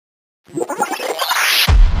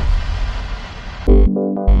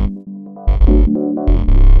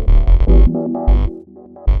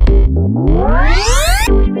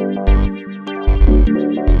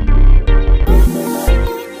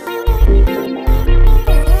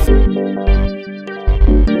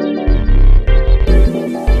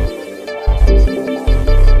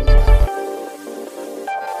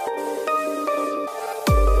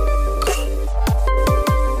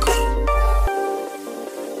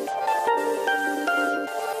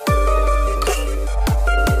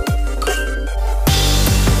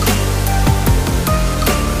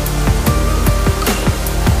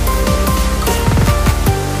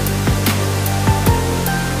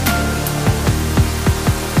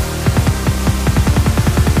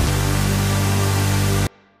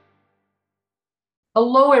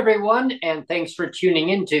Hello, everyone, and thanks for tuning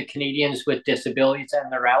in to Canadians with Disabilities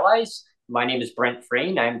and Their Allies. My name is Brent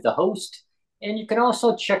Frain. I'm the host, and you can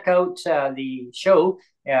also check out the show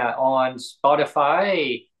on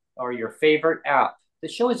Spotify or your favorite app. The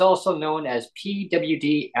show is also known as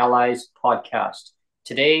PWD Allies Podcast.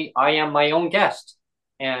 Today, I am my own guest,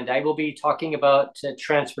 and I will be talking about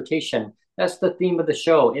transportation. That's the theme of the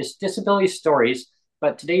show, is disability stories,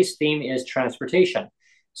 but today's theme is transportation.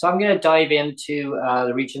 So I'm going to dive into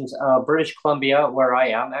the regions of British Columbia, where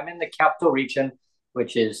I am. I'm in the capital region,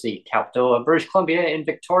 which is the capital of British Columbia in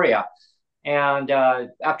Victoria. And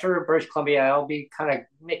after British Columbia, I'll be kind of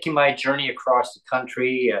making my journey across the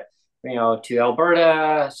country, to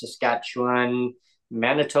Alberta, Saskatchewan,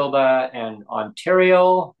 Manitoba, and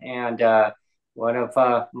Ontario. And one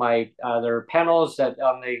of my other panels that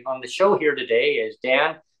on the show here today is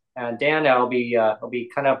Dan. And Dan, I'll be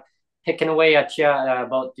kind of picking away at you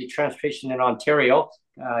about the transportation in Ontario,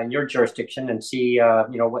 in your jurisdiction, and see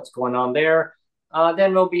what's going on there.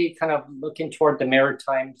 Then we'll be kind of looking toward the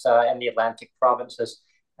Maritimes and the Atlantic provinces.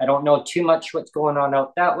 I don't know too much what's going on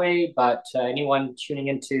out that way, but anyone tuning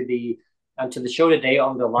into the show today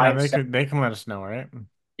on the live, they can let us know, right?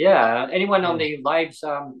 Yeah, anyone on the live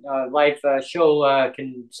show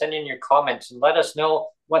can send in your comments and let us know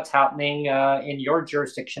what's happening in your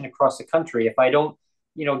jurisdiction across the country. If I don't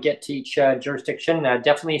get to each jurisdiction,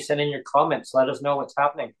 definitely send in your comments. Let us know what's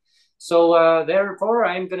happening. So therefore,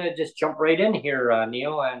 I'm going to just jump right in here,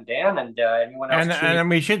 Neil and Dan and anyone else. And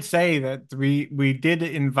we should say that we did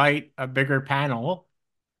invite a bigger panel.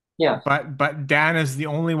 Yeah. But Dan is the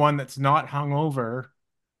only one that's not hungover,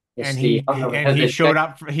 It's and he showed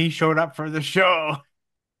up for the show.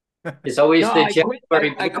 It's always no,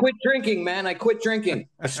 I quit drinking, man. I quit drinking.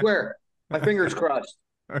 I swear. My fingers crossed.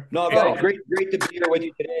 No, guys, great to be here with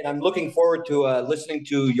you today, and I'm looking forward to listening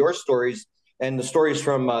to your stories and the stories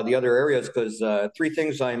from the other areas, because three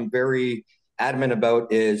things I'm very adamant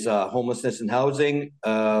about is homelessness and housing,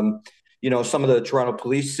 some of the Toronto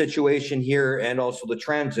police situation here, and also the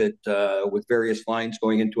transit with various lines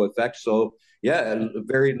going into effect. So yeah,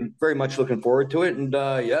 very, very much looking forward to it, and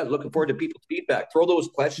looking forward to people's feedback. Throw those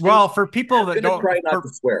questions. Well, for people that don't try not to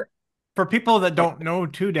swear. For people that don't know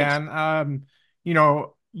too, Dan,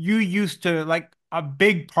 you used to, like, a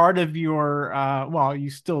big part of your well, you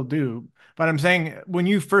still do, but I'm saying when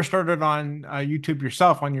you first started on YouTube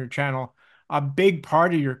yourself on your channel, a big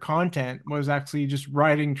part of your content was actually just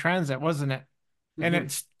riding transit, wasn't it? Mm-hmm.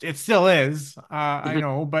 And it still is, I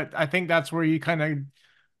know, but I think that's where you kind of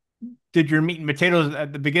did your meat and potatoes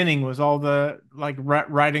at the beginning, was all the like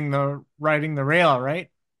riding the rail, right?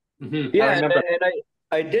 Mm-hmm. Yeah,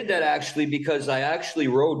 I did that actually because I actually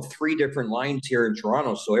rode 3 different lines here in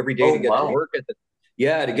Toronto. So every day to get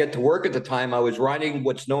to work at the time, I was riding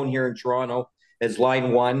what's known here in Toronto as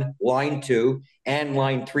Line 1, Line 2, and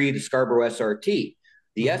Line 3, the Scarborough SRT.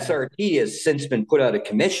 The SRT has since been put out of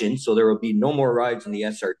commission, so there will be no more rides in the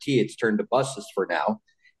SRT. It's turned to buses for now.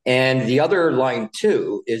 And the other Line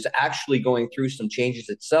 2 is actually going through some changes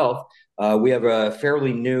itself. We have a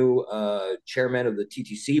fairly new chairman of the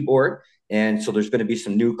TTC board, and so there's going to be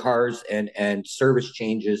some new cars and service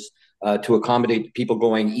changes to accommodate the people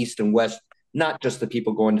going east and west, not just the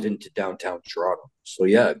people going into downtown Toronto. So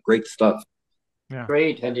yeah, great stuff. Yeah.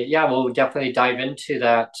 Great. And we'll definitely dive into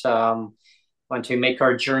that. Want to make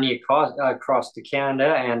our journey across to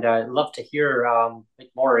Canada, and I'd love to hear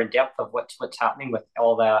more in depth of what's happening with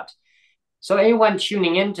all that. So anyone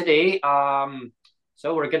tuning in today,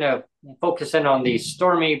 so we're going to focus in on the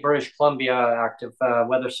stormy British Columbia active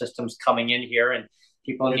weather systems coming in here, and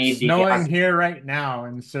people need snowing here right now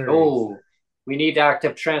in Surrey. Oh, we need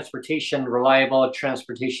active transportation, reliable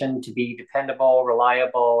transportation to be dependable,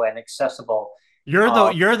 reliable, and accessible. You're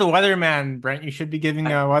the weatherman, Brent. You should be giving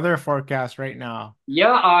a weather forecast right now.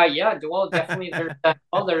 Yeah. Well, definitely.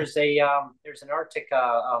 There's an Arctic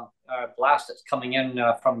blast that's coming in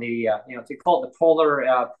from the they call it the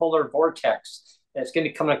polar vortex. That's going to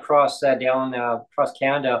be coming across down across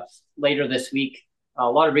Canada later this week. A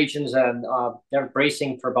lot of regions they're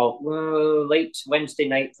bracing for about late Wednesday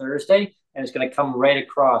night, Thursday, and it's going to come right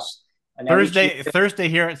across. And now each Thursday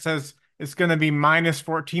here it says it's going to be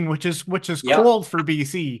 -14, which is yeah, cold for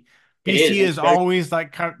BC. it is. BC It's is very always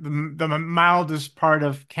like the mildest part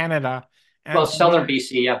of Canada, well, and southern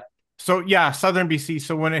BC. Yeah, so yeah, southern BC.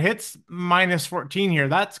 So when it hits -14 here,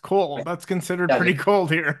 that's cold. That's considered yeah, pretty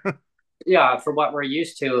cold here. yeah, for what we're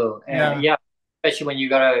used to. Yeah, Yeah, especially when you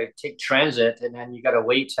gotta take transit and then you gotta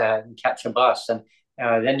wait and catch a bus, and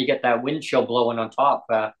then you get that wind chill blowing on top.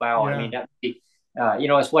 Wow, I mean yeah. that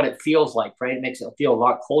it's what it feels like, right? It makes it feel a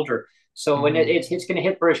lot colder. So when Mhm. it's going to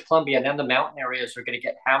hit British Columbia, and then the mountain areas are going to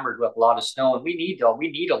get hammered with a lot of snow, and we need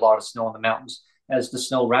a lot of snow in the mountains as the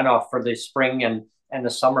snow runoff for the spring and the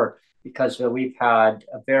summer because we've had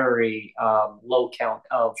a very low count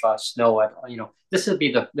of snow. This would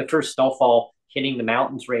be the first snowfall hitting the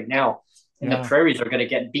mountains right now, and the Yeah, prairies are going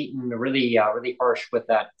to get beaten really harsh with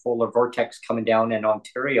that polar vortex coming down. And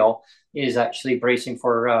Ontario is actually bracing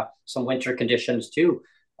for some winter conditions too.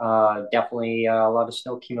 Definitely a lot of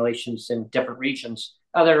snow accumulations in different regions.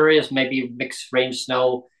 Other areas maybe mixed rain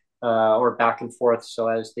snow or back and forth. So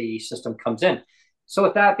as the system comes in. So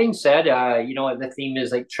with that being said, the theme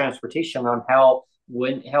is like transportation on how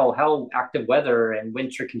active weather and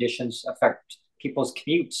winter conditions affect people's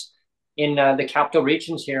commutes in the capital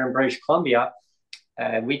regions here in British Columbia.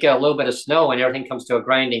 We get a little bit of snow and everything comes to a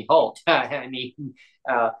grinding halt. I mean,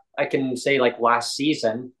 I can say like last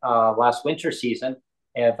winter season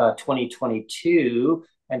of 2022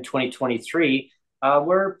 and 2023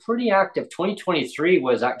 were pretty active. 2023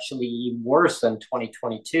 was actually worse than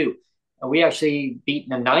 2022. We actually beat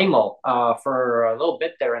Nanaimo for a little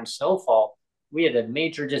bit there in snowfall. We had a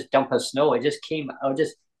major just dump of snow. It just came out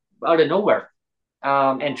just out of nowhere.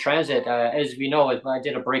 And transit, as we know, I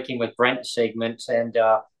did a breaking with Brent segment and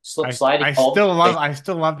slip sliding halt. I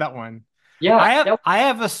still love that one. Yeah, I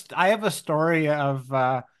have a story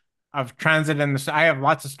of transit in the I have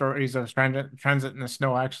lots of stories of transit in the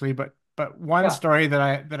snow actually, but one yeah. story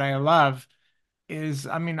that I love is,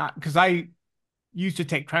 I mean, because I used to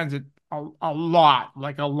take transit a lot,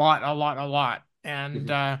 like a lot,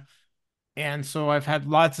 Mhm. and so I've had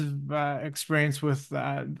lots of experience with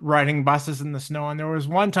riding buses in the snow. And there was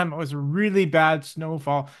one time it was a really bad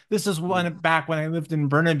snowfall. This is one back when I lived in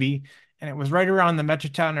Burnaby, and it was right around the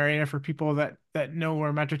Metrotown area for people that know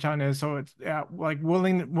where Metrotown is. So it's like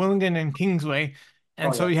Willingdon and Kingsway, Oh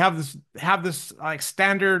and so yeah. you have this like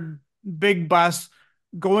standard big bus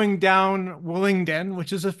going down Willingdon,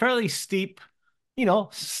 which is a fairly steep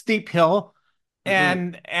hill,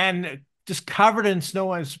 Hmm. and just covered in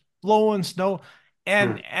snow and blowing snow.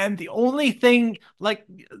 Hmm. And the only thing, like,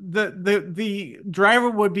 the driver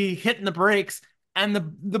would be hitting the brakes and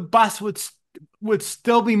the bus would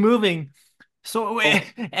still be moving. So Oh,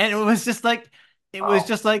 and it was wow.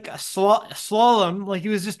 just like a slalom, like he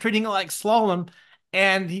was just treating it like slalom.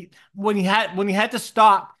 And when he had to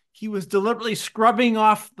stop, he was deliberately scrubbing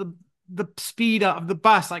off the speed of the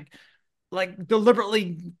bus, like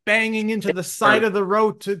deliberately banging into the side Sure. of the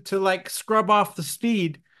road to like scrub off the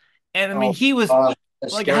speed. And I mean, Oh, he was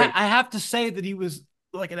that's like, scary. I have to say that he was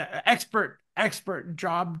like an expert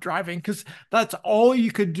job driving, because that's all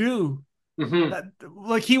you could do. Hmm. That,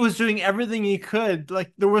 like, he was doing everything he could.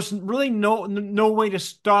 Like, there was really no way to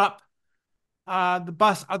stop the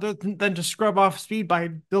bus other than to scrub off speed by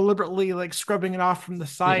deliberately like scrubbing it off from the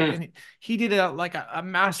side. Hmm. And he did a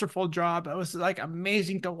masterful job. It was like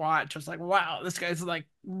amazing to watch. I was like, wow, this guy's like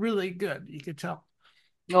really good. You could tell.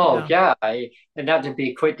 Oh Yeah. yeah, and that would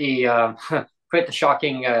be quite the quite the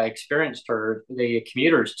shocking experience for the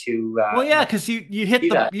commuters to Well, yeah, because see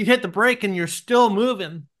that. you hit the brake and you're still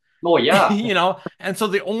moving, Oh yeah. and so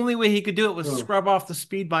the only way he could do it was Oh, scrub off the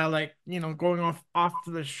speed by, like, going off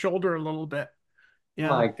to the shoulder a little bit. Yeah.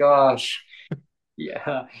 my gosh.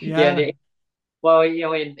 Yeah. Yeah. Yeah. Well,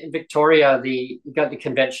 in Victoria, you got the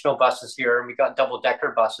conventional buses here, and we got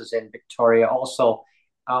double-decker buses in Victoria also.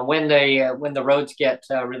 When the roads get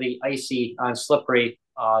really icy and slippery,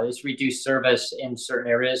 there's reduced service in certain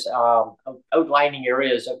areas, outlining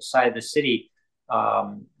areas outside the city.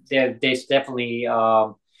 There's definitely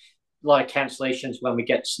a lot of cancellations when we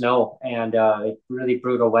get snow and really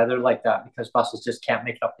brutal weather like that because buses just can't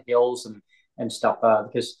make it up the hills and stuff.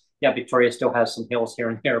 Because yeah, Victoria still has some hills here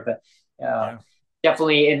and there, but uh, Yeah.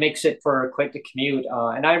 definitely it makes it for quite the commute.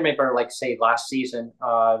 And I remember, like, say last season,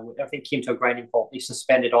 everything came to a grinding halt. They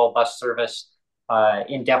suspended all bus service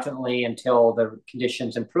indefinitely until the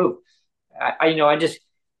conditions improved. I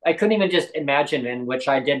couldn't even just imagine, in which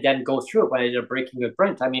I did then go through it when I did a breaking with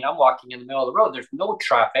Brent. I mean, I'm walking in the middle of the road. There's no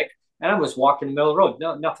traffic, and I was walking in the middle of the road.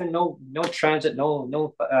 No, nothing, no transit,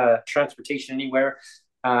 no transportation anywhere,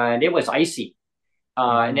 and it was icy.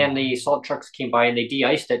 And then the salt trucks came by and they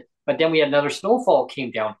de-iced it. But then we had another snowfall came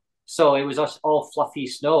down, so it was just all fluffy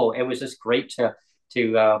snow. It was just great to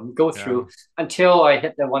go through until I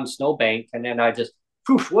hit the one snowbank, and then I just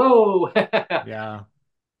poof, whoa. Yeah.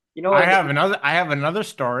 You know, I have another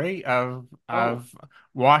story of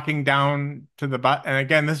walking down to the bus, and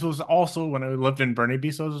again, this was also when I lived in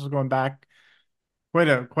Burnaby, so this was going back quite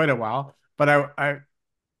a while. But I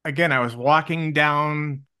was walking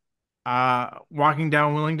down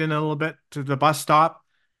Willingdon a little bit to the bus stop,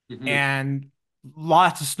 mm-hmm. and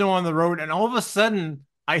lots of snow on the road, and all of a sudden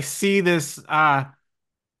I see this I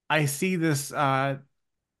see this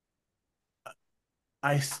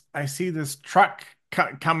truck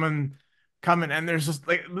coming, and there's this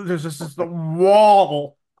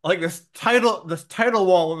wall, like this tidal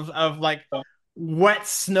wall of like wet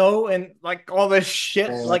snow and like all this shit.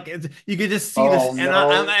 Like you could just see this, Oh and no!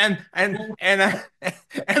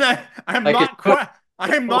 I'm Like it's not quite.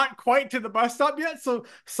 I'm not quite to the bus stop yet, so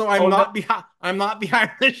I'm oh no! not behind. I'm not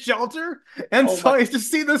behind the shelter, and Oh so my! I just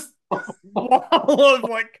see this wall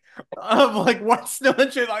of like wet snow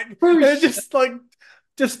and shit, like, and it Whoosh.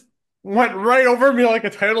 just went right over me like a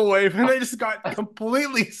tidal wave, and I just got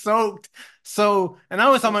completely soaked. So, and I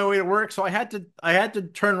was on my way to work, so I had to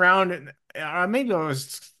turn around, and maybe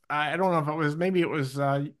I don't know if it was, maybe it was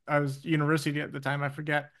I was university at the time, I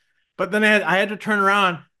forget. But then I had to turn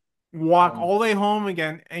around, walk all the way home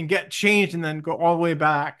again, and get changed, and then go all the way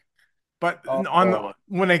back. But Oh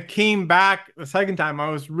when I came back the second time, I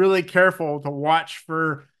was really careful to watch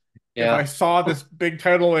for if I yeah. saw this big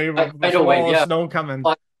tidal wave of this Tidal wave, wall of yeah. snow coming.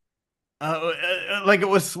 Like it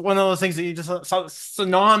was one of those things that you just saw a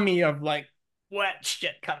tsunami of like wet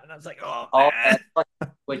shit coming. I was like, oh Oh, man.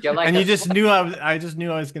 would you like And a I just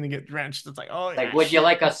knew I was gonna get drenched. It's like, oh like? yeah, Would you shit.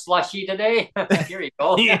 like a slushy today? Here you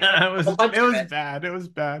go. Yeah, A bunch it of was it. bad. It was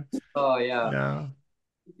bad. Oh yeah. Yeah.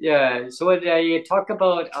 Yeah, so you talk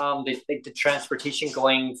about the transportation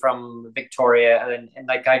going from Victoria, and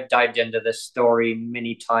like I've dived into this story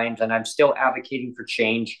many times, and I'm still advocating for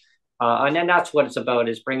change. And then that's what it's about: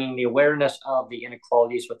 is bringing the awareness of the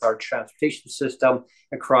inequalities with our transportation system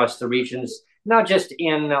across the regions, not just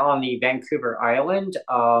in on the Vancouver Island,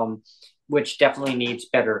 which definitely needs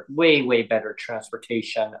better, way better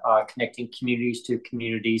transportation, connecting communities to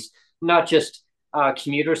communities, not just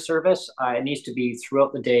commuter service. It needs to be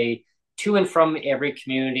throughout the day, to and from every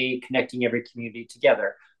community, connecting every community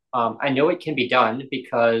together. I know it can be done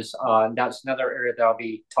because that's another area that I'll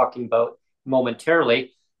be talking about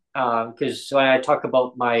momentarily. Because when I talk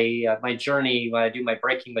about my journey, when I do my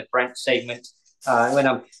Breaking with Brent segment, when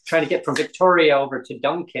I'm trying to get from Victoria over to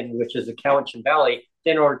Duncan, which is the Cowichan Valley,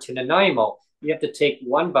 then over to Nanaimo, you have to take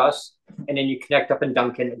one bus and then you connect up in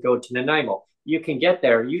Duncan and go to Nanaimo. You can get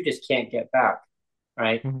there, you just can't get back,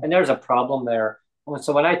 right? Mhm. And there's a problem there.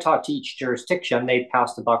 So when I talk to each jurisdiction, they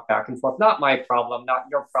pass the buck back and forth. Not my problem, not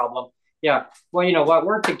your problem. Yeah. Well, you know what?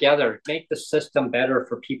 We're together. Make the system better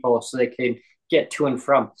for people so they can get to and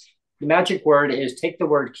from. The magic word is take the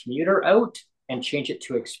word commuter out and change it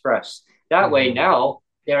to express. That way Mhm. now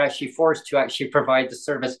they're actually forced to actually provide the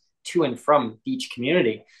service to and from each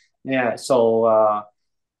community. Yeah. So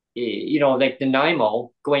like the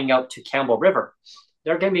Nanaimo going out to Campbell River,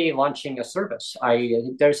 they're going to be launching a service.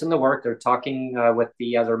 There's in the work. They're talking with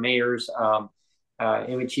the other mayors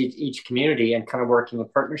in each community and kind of working in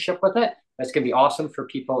partnership with it. That's going to be awesome for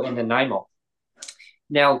people in the Nanaimo.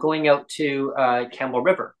 Now going out to Campbell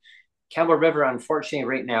River. Campbell River, unfortunately,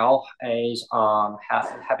 right now is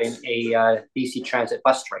having a BC Transit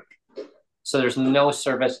bus strike. So there's no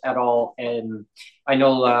service at all. And I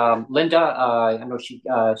know Linda. I know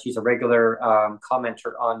she's a regular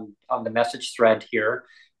commenter on the message thread here.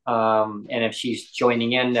 And if she's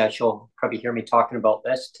joining in, she'll probably hear me talking about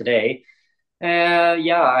this today.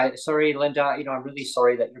 Sorry, Linda. I'm really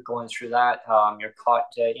sorry that you're going through that. You're caught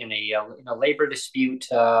in a labor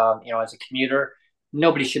dispute. As a commuter,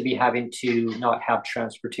 nobody should be having to not have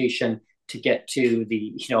transportation to get to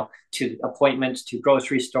to appointments, to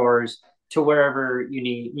grocery stores, to wherever you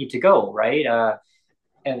need to go, right?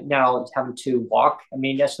 and now having to walk. I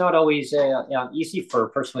mean, that's not always easy for a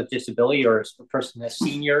person with disability or a person that's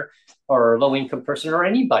senior or low income person or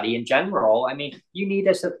anybody in general. I mean, you need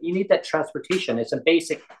that transportation. It's a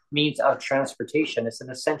basic means of transportation. It's an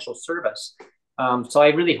essential service. So I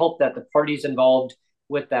really hope that the parties involved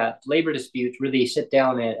with that labor dispute really sit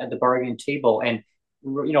down at the bargaining table and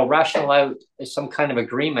rational out some kind of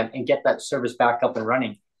agreement and get that service back up and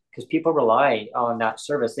running because people rely on that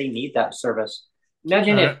service. They need that service.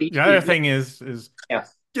 Imagine if the other thing is yeah,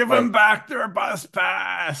 give them back their bus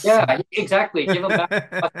pass. Yeah, exactly. Give them back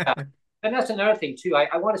the bus pass. And that's another thing too.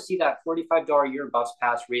 I want to see that $45 a year bus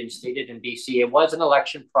pass reinstated in BC. It was an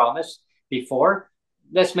election promise before.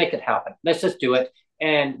 Let's make it happen. Let's just do it.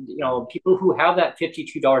 And people who have that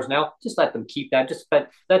 $52 now, just let them keep that. Just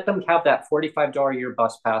let them have that $45 a year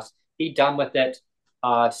bus pass. Be done with it.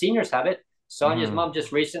 Seniors have it. Sonia's mom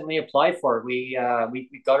just recently applied for it. We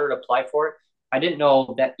got her to apply for it. I didn't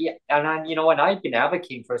know that. Yeah, and I've been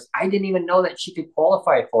advocating for this. I didn't even know that she could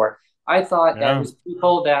qualify for it. I thought that it was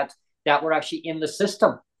people that were actually in the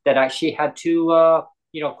system that actually had to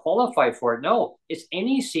qualify for it. No, it's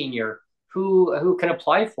any senior who can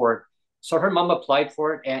apply for it. So her mom applied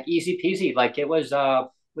for it, and easy peasy. Like it was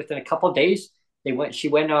within a couple of days. She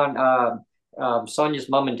went on. Sonia's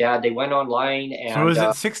mom and dad. They went online and. So is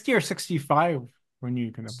it 60 or 65 when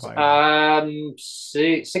you can apply?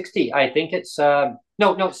 60. I think it's no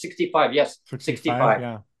 65. Yes,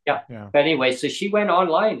 65. Yeah. But anyway, so she went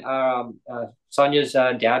online. Sonia's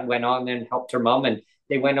dad went on and helped her mom, and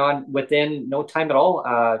they went on within no time at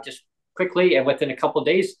all. Just quickly, and within a couple of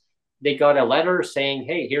days, they got a letter saying,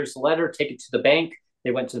 "Hey, here's the letter. Take it to the bank."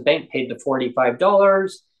 They went to the bank, paid the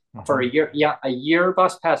 $45 for a year. Yeah, a year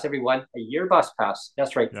bus pass, everyone. A year bus pass.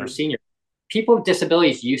 That's right, for seniors. People with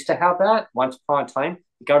disabilities used to have that once upon a time.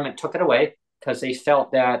 The government took it away because they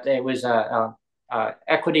felt that it was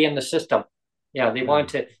equity in the system. Yeah, they wanted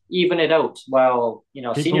to even it out. Well,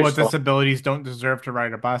 people with disabilities don't deserve to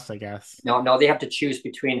ride a bus, I guess. No, they have to choose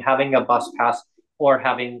between having a bus pass or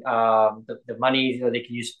having the money that they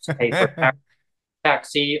can use to pay for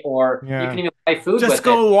taxi, or you can even buy food. Just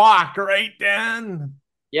go walk, right, Dan?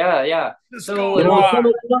 Yeah. So some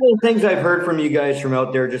of the things I've heard from you guys from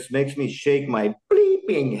out there just makes me shake my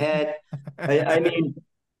bleeping head. I mean,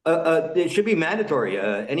 it should be mandatory.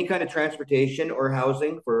 Any kind of transportation or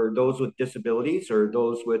housing for those with disabilities or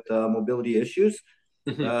those with mobility issues,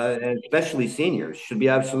 and especially seniors, should be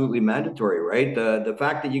absolutely mandatory, right? The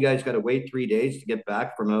fact that you guys got to wait 3 days to get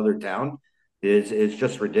back from another town is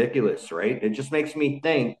just ridiculous, right? It just makes me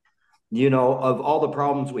think, of all the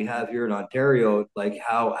problems we have here in Ontario, like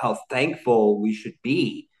how thankful we should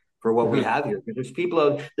be for what we have here. Because there's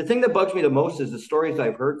people the thing that bugs me the most is the stories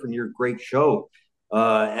I've heard from your great show,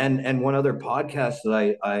 and one other podcast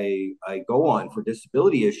that I go on for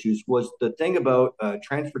disability issues was the thing about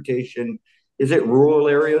transportation. Is it rural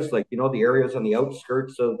areas, like the areas on the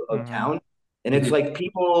outskirts of town? And it's like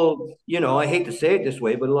people, I hate to say it this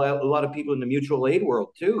way, but a lot of people in the mutual aid world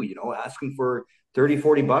too, asking for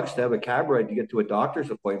 $30-40 to have a cab ride to get to a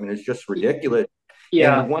doctor's appointment is just ridiculous.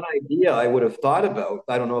 And one idea I would have thought about,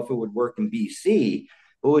 I don't know if it would work in BC,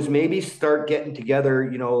 but was maybe start getting together,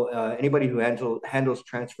 anybody who handles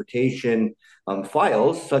transportation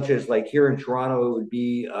files, such as like here in Toronto, it would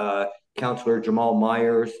be Councillor Jamal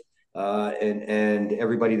Myers, and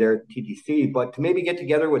everybody there at TTC, but to maybe get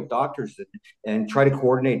together with doctors and try to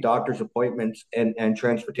coordinate doctors' appointments and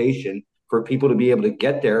transportation for people to be able to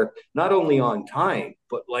get there, not only on time,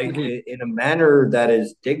 but like in a manner that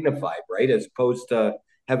is dignified, right? As opposed to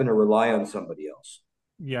having to rely on somebody else.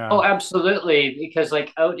 Yeah. Oh, absolutely. Because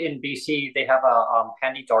like out in BC, they have a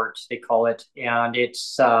handy dart, they call it, and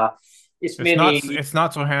it's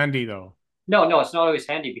not so handy though. No, it's not always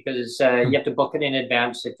handy because you have to book it in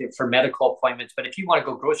advance for medical appointments. But if you want to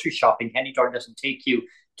go grocery shopping, Handy Dart doesn't take you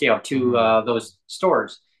to those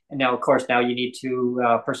stores. And now, of course, you need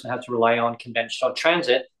to person has to rely on conventional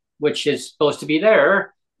transit, which is supposed to be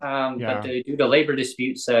there. But due to labor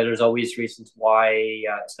disputes, there's always reasons why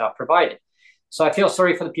it's not provided. So I feel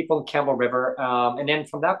sorry for the people in Campbell River. And then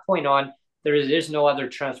from that point on, there is no other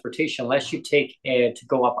transportation unless you take to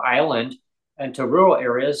go up island and to rural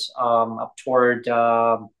areas up toward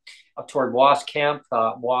Was Camp,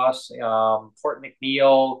 Port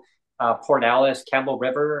McNeil, Port Alice, Campbell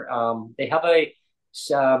River. They have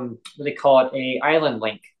what they call it, a island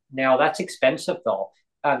link. Now that's expensive though.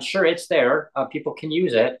 Sure, it's there. People can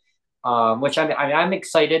use it, which I'm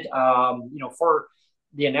excited. For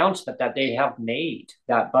the announcement that they have made.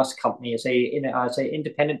 That bus company is an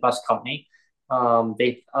independent bus company.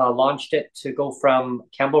 They launched it to go from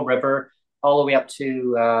Campbell River all the way up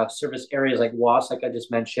to service areas like Was, like I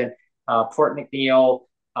just mentioned, Port McNeil,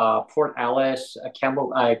 Port Alice,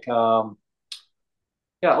 Campbell,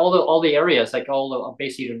 yeah, all the areas, like all the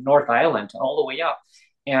basically the North Island, all the way up.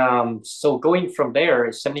 So going from there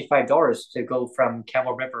is $75 to go from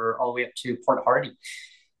Campbell River all the way up to Port Hardy.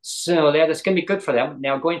 So that's going to be good for them.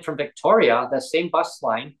 Now going from Victoria, that same bus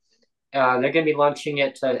line, they're going to be launching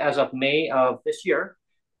it as of May of this year.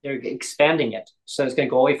 They're expanding it, so it's going to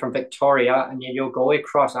go away from Victoria, and then you'll go away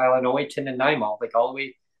across Island, all the way to Nanaimo, like all the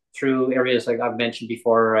way through areas like I've mentioned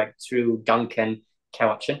before, like through Duncan,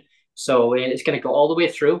 Cowichan. So it's going to go all the way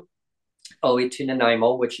through, all the way to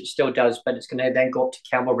Nanaimo, which it still does, but it's going to then go up to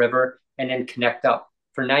Campbell River and then connect up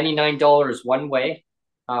for $99 one way,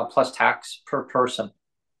 plus tax per person.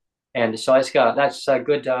 And so that's a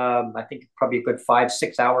good, I think probably a good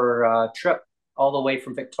 5-6 hour trip all the way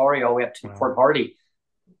from Victoria all the way up to Port Hardy.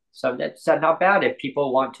 So that's not bad if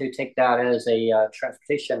people want to take that as a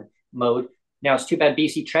transportation mode. Now, it's too bad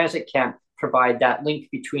BC Transit can't provide that link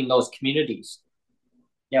between those communities.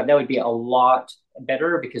 Yeah, that would be a lot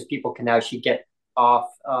better because people can actually get off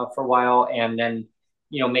for a while and then,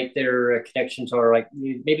 make their connections, or like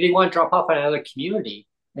maybe they want to drop off at another community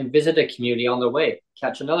and visit a community on their way,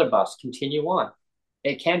 catch another bus, continue on.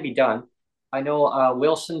 It can be done. I know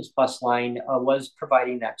Wilson's bus line was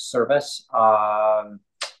providing that service.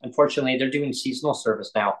 Unfortunately, they're doing seasonal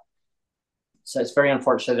service now. So it's very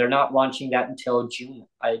unfortunate. They're not launching that until June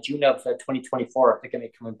of 2024. They're going to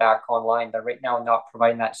be coming back online, but right now not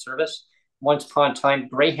providing that service. Once upon a time,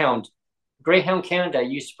 Greyhound Canada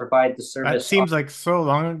used to provide the service. That seems like so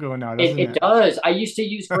long ago now, doesn't it? It does. I used to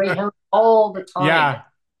use Greyhound all the time. Yeah.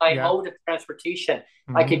 My mode of transportation.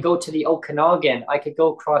 Mm-hmm. I could go to the Okanagan. I could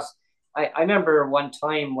go across. I remember one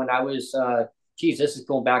time when I was, this is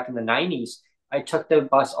going back in the 90s. I took the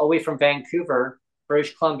bus all the way from Vancouver,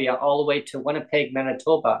 British Columbia, all the way to Winnipeg,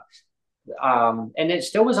 Manitoba. And it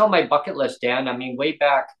still was on my bucket list, Dan. I mean, way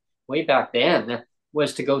back then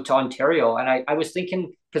was to go to Ontario. And I was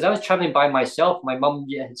thinking, because I was traveling by myself, my mom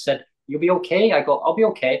had said, "You'll be okay." I go, "I'll be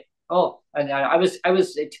okay." Oh, and I was,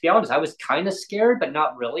 to be honest, I was kind of scared, but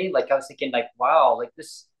not really. Like I was thinking like, wow, like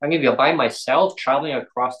this, I'm going to be by myself traveling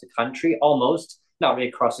across the country, almost, not really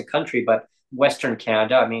across the country, but Western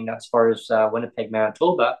Canada. I mean, as far as Winnipeg,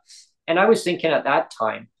 Manitoba. And I was thinking at that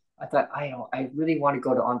time, I thought, I really want to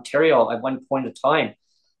go to Ontario at one point in time.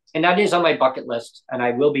 And that is on my bucket list, and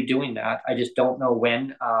I will be doing that. I just don't know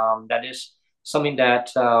when. That is something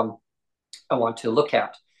that I want to look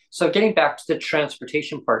at. So getting back to the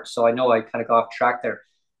transportation part, so I know I kind of got off track there.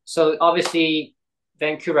 So obviously,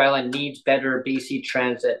 Vancouver Island needs better BC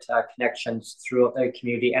Transit connections throughout the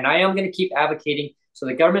community, and I am going to keep advocating. So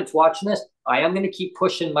the government's watching this. I am going to keep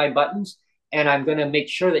pushing my buttons, and I'm going to make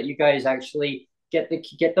sure that you guys actually get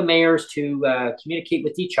the mayors to communicate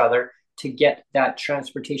with each other to get that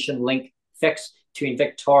transportation link fixed between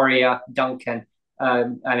Victoria, Duncan.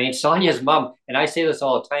 I mean, Sonia's mom, and I say this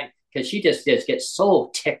all the time, because she just gets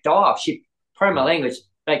so ticked off. She, pardon my language,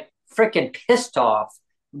 like freaking pissed off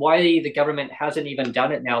why the government hasn't even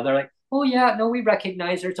done it now. They're like, "Oh yeah, no, we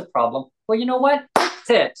recognize there's a problem." Well, you know what? Fix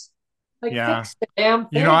it. Like, fix the damn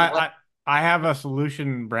thing. I have a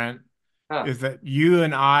solution, Brent. Is that you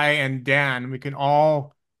and I and Dan, we can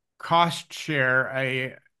all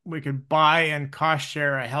we could buy and cost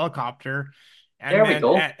share a helicopter. And there we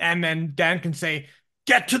go. And then Dan can say,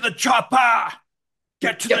 "Get to the chopper!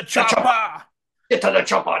 Get to the chopper! Get to the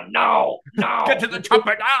chopper now! Get to the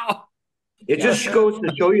chopper now!" It just goes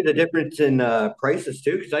to show you the difference in prices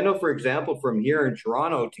too. Because I know, for example, from here in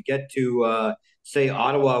Toronto to get to say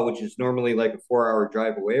Ottawa, which is normally like a 4-hour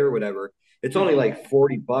drive away or whatever, it's only like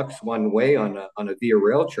 $40 one way on a Via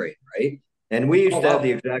Rail train, right? And we used to have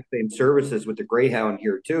the exact same services with the Greyhound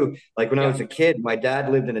here too. Like when I was a kid, my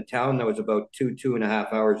dad lived in a town that was about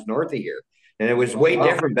 2.5 hours north of here, and it was way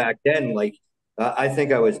different back then. Like I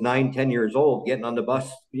think I was 9-10 years old getting on the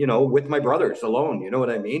bus, with my brothers alone. You know what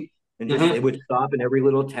I mean? And just it would stop in every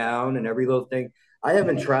little town and every little thing. I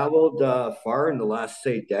haven't traveled far in the last,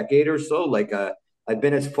 say, decade or so. Like I've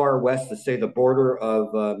been as far west as, say, the border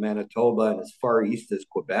of Manitoba and as far east as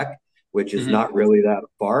Quebec, which is not really that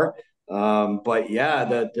far. But yeah,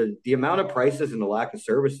 the amount of prices and the lack of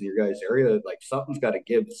service in your guys' area, like something's got to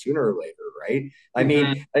give sooner or later, right? I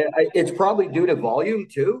mean, it's probably due to volume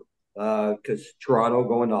too, because Toronto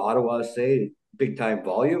going to Ottawa, say, big time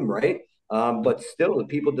volume, right? But still, the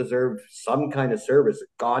people deserve some kind of service, a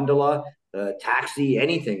gondola, taxi,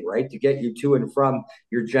 anything, right, to get you to and from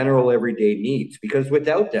your general everyday needs. Because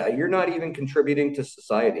without that, you're not even contributing to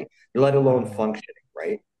society, let alone functioning,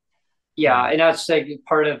 right? Yeah, and that's like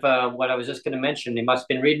part of what I was just going to mention. They must have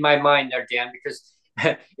been reading my mind there, Dan, because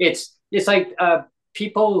it's like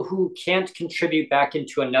people who can't contribute back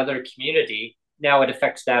into another community. Now it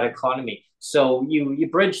affects that economy. So you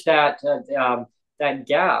bridge that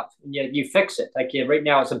gap, and you fix it. Like right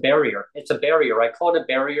now, it's a barrier. It's a barrier. I call it a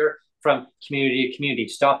barrier from community to community,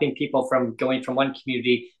 stopping people from going from one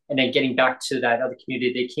community and then getting back to that other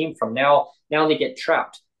community they came from. Now they get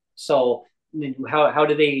trapped. So how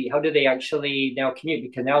do they actually now commute,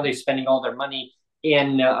 because now they're spending all their money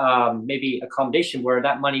in maybe accommodation where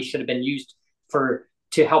that money should have been used for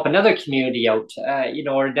to help another community out,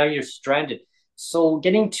 or now you're stranded. So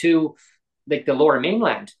getting to like the Lower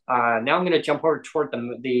Mainland, now I'm going to jump over toward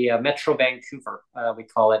the Metro Vancouver, we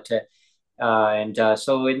call it.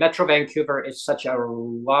 So in Metro Vancouver, it's such a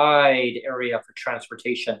wide area for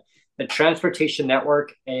transportation. The transportation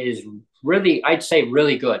network is really, I'd say,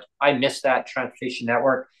 really good. I miss that transportation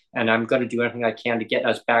network, and I'm going to do anything I can to get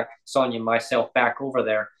us back, Sonia and myself, back over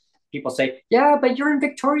there. People say, yeah, but you're in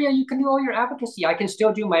Victoria. You can do all your advocacy. I can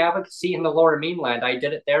still do my advocacy in the Lower Mainland. I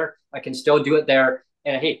did it there. I can still do it there.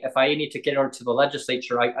 And hey, if I need to get over to the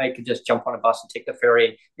legislature, I could just jump on a bus and take the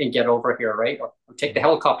ferry and get over here, right? Or take the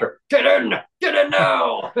helicopter. Get in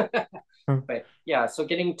now. But yeah, so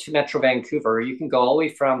getting to Metro Vancouver, you can go all the way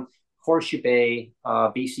from Horseshoe Bay,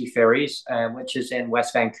 BC Ferries, which is in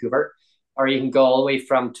West Vancouver, or you can go all the way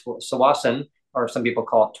from Tsawwassen, or some people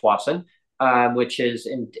call it Tsawwassen, which is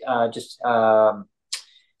in just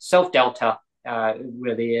South Delta.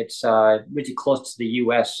 Really, it's really close to the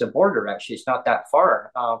U.S. border. Actually, it's not that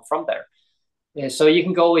far from there. And so you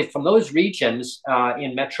can go with from those regions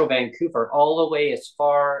in Metro Vancouver all the way as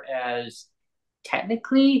far as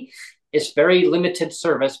technically it's very limited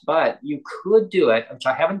service, but you could do it, which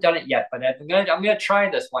I haven't done it yet, but I'm gonna try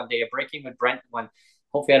this one day, a Breaking with Brent one.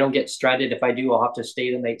 Hopefully I don't get stranded. If I do, I'll have to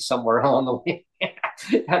stay the night somewhere along the way.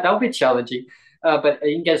 That'll be challenging. But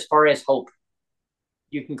you can get as far as Hope.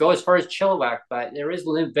 You can go as far as Chilliwack, but there is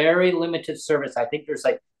very limited service. I think there's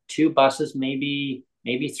like 2 buses, maybe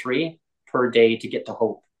three per day to get to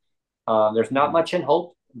Hope. There's not much in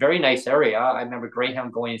Hope. Very nice area. I remember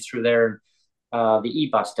Greyhound going through there. The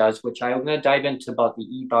e-bus does, which I'm going to dive into about the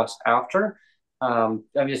e-bus after. I'm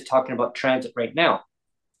just talking about transit right now.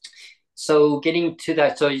 So getting to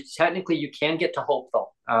that, so technically you can get to Hope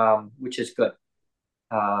though, which is good.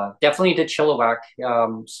 Definitely to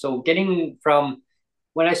Chilliwack. So getting from,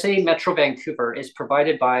 when I say Metro Vancouver, is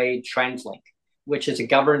provided by TransLink, which is a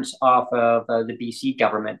governance off of the BC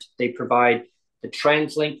government. They provide the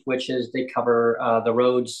TransLink, which is they cover the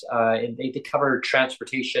roads, and they cover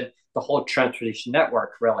transportation, the whole transportation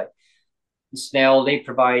network, really. Now they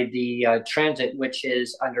provide the transit, which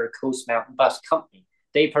is under Coast Mountain Bus Company.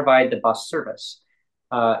 They provide the bus service.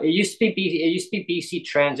 It used to be BC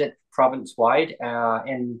Transit province wide,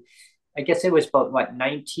 and I guess it was about what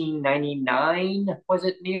 1999 was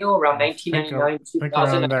it, Neil? Around 1999,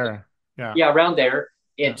 2000. Around there. Yeah, around there.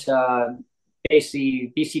 It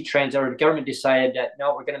basically BC Transit or the government decided that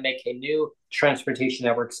no, we're going to make a new transportation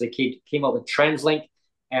network. So they came up with TransLink,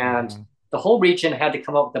 and the whole region had to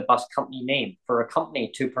come up with a bus company name for a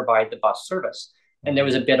company to provide the bus service. And there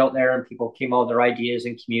was a bid out there, and people came out with their ideas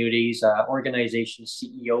in communities, organizations,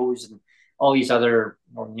 CEOs, and all these other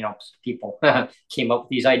people came up with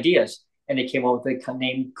these ideas, and they came up with the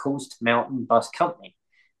name Coast Mountain Bus Company,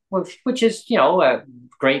 which is a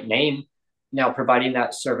great name. Now providing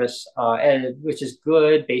that service, which is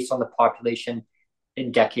good based on the population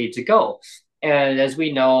in decades ago. And as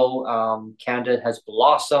we know, Canada has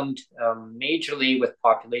blossomed majorly with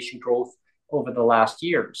population growth over the last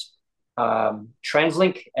years.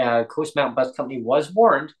 TransLink, Coast Mountain Bus Company, was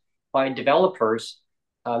warned by developers.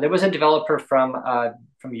 There was a developer from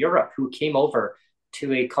Europe who came over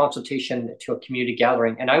to a consultation, to a community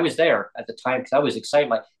gathering, and I was there at the time because I was excited.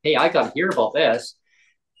 Like, hey, I got to hear about this.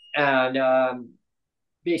 And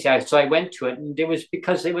basically, so I went to it, and it was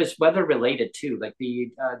because it was weather related too. Like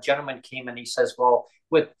the gentleman came and he says, "Well,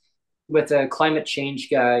 with climate change,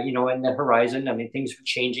 in the horizon, I mean, things were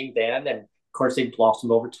changing then, and of course they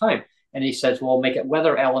blossomed over time." And he says, "Well, make it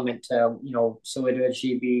weather element, so it would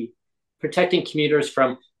actually be protecting commuters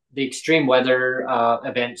from the extreme weather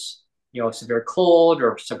events, severe cold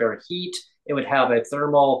or severe heat. It would have a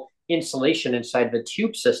thermal insulation inside the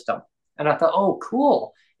tube system." And I thought, "Oh,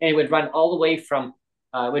 cool." And it would run all the way from,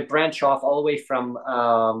 would branch off all the way from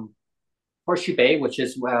Horseshoe Bay, which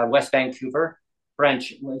is West Vancouver,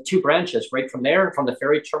 2 branches right from there, from the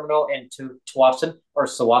ferry terminal into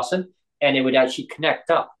Tsawwassen, and it would actually connect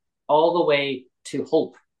up all the way to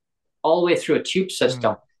Hope, all the way through a tube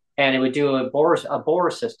system, and it would do a bore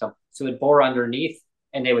system. So it would bore underneath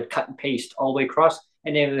and they would cut and paste all the way across,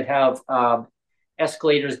 and they would have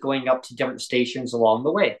escalators going up to different stations along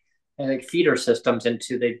the way, and like feeder systems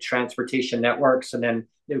into the transportation networks, and then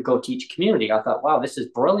they would go to each community. I thought, wow, this is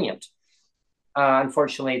brilliant.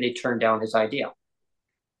 Unfortunately, they turned down his idea.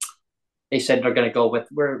 They said they're going to go with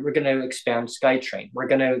we're going to expand SkyTrain. We're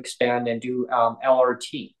going to expand and do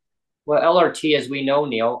LRT. Well, LRT, as we know,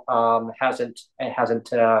 Neil, hasn't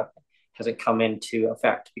come into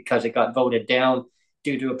effect because it got voted down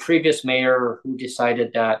due to a previous mayor who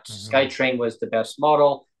decided that SkyTrain was the best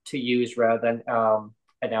model to use rather than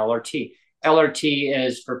an LRT. LRT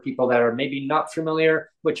is for people that are maybe not familiar,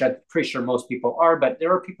 which I'm pretty sure most people are, but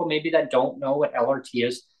there are people maybe that don't know what LRT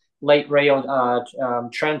is, light rail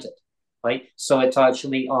transit, right? So it's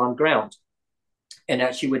actually on ground, and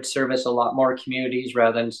actually would service a lot more communities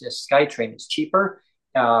rather than just SkyTrain. It's cheaper.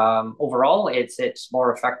 Overall, it's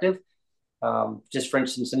more effective. Just for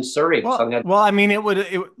instance, in Surrey. Well, I mean,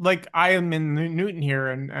 like I am in Newton here,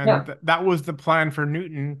 and that was the plan for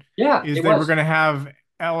Newton. Yeah, is they were going to have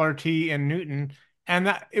LRT in Newton, and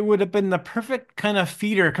that it would have been the perfect kind of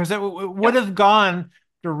feeder because it would have gone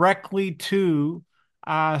directly to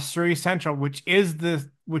Surrey Central, which is the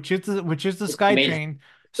SkyTrain.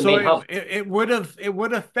 So it would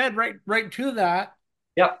have fed right to that.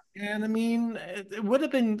 Yeah. And I mean, it would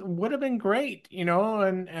have been great,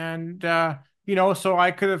 and so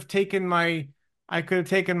I could have taken my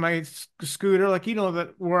scooter, like,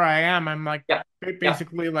 that where I am, I'm like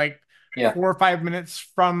basically like 4 or 5 minutes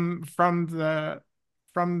from the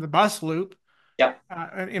bus loop. Yeah.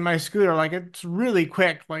 In my scooter, like it's really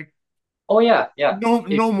quick, like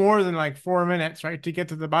no more than like 4 minutes, right, to get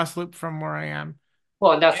to the bus loop from where I am.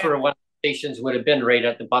 Well, and that's where one of the stations would have been, right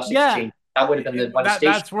at the bus exchange. That would have been the one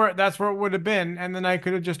station. That's where it would have been, and then I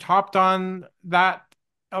could have just hopped on that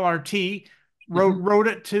LRT, rode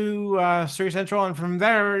it to Surrey Central, and from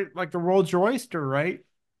there, like, the world's your oyster, right?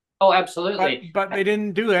 Oh, absolutely. But they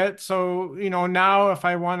didn't do it, so now if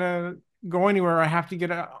I want to go anywhere, I have to get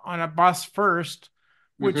on a bus first,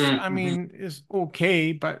 which I mean is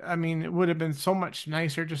okay, but I mean it would have been so much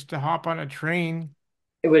nicer just to hop on a train.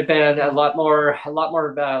 It would have been a lot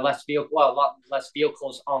less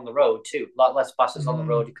vehicles on the road too. A lot less buses on the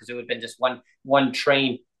road because it would have been just one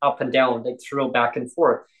train up and down, like through back and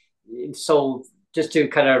forth. So just to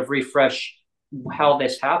kind of refresh how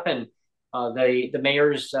this happened, the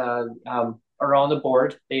mayors are on the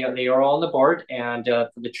board. They are on the board, and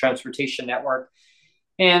for the transportation network,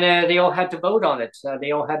 and they all had to vote on it.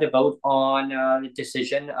 They all had to vote on the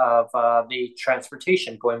decision of the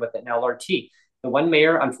transportation going with an LRT. The one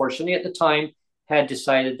mayor, unfortunately, at the time, had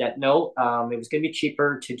decided that no, it was going to be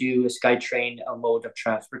cheaper to do a SkyTrain mode of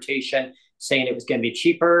transportation, saying it was going to be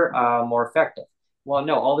cheaper, more effective. Well,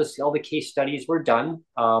 no, all the case studies were done.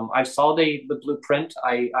 I saw the blueprint.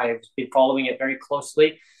 I've been following it very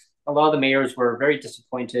closely. A lot of the mayors were very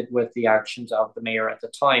disappointed with the actions of the mayor at the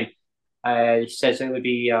time. He says it would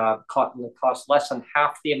be cost less than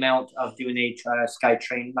half the amount of doing a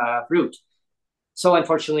SkyTrain route. So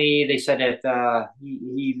unfortunately, they said that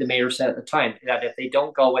the mayor said at the time that if they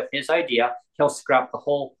don't go with his idea, he'll scrap the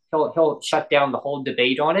whole, he'll shut down the whole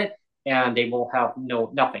debate on it, and they will have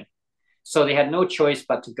nothing. So they had no choice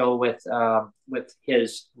but to go with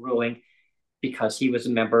his ruling because he was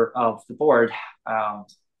a member of the board.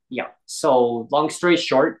 So long story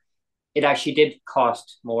short, it actually did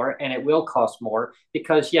cost more, and it will cost more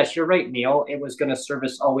because, yes, you're right, Neil. It was going to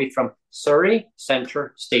service all the way from Surrey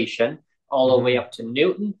Centre Station all the way up to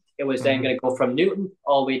Newton. It was then going to go from Newton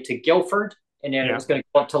all the way to Guildford, and then it was going to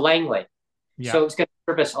go up to Langley. So it was going to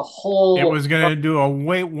service a whole. It was going to do a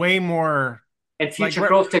way more. And future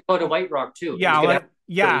growth to go to White Rock too.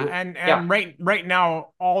 And right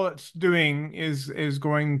now all it's doing is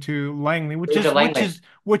going to Langley,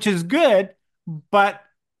 which is good, but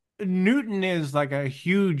Newton is like a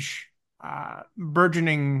huge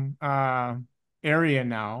burgeoning area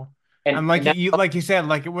now. And like you said,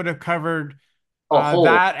 like it would have covered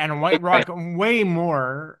that and White Rock way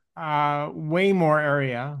more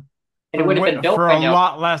area. And it would have been built for a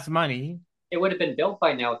lot less money. It would have been built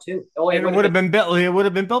by now too. It would have been built. It would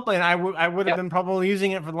have been built by, and I would have been probably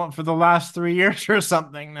using it for the last 3 years or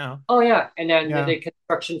something now. Oh yeah, and then the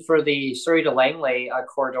construction for the Surrey to Langley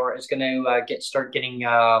corridor is going to start getting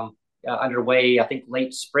underway. I think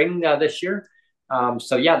late spring this year.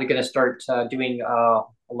 So yeah, they're going to start doing a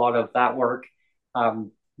lot of that work.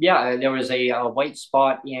 There was a white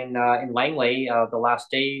spot in Langley. The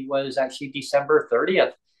last day was actually December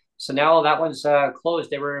 30th. So now that one's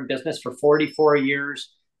closed. They were in business for 44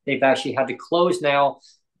 years. They've actually had to close now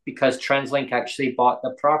because TransLink actually bought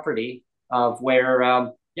the property of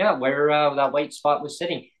where Yeah, where that white spot was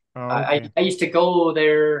sitting. Oh, okay. I used to go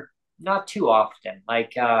there not too often,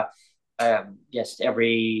 like just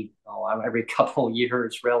every couple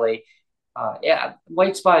years, really. Yeah,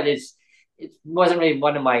 white spot is it wasn't really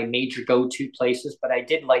one of my major go-to places, but I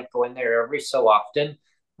did like going there every so often.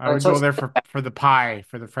 I would So go it's, there for the pie,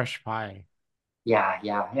 for the fresh pie. yeah,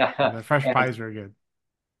 yeah, Yeah, yeah. the fresh And pies are good.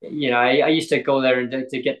 I used to go there and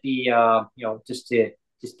to get the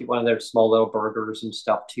just get one of their small little burgers and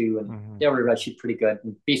stuff too, and Hmm. they were actually pretty good.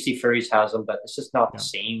 And BC Ferries has them, but it's just not the Yeah.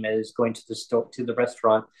 same as going to the store to the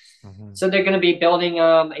restaurant. Hmm. So they're going to be building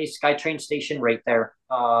a SkyTrain station right there,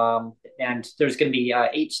 and there's going to be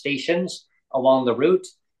 8 stations along the route.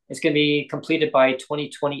 It's going to be completed by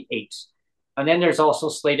 2028, and then there's also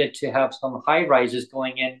slated to have some high rises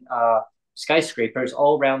going in. Skyscrapers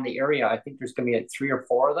all around the area. I think there's going to be like 3 or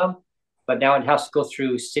 4 of them, but now it has to go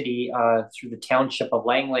through through the township of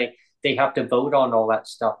Langley. They have to vote on all that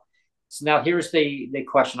stuff. So now here's the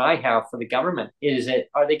question I have for the government: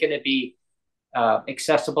 are they going to be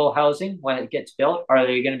accessible housing when it gets built? Are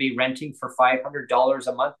they going to be renting for $500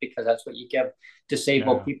 a month because that's what you give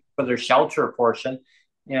disabled Yeah. people for their shelter portion?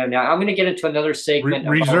 And now I'm going to get into another segment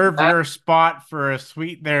about Reserve that. your spot for a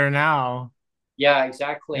suite there now. Yeah,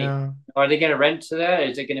 exactly. Yeah. Are they going to rent to that?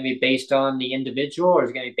 Is it going to be based on the individual, or is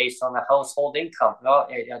it going to be based on the household income? Well,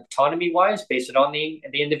 autonomy wise, based it on the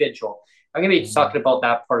individual. I'm going to be Hmm. talking about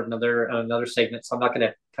that part another segment, so I'm not going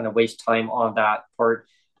to kind of waste time on that part.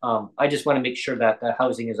 I just want to make sure that the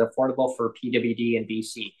housing is affordable for PWD and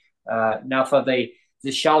BC. Enough of the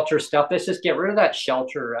shelter stuff. Let's just get rid of that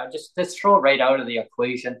shelter. Let's throw it right out of the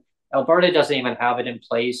equation. Alberta doesn't even have it in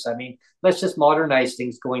place. I mean, let's just modernize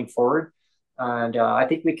things going forward. And I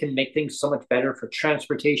think we can make things so much better for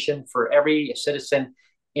transportation for every citizen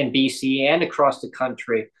in BC and across the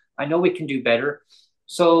country. I know we can do better.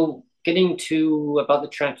 So, getting to about the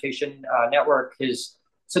transportation network is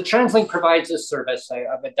so TransLink provides this service.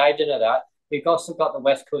 I've dived into that. We've also got the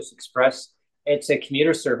West Coast Express. It's a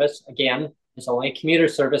commuter service. Again, it's only a commuter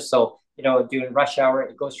service. So, during rush hour,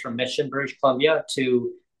 it goes from Mission, British Columbia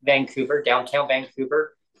to Vancouver, downtown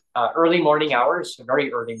Vancouver, early morning hours,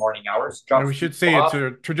 very early morning hours. Yeah, we Drops should people say it's off.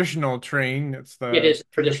 a traditional train. It's It the is a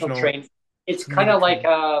traditional traditional train. It's kind commuter of like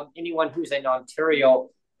train. anyone who's in Ontario,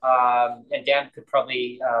 and Dan could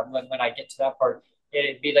probably, when I get to that part,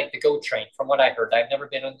 it'd be like the GO train, from what I heard. I've never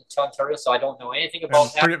been to Ontario, so I don't know anything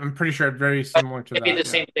about that. I'm pretty sure it's very But similar to it'd be that. the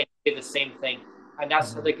Yeah. same thing. It'd be the same thing, and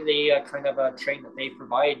that's Hmm. like the kind of a train that they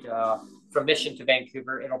provide from Mission to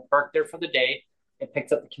Vancouver. It'll park there for the day. It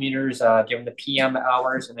picks up the commuters during the PM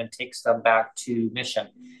hours and then takes them back to Mission.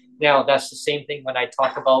 Now that's the same thing when I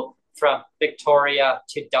talk about from Victoria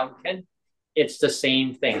to Duncan. It's the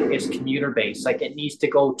same thing. It's commuter based. Like it needs to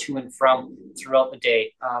go to and from throughout the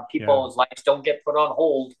day. Yeah. People's lives don't get put on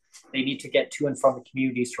hold. They need to get to and from the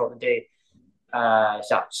communities throughout the day.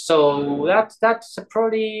 So that's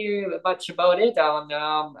pretty much about it on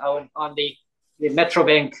the Metro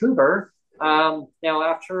Vancouver. Now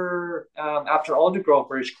after Aldergrove,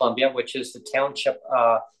 British Columbia, which is the township,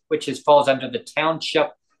 which is falls under the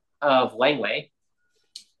township of Langley.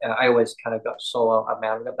 I always kind of got so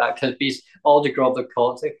mad about that because these Aldergrove, the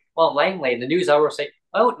call it's like, well, Langley. The news hour say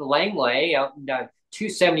out in Langley, out in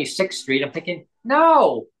 276th Street. I'm thinking,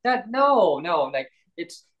 no, like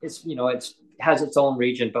it's has its own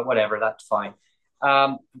region, but whatever, that's fine.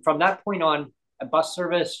 From that point on, a bus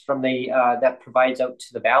service from the that provides out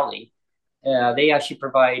to the valley. They actually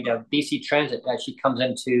provide BC Transit actually comes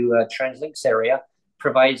into TransLink's area,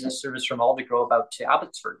 provides a service from Aldergrove out to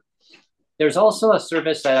Abbotsford. There's also a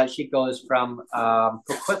service that actually goes from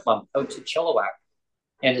Coquitlam out to Chilliwack,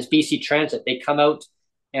 and it's BC Transit. They come out,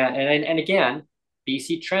 and again,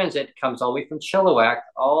 BC Transit comes all the way from Chilliwack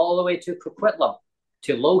all the way to Coquitlam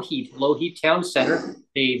to Lougheed Town Center.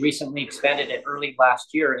 They recently expanded it early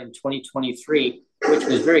last year in 2023, which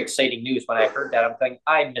was very exciting news. When I heard that, I'm thinking,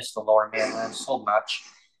 I miss the Lower Mainland so much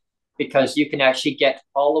because you can actually get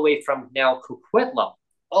all the way from now Coquitlam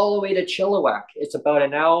all the way to Chilliwack. It's about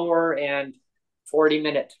an hour and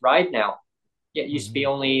 40-minute ride now. It used to be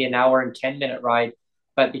Hmm. only an hour and 10-minute ride,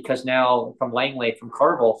 but because now from Langley, from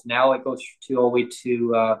Carville, now it goes to all the way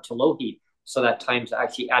to Lougheed. So that time's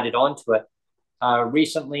actually added on to it.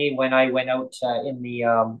 Recently, when I went out in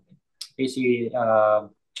the basically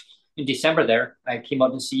in December there, I came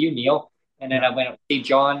out to see you, Neil, and then Yeah. I went out to see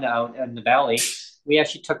John out in the valley. We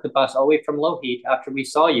actually took the bus all the way from Lougheed after we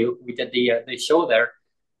saw you. We did the show there,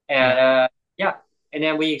 and Yeah. yeah, and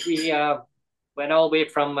then we went all the way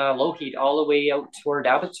from Lougheed all the way out toward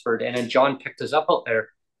Abbotsford, and then John picked us up out there.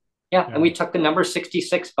 Yeah, and Yeah. we took the number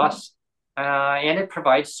 66 bus. and it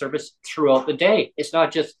provides service throughout the day. It's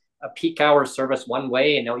not just a peak hour service one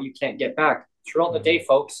way and no, you can't get back throughout the day,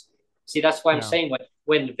 folks. See, that's why I'm Yeah. saying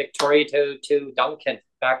when Victoria to Duncan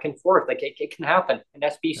back and forth, like it can happen, and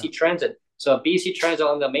that's BC Yeah. Transit. So if BC Transit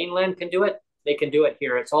on the mainland can do it, they can do it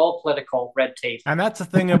here. It's all political red tape. And that's the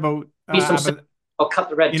thing about Be some. I'll cut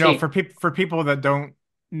the red tape. for people that don't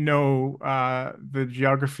know the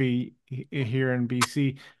geography here in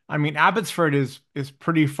BC. I mean, Abbotsford is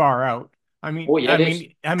pretty far out. Oh yeah, it is.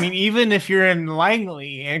 Even if you're in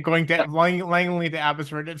Langley and going to Yeah. Langley to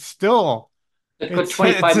Abbotsford, it's still It's a good it's it's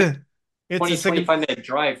 25 minute, a it's a 25-minute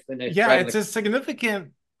drive. And it's yeah, driving it's a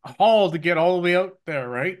significant haul to get all the way out there,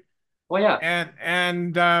 right? oh yeah.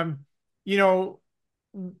 And you know,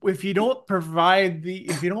 if you don't provide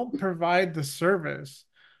the service,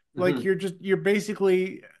 like Mm-hmm. you're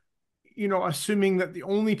basically, assuming that the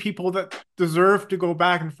only people that deserve to go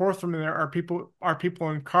back and forth from there are people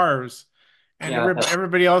in cars, and Yeah.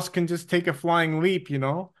 everybody else can just take a flying leap,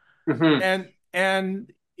 Mm-hmm. and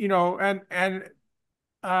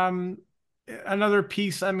um another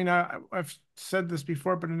piece, I mean, I've said this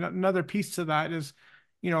before, but another piece to that is,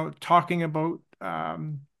 talking about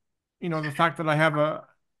the fact that I have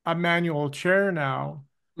a manual chair now.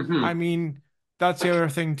 Mm-hmm. I mean, that's the other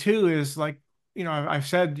thing too, is like, I've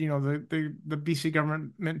said, the BC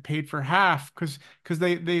government paid for half because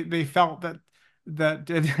they felt that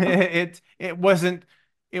it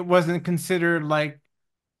wasn't considered like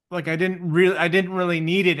I didn't really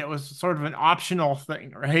need it. It was sort of an optional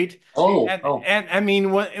thing, right? And Oh. and I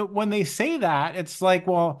mean, when they say that, it's like,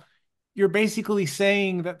 well, you're basically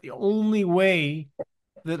saying that the only way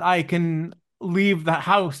that I can leave the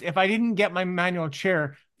house, if I didn't get my manual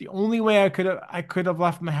chair, the only way I could have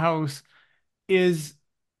left my house is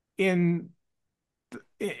in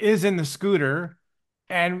in the scooter.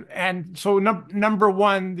 And so number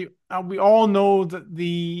one, we all know that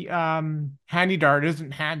the handy dart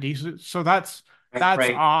isn't handy, so that's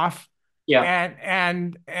Right. off. Yeah.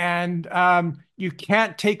 And you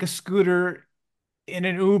can't take a scooter in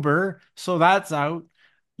an Uber, so that's out.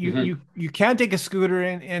 You Mm-hmm. you you can't take a scooter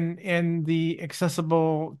in the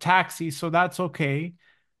accessible taxi, so that's okay.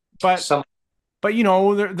 But Some.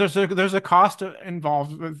 there's a cost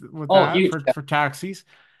involved with Oh, that huge. for taxis,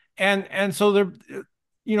 and so there, you If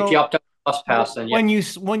you know opt out of bus pass, then yeah.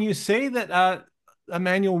 when you say that a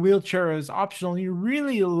manual wheelchair is optional, you're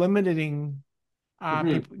really limiting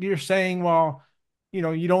Mm-hmm. people. You're saying, well,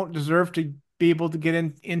 you don't deserve to be able to get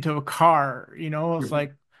into a car. It's Mm-hmm.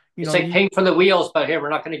 like, It's like you paying for the wheels, but here we're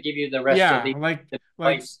not going to give you the rest of yeah, the like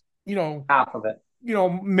device, you know half of it.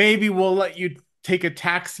 maybe we'll let you take a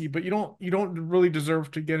taxi, but you don't really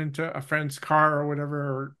deserve to get into a friend's car or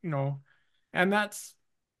whatever, and that's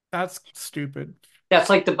stupid. That's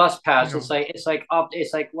like the bus you pass. It's know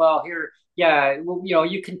like well here, yeah, well,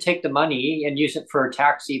 you can take the money and use it for a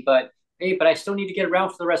taxi, but hey, but I still need to get around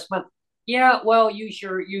for the rest of the month. Yeah, well, use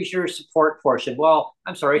your support portion. Well,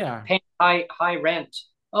 I'm sorry, yeah, paying high rent.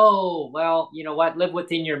 Oh, well, you know what? Live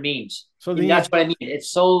within your means. so then And you that's what I mean. It's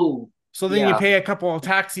so so then you yeah. pay a couple of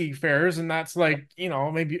taxi fares, and that's like,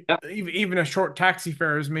 maybe Yeah. even a short taxi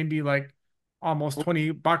fare is maybe like almost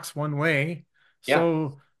 $20 one way. Yeah.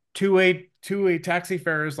 So two-way taxi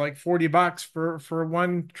fare is like $40 for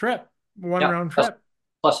one Yeah. round trip.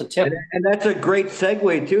 Plus a And, tip. and that's a great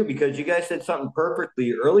segue too, because you guys said something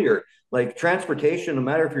perfectly earlier. Like transportation, no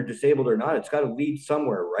matter if you're disabled or not, it's got to lead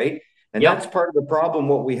somewhere, right? And that's Yep. part of the problem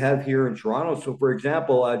what we have here in Toronto. So, for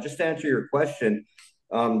example, just to answer your question,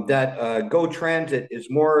 that Go Transit is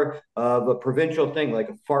more of a provincial thing, like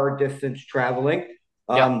a far distance traveling.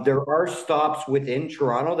 Yep. There are stops within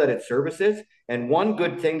Toronto that it services, and one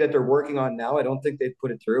good thing that they're working on now, I don't think they've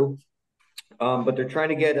put it through, but they're trying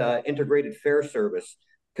to get integrated fare service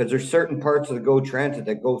because there's certain parts of the Go Transit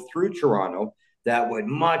that go through Toronto that would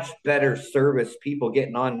much better service people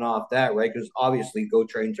getting on and off that, right? Because obviously Go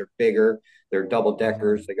trains are bigger, they're double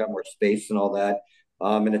deckers, they got more space and all that,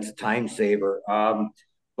 and it's a time saver.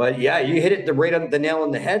 But yeah, you hit it right on the nail on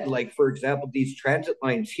the head. Like for example, these transit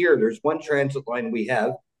lines here. There's one transit line we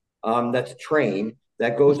have that's a train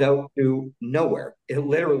that goes out to nowhere. It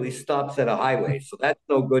literally stops at a highway. So that's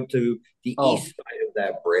no good to the Oh. east side of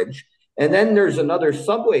that bridge. And then there's another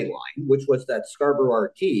subway line, which was that Scarborough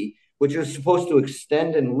RT, which was supposed to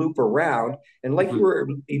extend and loop around. And like you Mm-hmm. were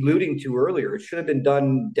alluding to earlier, it should have been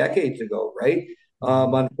done decades ago, right?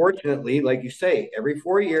 Mhm. Unfortunately, like you say, every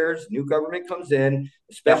 4 years, new government comes in, Yep.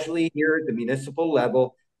 especially here at the municipal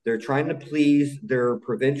level. They're trying to please their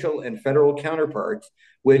provincial and federal counterparts,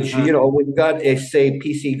 which, Mm-hmm. when you got a, say,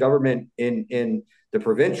 PC government in the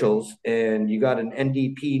provincials and you got an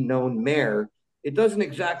NDP known mayor, it doesn't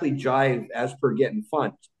exactly jive as per getting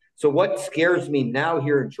funds. So what scares me now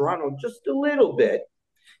here in Toronto just a little bit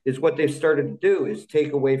is what they've started to do is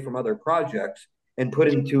take away from other projects and put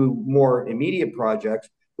into more immediate projects,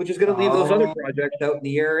 which is going to leave those other projects out in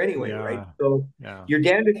the air anyway, right? So you're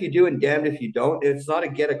damned if you do and damned if you don't. It's not a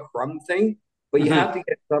get a crumb thing, but you have to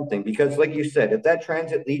get something because, like you said, if that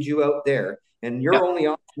transit leads you out there and your only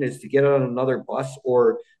option is to get on another bus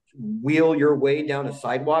or wheel your way down a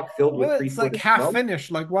sidewalk filled with 3 it's foot like of half snow.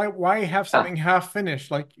 finished. Like why have something half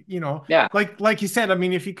finished? Like, like you said, I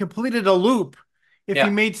mean, if you completed a loop, if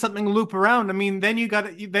you made something loop around, I mean, then you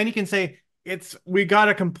can say we got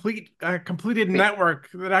a completed network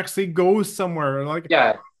that actually goes somewhere. Like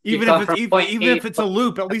even if it's a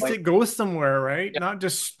loop, at least it goes somewhere, right? Not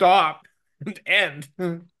just stop and end.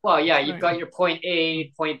 Well, yeah, you've got your point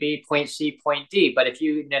A, point B, point C, point D, but if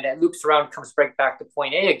you then it loops around, comes right back to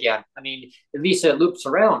point A again. I mean, at least it loops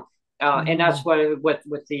around, and that's what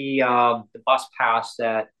with the bus pass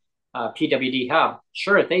that PWD have.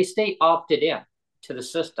 Sure, they stay opted in to the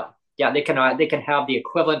system. Yeah, they can have the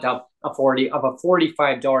equivalent of a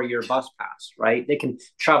 $45 a year bus pass, right? They can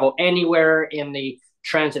travel anywhere in the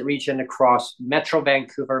transit region across Metro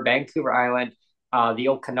Vancouver, Vancouver Island, the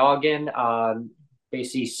Okanagan,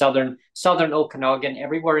 basically southern Okanagan,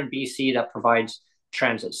 everywhere in BC that provides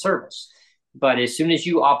transit service. But as soon as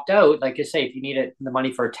you opt out, like I say, if you need the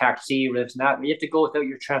money for a taxi or this and that, you have to go without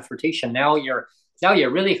your transportation. Now you're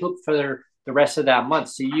really hooked for the rest of that month.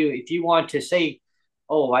 So if you want to say,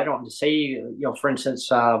 oh, I don't say, for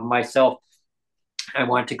instance, myself, I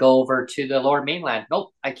want to go over to the Lower Mainland. Nope,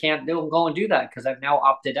 I can't go and do that because I've now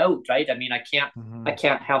opted out, right? I mean, I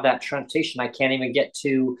can't have that transportation. I can't even get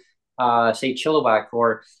to, say, Chilliwack,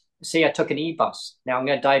 or say I took an e-bus. Now I'm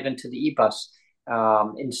going to dive into the e-bus.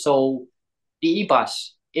 And so the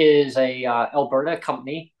e-bus is a Alberta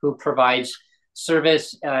company who provides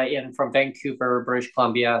service from Vancouver, British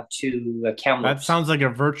Columbia to Kamloops. That sounds like a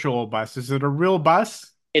virtual bus. Is it a real bus?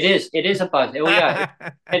 It is. It is a bus. Oh yeah,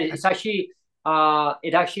 it's actually.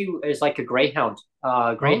 It actually is like a Greyhound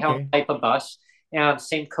type of bus, and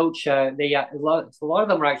same coach. A lot of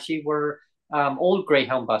them were old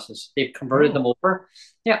Greyhound buses. They've converted them over,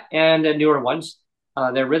 and newer ones.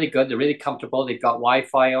 They're really good. They're really comfortable. They've got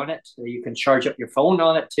Wi-Fi on it, so you can charge up your phone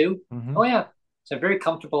on it too. Oh yeah, it's a very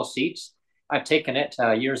comfortable seats. I've taken it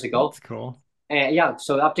years ago. That's cool. And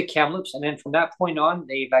so up to Kamloops, and then from that point on,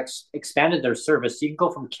 they've expanded their service. So you can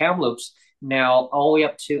go from Kamloops now all the way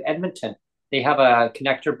up to Edmonton. They have a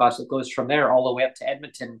connector bus that goes from there all the way up to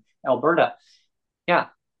Edmonton, Alberta. Yeah.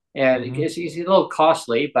 And it's a little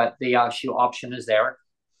costly, but the actual option is there.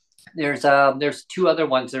 There's two other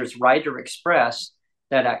ones. There's Rider Express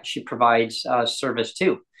that actually provides service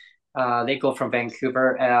too. They go from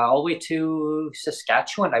Vancouver all the way to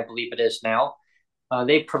Saskatchewan, I believe it is now.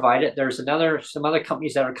 They provide it. There's some other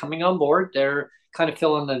companies that are coming on board. They're kind of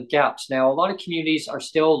filling the gaps. Now, a lot of communities are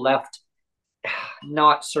still left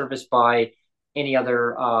not serviced by any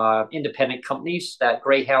other independent companies that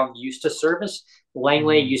Greyhound used to service.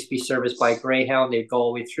 Langley used to be serviced by Greyhound. They'd go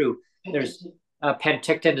all the way through. There's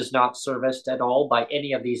Penticton is not serviced at all by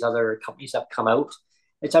any of these other companies that have come out.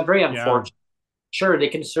 It's a very unfortunate. Sure, they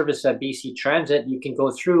can service a BC Transit. You can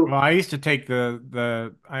go through. Well, I used to take I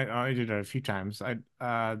did it a few times.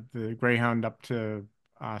 The Greyhound up to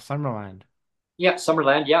Summerland. Yeah,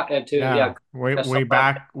 Summerland.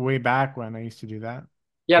 Way back when I used to do that.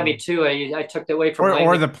 Yeah, me too. I took the way from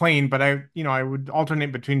or the plane, but I would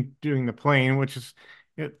alternate between doing the plane, which is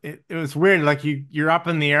it was weird. Like you're up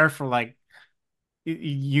in the air for like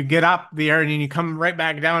you get up the air and then you come right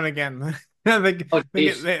back down again.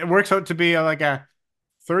 It works out to be like a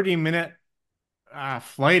 30-minute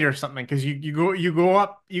flight or something because you go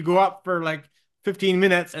up for like 15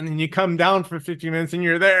 minutes and then you come down for 15 minutes and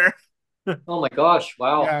you're there. Oh my gosh!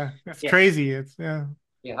 Wow. Yeah, it's crazy. It's Yeah.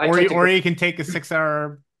 Or you can take a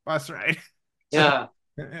 6-hour bus ride. Yeah.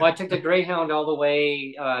 Well, I took the Greyhound all the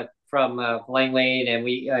way from Langley, and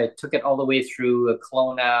we took it all the way through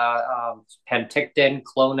Kelowna, Penticton,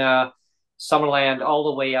 Kelowna, Summerland, all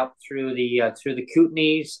the way up through the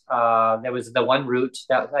Kootenays. There was the one route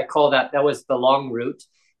that I call that was the long route,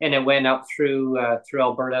 and it went up through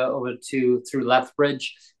Alberta over through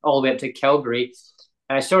Lethbridge, all the way up to Calgary.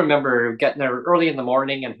 And I still remember getting there early in the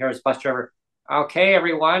morning, and here's bus driver. Okay,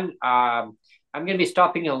 everyone. I'm going to be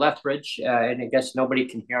stopping in Lethbridge, and I guess nobody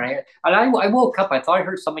can hear it. And I woke up. I thought I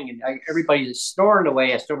heard something, and everybody's snoring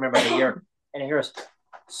away. I still remember the year. And I hear us,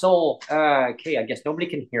 okay, I guess nobody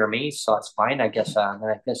can hear me, so it's fine. I guess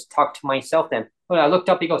I just talk to myself then. When I looked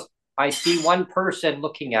up, he goes, I see one person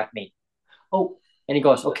looking at me. Oh, And he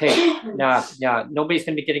goes, okay, nah, nobody's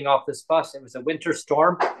going to be getting off this bus. It was a winter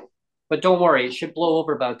storm, but don't worry, it should blow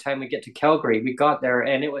over by the time we get to Calgary. We got there,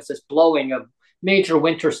 and it was this blowing of major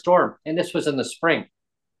winter storm, and this was in the spring.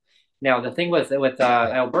 Now, the thing with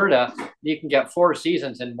Alberta, you can get 4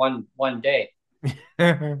 seasons in one day.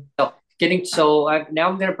 So now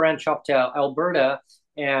I'm going to branch up to Alberta,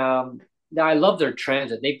 and I love their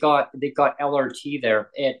transit. They've got LRT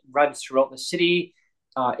there. It runs throughout the city.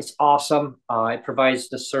 It's awesome. It provides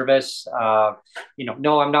the service.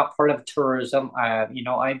 No, I'm not part of tourism.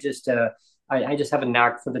 I just have a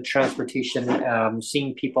knack for the transportation,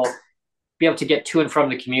 seeing people be able to get to and from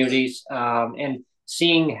the communities, and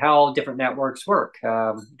seeing how different networks work.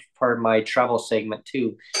 Part of my travel segment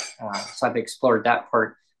too. So I've explored that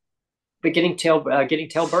part. But getting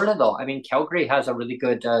to Alberta though, I mean, Calgary has a really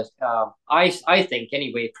good. I think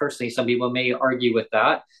anyway. Personally, some people may argue with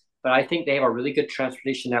that, but I think they have a really good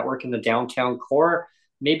transportation network in the downtown core.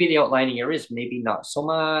 Maybe the outlying areas, maybe not so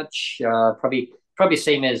much. Probably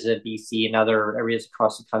same as BC and other areas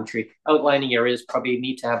across the country. Outlying areas probably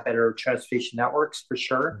need to have better transportation networks for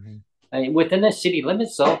sure. Within the city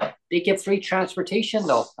limits, though, they give free transportation,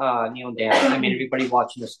 though. Dan. I mean, everybody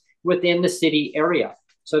watching this within the city area.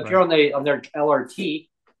 So if you're on their LRT,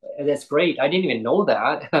 that's great. I didn't even know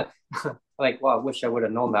that. I wish I would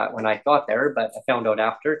have known that when I got there, but I found out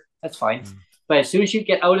after. That's fine. But as soon as you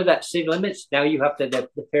get out of that city limits, now you have the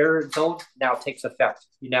fare zone now takes effect.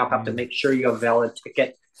 You now have to make sure you have a valid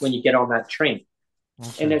ticket when you get on that train.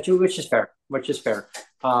 Okay. And which is fair.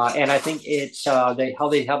 And I think it's how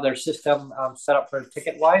they have their system set up for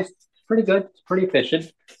ticket wise. It's pretty good. It's pretty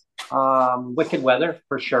efficient. Wicked weather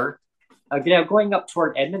for sure. Going up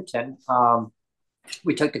toward Edmonton,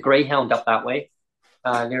 we took the Greyhound up that way.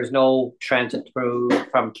 There's no transit through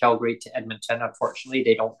from Calgary to Edmonton. Unfortunately,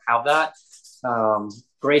 they don't have that.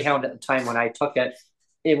 Greyhound at the time when I took it,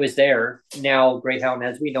 it was there. Now Greyhound,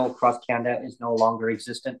 as we know, across Canada is no longer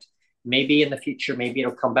existent. Maybe in the future, maybe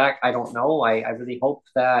it'll come back. I don't know. I really hope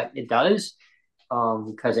that it does,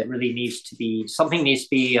 because it really needs to be something needs to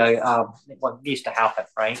be what needs to happen,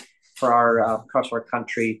 right, for our across our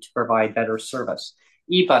country to provide better service.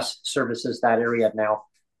 E-bus services that area now.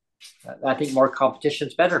 I think more competition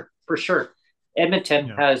is better for sure. Edmonton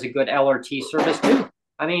has a good LRT service too.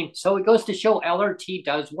 I mean, so it goes to show LRT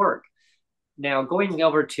does work. Now going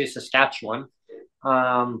over to Saskatchewan.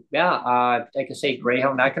 Like I say,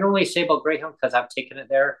 Greyhound. I can only say about Greyhound because I've taken it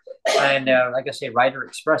there, and like I say, Rider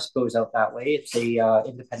Express goes out that way. It's a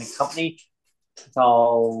independent company,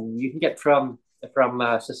 so you can get from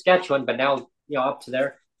Saskatchewan, but now up to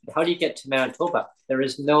there. How do you get to Manitoba?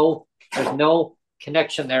 There's no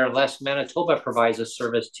connection there unless Manitoba provides a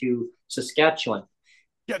service to Saskatchewan.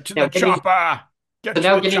 Get to the chopper.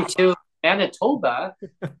 Getting to Manitoba,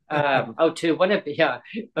 out to Winnipeg.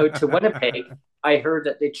 I heard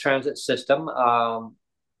that the transit system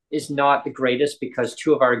is not the greatest because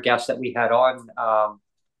 2 of our guests that we had on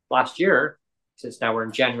last year, since now we're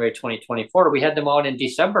in January 2024, we had them on in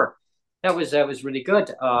December. That was really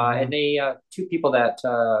good. And they 2 people that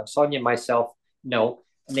Sonia and myself know,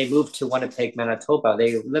 and they moved to Winnipeg, Manitoba.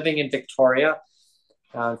 They were living in Victoria.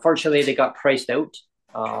 Unfortunately, they got priced out.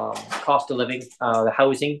 Cost of living, the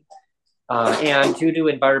housing, and due to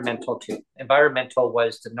environmental too. Environmental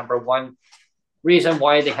was the number one reason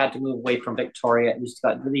why they had to move away from Victoria. It just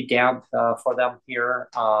got really damp for them here,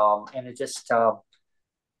 and it just, her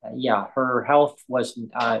health was,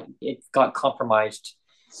 it got compromised.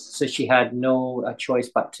 So she had no choice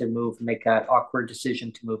but to make that awkward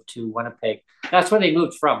decision to move to Winnipeg. That's where they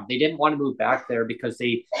moved from. They didn't want to move back there because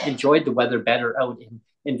they enjoyed the weather better out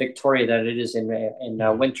in Victoria than it is in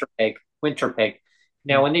Winterpeg.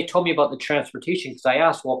 Now, when they told me about the transportation, because I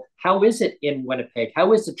asked, well, how is it in Winnipeg?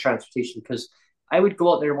 How is the transportation? Because I would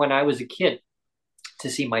go out there when I was a kid to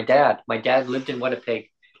see my dad. My dad lived in Winnipeg.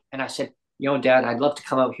 And I said, Dad, I'd love to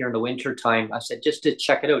come out here in the winter time. I said, just to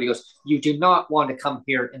check it out. He goes, you do not want to come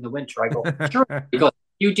here in the winter. I go, sure. He goes,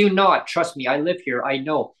 you do not. Trust me. I live here. I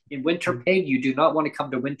know. In Winterpeg, you do not want to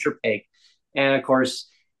come to Winterpeg. And of course,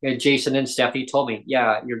 Jason and Stephanie told me,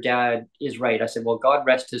 yeah, your dad is right. I said, well, God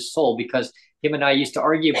rest his soul, because him and I used to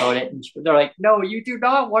argue about it. And they're like, no, you do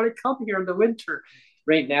not want to come here in the winter.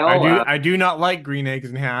 Right now, I do not like green eggs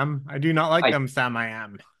and ham. I do not like them, Sam. I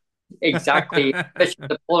am. Exactly. Especially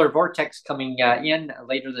the polar vortex coming in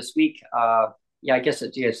later this week. I guess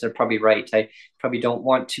they're probably right. I probably don't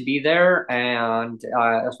want to be there, and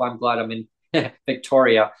that's why I'm glad I'm in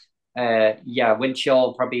Victoria. Wind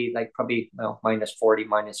chill probably minus 40,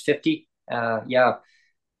 minus 50.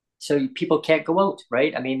 So people can't go out,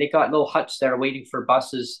 right? I mean, they got little huts there waiting for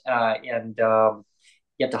buses, and you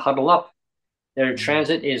have to huddle up. Their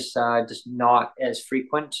transit is just not as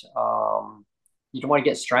frequent. You don't want to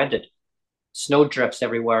get stranded. Snow drifts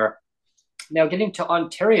everywhere. Now getting to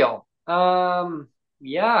Ontario.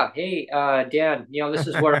 Yeah, hey, Dan, this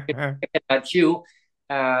is where I'm looking at you.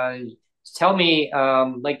 Uh, Tell me,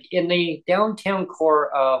 like in the downtown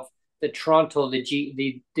core of the Toronto, the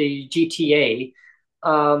GTA,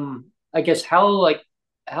 I guess how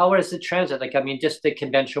is the transit? Like, I mean, just the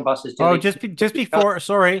conventional buses, do Oh, they? just before,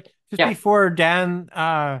 sorry, just Yeah. before Dan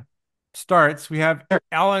starts, we have Sure.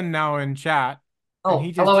 Alan now in chat, and Oh,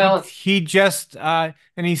 hello, Alan. he just and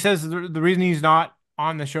he says the reason he's not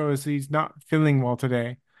on the show is he's not feeling well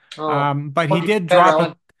today. Oh, But hope you feel better,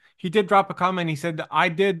 Alan. he did drop a comment. He said I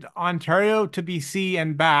did Ontario to BC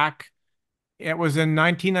and back. It was in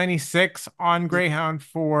 1996 on Greyhound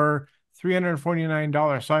for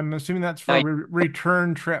 $349. So I'm assuming that's for a Nice.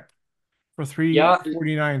 return trip for Yeah,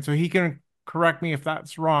 349. So he can correct me if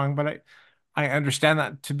that's wrong, but I understand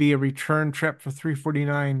that to be a return trip for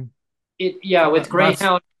 349. yeah, So with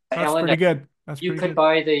Greyhound, that's Alan, pretty good. That's you pretty could good.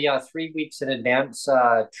 buy the 3 weeks in advance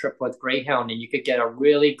trip with Greyhound, and you could get a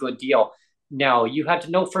really good deal. Now, you had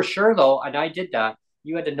to know for sure, though, and I did that.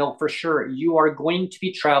 You had to know for sure you are going to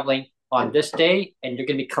be traveling on this day, and you're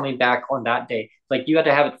going to be coming back on that day. Like you had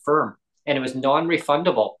to have it firm, and it was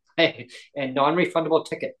non-refundable and non-refundable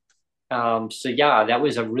ticket. So yeah, that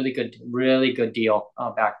was a really good deal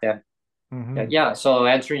back then. Mm-hmm. Yeah. So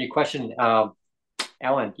answering your question,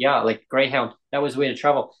 Ellen, yeah, like Greyhound, that was the way to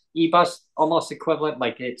travel. E-bus, almost equivalent.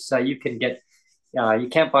 Like it's you can get, you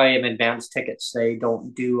can't buy them advance tickets. They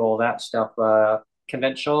don't do all that stuff.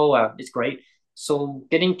 Conventional, it's great. So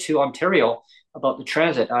getting to Ontario about the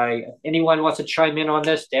transit, anyone wants to chime in on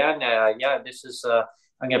this, Dan? Yeah, this is.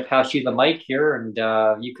 I'm going to pass you the mic here,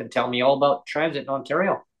 and you can tell me all about transit in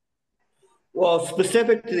Ontario. Well,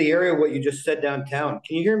 specific to the area, what you just said downtown,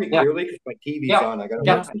 can you hear me Yeah, clearly? Because my TV's yeah, on. I got to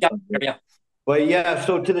yeah, work on yeah, something here. yeah. But yeah,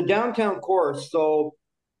 so to the downtown core, so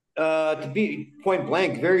to be point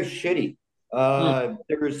blank, very shitty. Mm.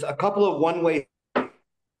 There's a couple of one-way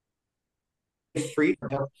streets.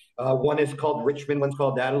 One is called Richmond, one's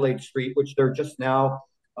called Adelaide Street, which they're just now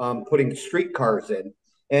putting streetcars in.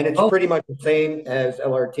 And it's Oh, pretty much the same as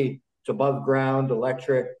LRT. It's above ground,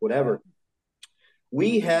 electric, whatever.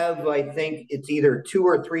 We have, I think it's either 2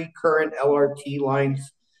 or 3 current LRT lines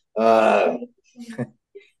uh,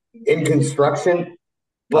 in construction.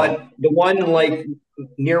 wow. But the one like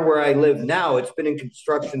near where I live now, it's been in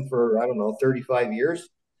construction for, I don't know, 35 years.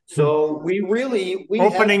 So we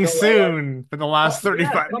have Opening no LRT. soon for the last Yeah,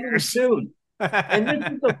 35 coming years. soon. And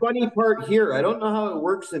this is the funny part here. I don't know how it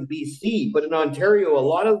works in BC, but in Ontario, a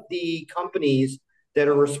lot of the companies that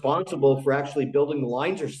are responsible for actually building the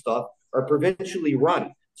lines or stuff are provincially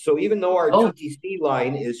run. So even though our Oh, TTC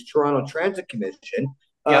line is Toronto Transit Commission,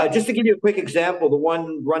 yeah. just to give you a quick example, the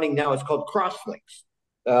one running now is called Crosslinks.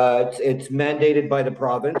 It's mandated by the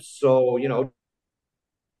province, so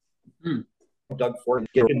Hmm. Doug Ford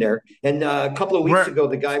get in there. And a couple of weeks We're ago,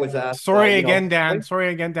 the guy was asked, sorry again, Dan. Sorry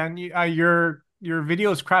again, Dan. Your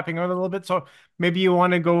video is crapping out a little bit, so maybe you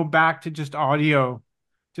want to go back to just audio,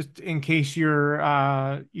 just in case you're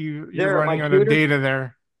there, my running out of tutor. data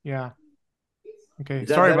there. Yeah. Okay. Is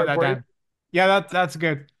that Sorry about better that, for you? Dan. Yeah, that's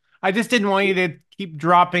good. I just didn't want you to keep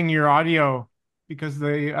dropping your audio because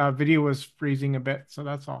the video was freezing a bit, so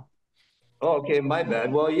that's all. Oh, okay, my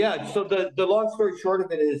bad. Well, yeah. So the long story short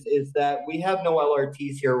of it is that we have no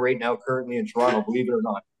LRTs here right now, currently in Toronto. Believe it or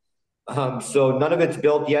not. So none of it's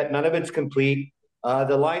built yet. None of it's complete.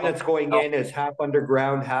 The line Oh, that's going oh. in is half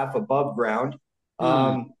underground, half above ground.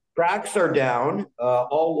 Hmm. Tracks are down.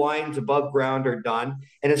 All lines above ground are done.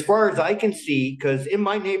 And as far as I can see, because in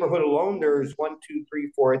my neighborhood alone, there's one, two,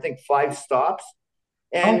 three, four, I think 5 stops.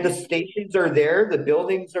 And Oh, the stations are there, the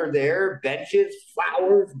buildings are there, benches,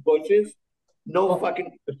 flowers, bushes. No oh.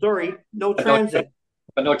 fucking, sorry, no But no, transit.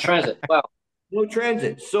 but no transit. Wow. No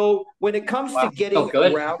transit. So when it comes to Wow. So getting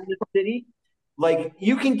good. around the city, like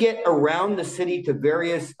you can get around the city to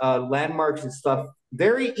various landmarks and stuff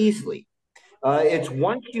very easily. It's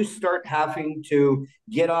once you start having to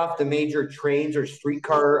get off the major trains or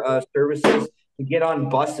streetcar services to get on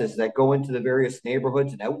buses that go into the various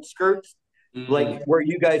neighborhoods and outskirts, Mm. like where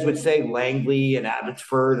you guys would say Langley and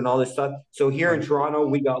Abbotsford and all this stuff. So here in Toronto,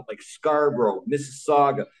 we got like Scarborough,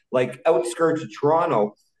 Mississauga, like outskirts of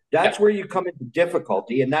Toronto. Yeah. That's where you come into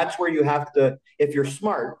difficulty. And that's where you have to, if you're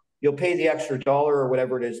smart, you'll pay the extra dollar or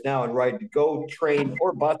whatever it is now and ride to go train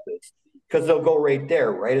or buses because they'll go right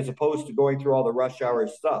there, right? As opposed to going through all the rush hour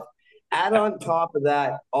stuff. Add Yeah. on top of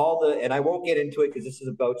that, and I won't get into it because this is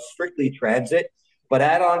about strictly transit, but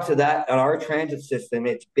add on to that, on our transit system,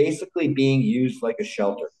 it's basically being used like a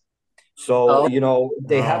shelter. So, Oh,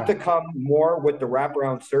 they have to Oh, come more with the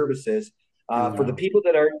wraparound services for the yeah. people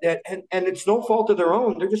and it's no fault of their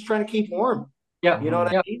own. They're just trying to keep warm. yeah, You know what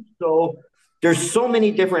I Mhm. yeah. mean? So there's so many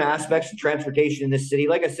different aspects of transportation in this city.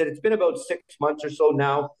 Like I said, it's been about 6 months or so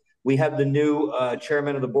now. We have the new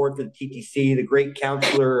chairman of the board for the TTC, the great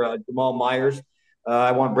counselor Jamal Myers.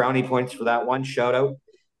 I want brownie points for that one. Shout out.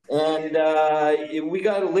 And we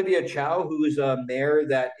got Olivia Chow, who is a mayor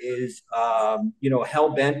that is, hell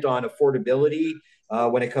bent on affordability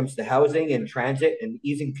when it comes to housing and transit and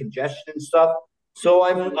easing congestion and stuff. So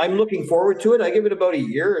I'm looking forward to it. I give it about a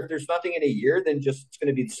year. If there's nothing in a year, then just it's going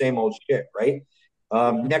to be the same old shit, right?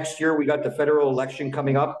 Next year we got the federal election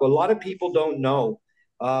coming up. A lot of people don't know,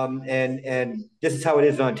 and this is how it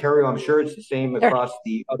is in Ontario. I'm sure it's the same across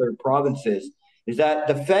the other provinces. Is that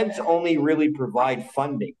the feds only really provide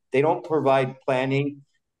funding? They don't provide planning.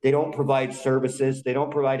 They don't provide services. They don't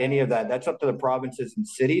provide any of that. That's up to the provinces and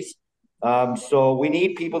cities. So we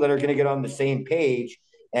need people that are going to get on the same page,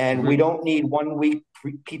 and Mhm. we don't need 1 week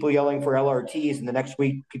people yelling for LRTs and the next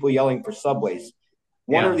week people yelling for subways.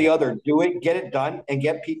 One or Yeah. the other. Do it, get it done, and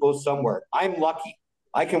get people somewhere. I'm lucky.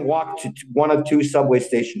 I can walk to one of two subway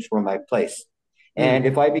stations from my place. And Mm.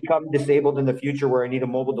 if I become disabled in the future where I need a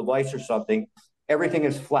mobile device or something, everything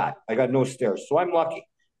is flat. I got no stairs. So I'm lucky.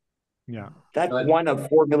 Yeah. That's Good. one of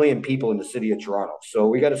 4 million people in the city of Toronto. So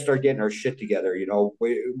we got to start getting our shit together. We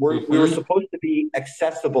were Mhm. supposed to be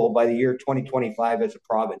accessible by the year 2025 as a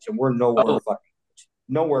province, and we're Oh,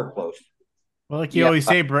 nowhere close. Well, like you yeah. always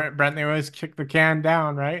say, Brent, they always kick the can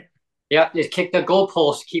down, right? Yeah, just kick the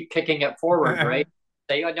goalpost, keep kicking it forward, right?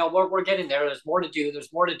 Say, oh, no, we're getting there. There's more to do.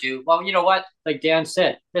 There's more to do. Well, you know what? Like Dan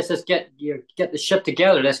said, let's just get the ship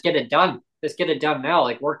together. Let's get it done. Let's get it done now.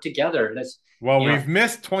 Like work together. Let's Well, you know, we've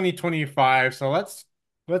missed 2025, so let's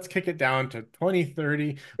kick it down to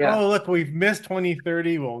 2030. yeah. Oh, look, we've missed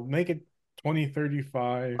 2030. We'll make it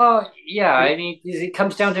 2035. Oh, yeah. I mean, it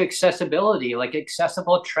comes down to accessibility, like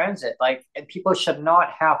accessible transit. Like, and people should not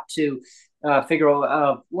have to figure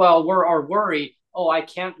out, well, we're or worry. Oh, I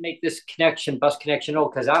can't make this connection, bus connection. Oh,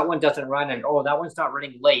 because that one doesn't run, and oh, that one's not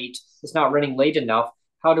running late. It's not running late enough.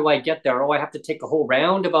 How do I get there? Oh, I have to take a whole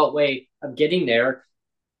roundabout way of getting there.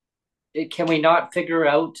 Can we not figure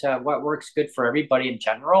out what works good for everybody in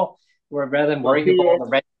general, rather than Well, worrying about see, all the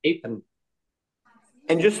red tape and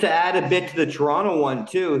and just to add a bit to the Toronto one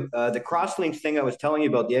too, the Crosslinks thing I was telling you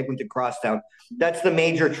about, the Eglinton Crosstown, that's the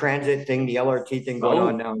major transit thing, the LRT thing going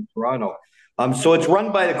on oh, now in Toronto. So it's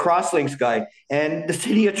run by the Crosslinks guy, and the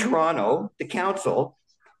city of Toronto, the council,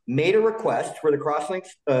 made a request for the Crosslinks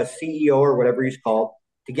CEO or whatever he's called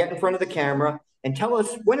to get in front of the camera and tell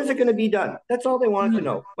us when is it going to be done. That's all they wanted to hmm,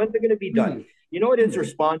 know. When's it going to be done? hmm, You know what his hmm.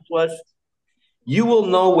 response was? You will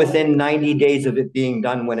know within 90 days of it being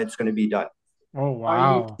done when it's going to be done. Oh, Are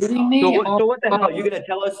you wow. kidding So me? what? Oh, So what the wow. hell? You're going to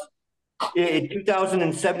tell us in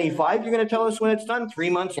 2075? You're going to tell us when it's done 3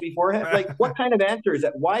 months beforehand? Like, what kind of answer is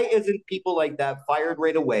that? Why isn't people like that fired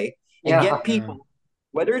right away and Yeah. get Yeah. people,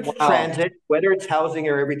 whether it's Wow. transit, whether it's housing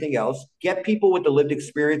or everything else, get people with the lived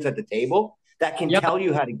experience at the table that can Yeah. tell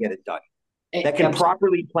you how to get it done, that can I'm,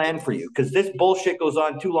 properly plan for you. Because this bullshit goes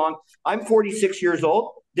on too long. I'm 46 years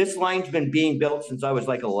old. This line's been being built since I was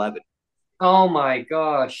like 11. oh my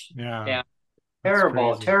gosh. Yeah. Yeah. That's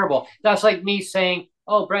Terrible. crazy. Terrible. That's like me saying,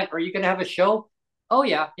 oh, Brent, are you going to have a show? Oh,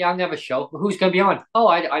 yeah. Yeah, I'm going to have a show. Who's going to be on? Oh,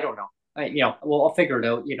 I don't know. Well, I'll figure it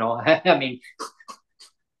out. I mean,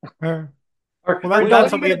 Uh, or, Well, or, What or are you going to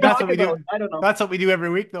that's talk what we about? do. I don't know. That's what we do every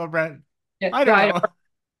week, though, Brent. yeah, I don't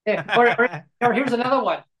yeah, know. or here's another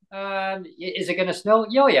one. Is it going to snow?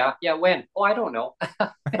 Oh, yeah. Yeah. When? Oh, I don't know.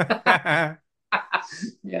 Yeah,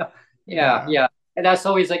 yeah, Yeah. yeah. And that's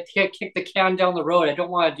always like kick the can down the road. I don't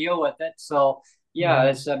want to deal with it. So yeah, Mhm.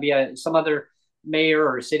 it's be some other mayor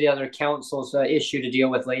or city other council's issue to deal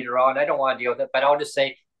with later on. I don't want to deal with it, but I'll just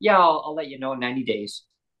say, yeah, I'll let you know in 90 days.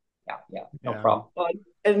 Yeah, yeah, no Yeah. problem.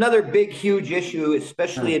 Another big, huge issue,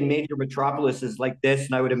 especially Mm. in major metropolises like this,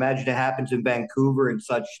 and I would imagine it happens in Vancouver and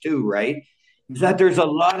such too, right? Is that Mhm. there's a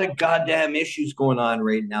lot of goddamn issues going on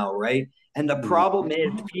right now, right? And the problem is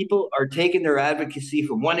people are taking their advocacy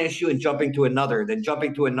from one issue and jumping to another, then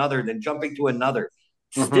jumping to another, then jumping to another.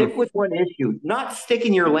 Mhm. Stick with one issue, not stick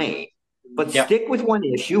in your lane, but Yep. stick with one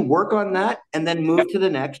issue, work on that, and then Yep. move to the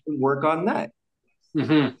next and work on that.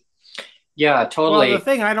 Mhm. Yeah, Well, the totally.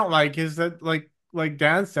 thing I don't like is that, like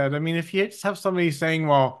Dan said, I mean, if you just have somebody saying,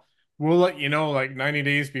 "Well, we'll let you know like 90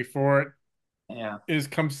 days before it Yeah. is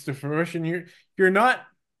comes to fruition," you're not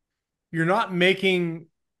you're not making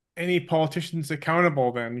any politicians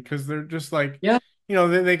accountable then, because they're just like, Yeah.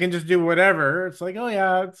 they can just do whatever. It's like, oh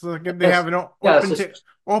yeah, it's like they Yes. have an Yeah. It's just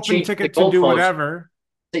open change the ticket to do goalpost. whatever.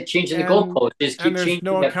 It's changing the goalposts. Just keep there's changing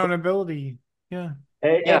no that. accountability. Yeah.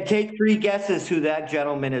 And take three guesses who that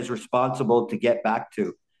gentleman is responsible to get back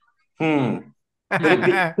to.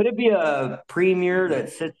 Could it be a premier that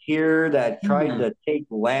sits here that tried to take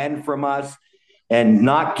land from us and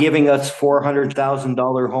not giving us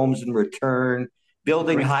 $400,000 homes in return,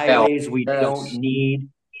 building highways we don't need?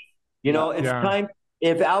 You know, it's time.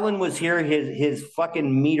 If Alan was here, his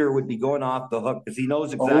fucking meter would be going off the hook because he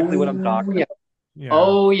knows exactly what I'm talking about.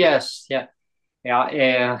 Oh yes, yeah.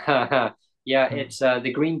 Yeah, it's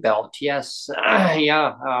the green belt. Yes,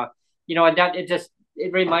 yeah. You know, that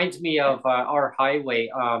it reminds me of our highway,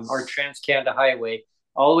 our Trans Canada Highway,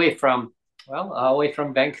 all the way from all the way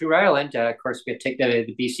from Vancouver Island. Of course, we take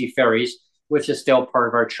the BC ferries, which is still part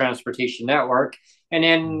of our transportation network, and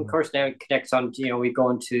then of course now it connects on. You know, we go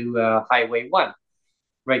into Highway 1.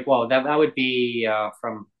 Right. Well, that would be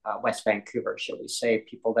from West Vancouver, shall we say,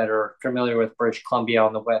 people that are familiar with British Columbia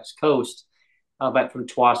on the West Coast. But from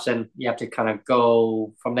Tsawwassen, you have to kind of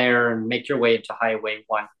go from there and make your way into Highway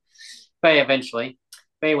 1. But eventually,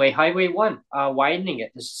 but anyway, Highway 1, widening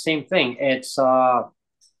it, it's the same thing. It's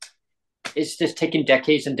just taken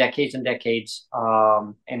decades and decades and decades,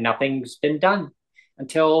 and nothing's been done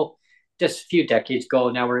until just a few decades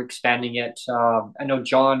ago. Now we're expanding it. I know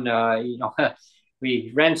John,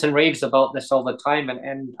 we rants and raves about this all the time,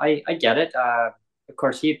 and I get it. Of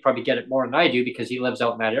course, he'd probably get it more than I do because he lives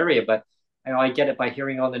out in that area, but I get it by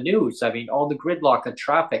hearing on the news. I mean, all the gridlock of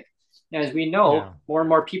traffic. And as we know, more and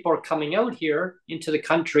more people are coming out here into the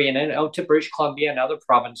country and then out to British Columbia and other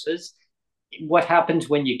provinces. What happens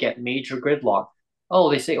when you get major gridlock?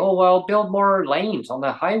 Oh, they say, oh, well, build more lanes on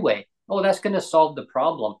the highway. Oh, that's going to solve the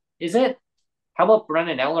problem. Is it? How about run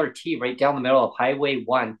an LRT right down the middle of Highway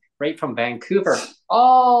 1, right from Vancouver,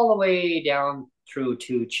 all the way down through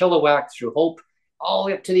to Chilliwack, through Hope, all the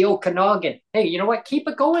way up to the Okanagan. Hey, you know what? Keep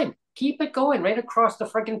it going. Keep it going right across the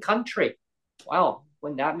freaking country. Wow,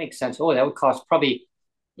 wouldn't that make sense? Oh, that would cost probably,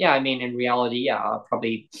 yeah, I mean, in reality,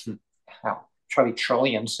 probably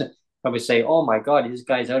trillions. I would say, oh my God, this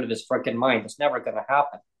guy's out of his freaking mind. It's never going to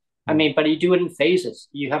happen. I mean, but you do it in phases.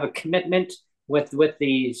 You have a commitment with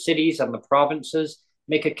the cities and the provinces,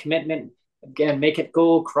 make a commitment, again, make it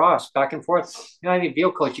go across, back and forth. You know, I mean,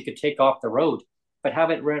 vehicles you could take off the road, but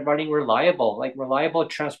have it running reliable, like reliable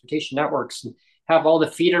transportation networks, and have all the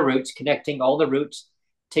feeder routes connecting all the routes,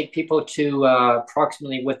 take people to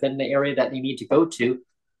approximately within the area that they need to go to,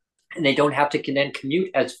 and they don't have to then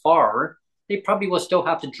commute as far. They probably will still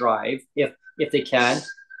have to drive if they can,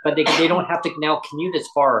 but they don't have to now commute as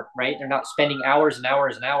far, right? They're not spending hours and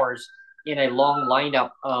hours and hours in a long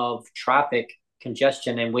lineup of traffic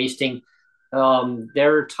congestion and wasting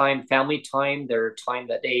their time, family time, their time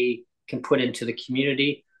that they can put into the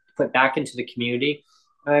community, put back into the community.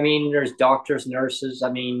 I mean, there's doctors, nurses,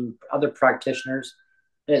 I mean, other practitioners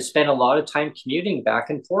that spend a lot of time commuting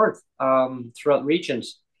back and forth throughout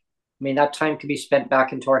regions. I mean, that time could be spent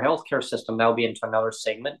back into our healthcare system. That'll be into another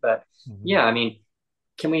segment. But yeah, I mean,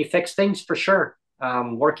 can we fix things? For sure.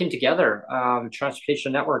 Working together,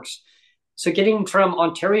 transportation networks. So getting from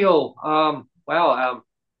Ontario,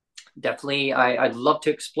 definitely, I'd love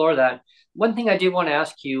to explore that. One thing I do want to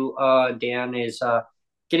ask you, Dan, is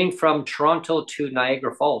getting from Toronto to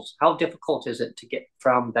Niagara Falls. How difficult is it to get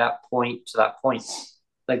from that point to that point?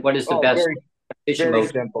 Like, what is the best? Very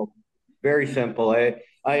simple. Very simple.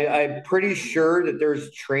 I'm pretty sure that there's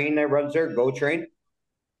a train that runs there, GO train.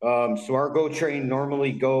 So our GO train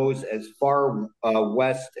normally goes as far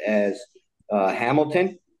west as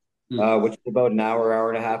Hamilton, which is about an hour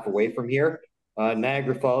and a half away from here.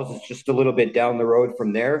 Niagara Falls is just a little bit down the road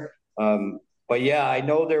from there. But yeah, I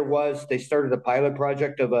know they started a pilot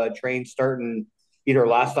project of a train starting either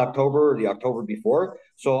last October or the October before.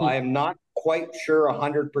 So I am not quite sure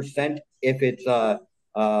 100% if it's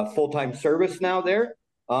full-time service now there.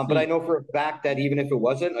 But I know for a fact that even if it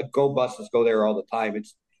wasn't, GO buses go there all the time.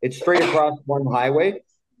 It's straight across one highway,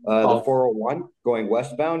 the 401 going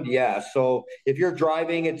westbound. Yeah. So if you're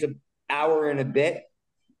driving, it's an hour and a bit.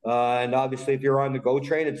 And obviously, if you're on the GO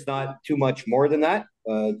train, it's not too much more than that.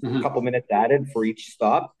 A couple minutes added for each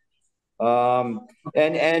stop.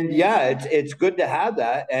 And yeah, it's good to have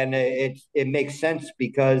that, and it makes sense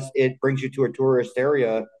because it brings you to a tourist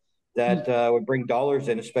area that would bring dollars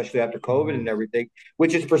in, especially after COVID and everything,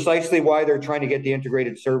 which is precisely why they're trying to get the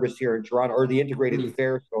integrated service here in Toronto, or the integrated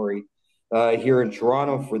fare, here in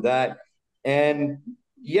Toronto for that. And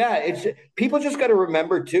yeah, it's people just got to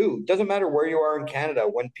remember too. It doesn't matter where you are in Canada.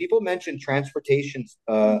 When people mention transportation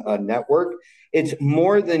network, it's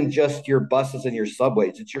more than just your buses and your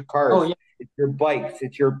subways. It's your cars, it's your bikes,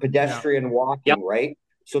 it's your pedestrian walking, right?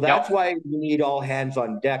 So that's why we need all hands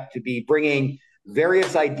on deck to be bringing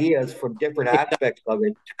various ideas from different aspects of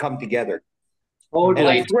it to come together. And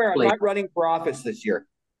I swear, I'm not running for office this year.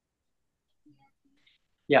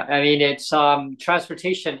 Yeah, I mean it's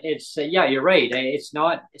transportation. It's yeah, you're right. It's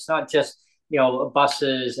not just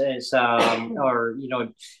buses. It's or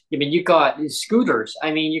I mean you got scooters.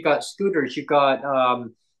 I mean you got scooters. You've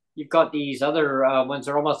got these other ones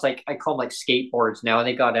that are almost like I call them like skateboards now.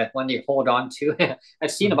 They got a one they hold on to.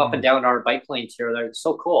 I've seen them up and down our bike lanes here. They're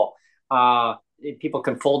so cool. People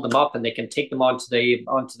can fold them up and they can take them onto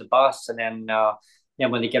the bus, and then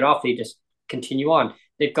when they get off, they just continue on.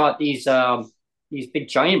 They've got these big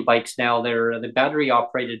giant bikes now. They're the battery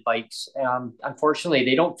operated bikes. Unfortunately,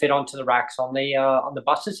 they don't fit onto the racks on the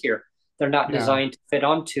buses here. They're not designed to fit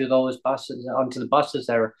onto the buses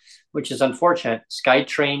there, which is unfortunate.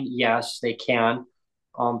 SkyTrain, yes, they can.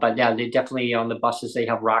 But yeah, they definitely on the buses they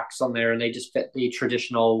have racks on there, and they just fit the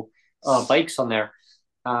traditional bikes on there,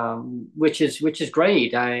 which is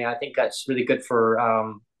great. I think that's really good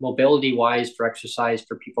for mobility wise, for exercise,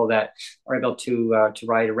 for people that are able to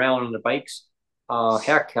ride around on the bikes.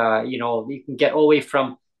 Heck, you can get away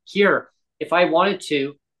from here if I wanted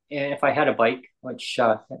to, and if I had a bike, which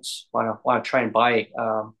that's want to try and buy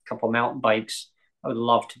a couple mountain bikes. I would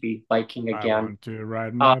love to be biking again. I want to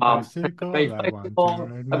ride my bicycle.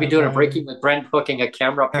 I'll be doing a breaking with Brent, hooking a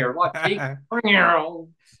camera up here. What?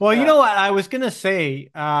 Well, you know what I was gonna say.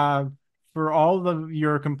 For all of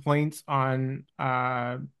your complaints on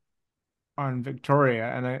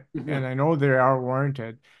Victoria, and I know they are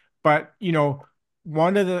warranted, but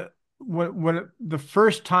one of when the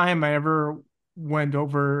first time I ever went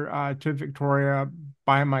over to Victoria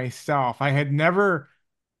by myself, I had never,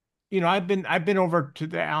 I've been over to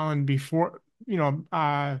the island before,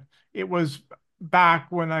 it was back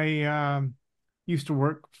when I used to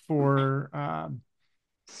work for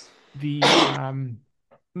the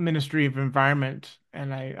Ministry of Environment,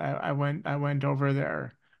 and I went over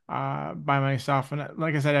there by myself. And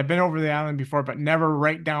like I said, I've been over the island before, but never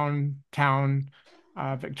right downtown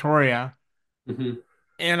Victoria.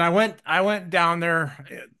 And I went down there.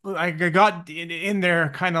 I got in there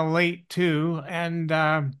kind of late too, and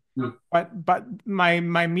but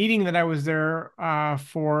my meeting that I was there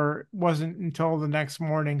for wasn't until the next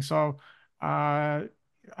morning. So I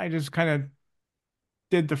just kind of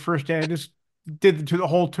did the first day. I just did the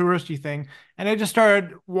whole touristy thing, and I just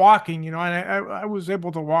started walking. And I was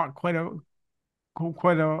able to walk quite a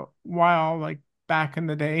while, like back in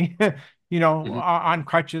the day, on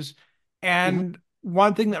crutches. And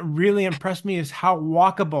one thing that really impressed me is how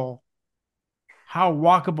walkable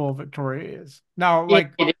Victoria is. Now,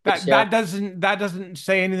 like that doesn't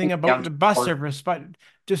say anything about the bus service, but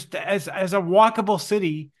just as a walkable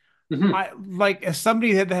city, I like as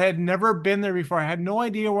somebody that had never been there before, I had no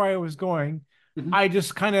idea where I was going. I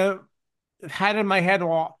just kind of had in my head,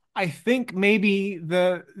 well, I think maybe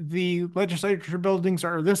the legislature buildings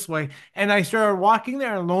are this way, and I started walking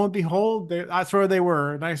there, and lo and behold, that's where they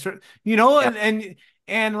were. And I started,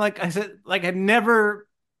 and like I said, like I never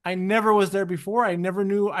was there before. I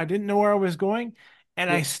didn't know where I was going, and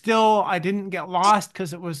I didn't get lost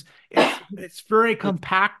because it's very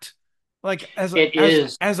compact. Like as a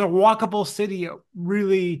walkable city, it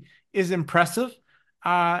really is impressive.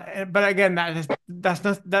 But again, that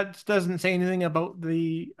doesn't say anything about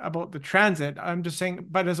the transit. I'm just saying,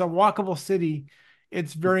 but as a walkable city,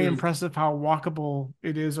 it's very impressive how walkable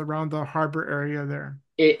it is around the harbor area there.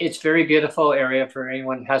 It's very beautiful area for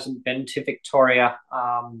anyone who hasn't been to Victoria.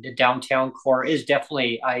 The downtown core is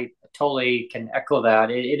definitely, I totally can echo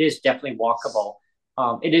that. It is definitely walkable.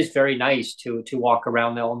 It is very nice to walk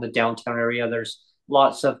around on the downtown area. There's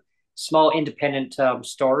lots of small independent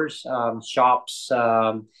stores, shops,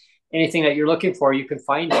 anything that you're looking for, you can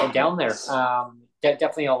find it down there.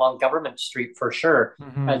 Definitely along Government Street for sure.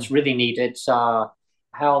 That's really neat. It's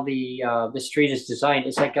how the street is designed.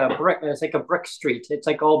 It's like a brick street. It's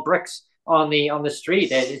like all bricks on the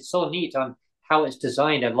street. It's so neat on how it's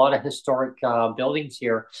designed. A lot of historic buildings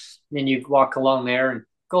here. And then you walk along there and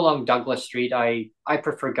go along Douglas Street. I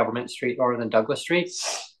prefer Government Street more than Douglas Street.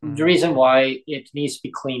 The reason why it needs to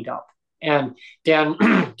be cleaned up. And Dan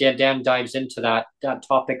dives into that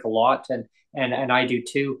topic a lot, and I do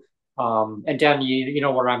too. And Dan, you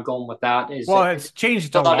know where I'm going with that is it's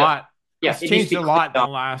changed a lot. It's changed a lot in the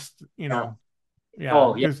last,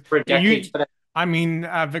 for decades. I mean,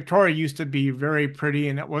 Victoria used to be very pretty,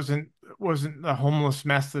 and it wasn't the homeless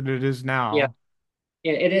mess that it is now. Yeah,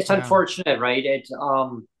 it's unfortunate, right? It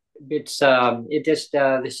just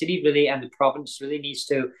the city really and the province really needs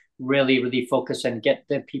to really focus and get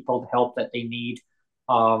the people the help that they need,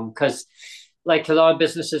 because like a lot of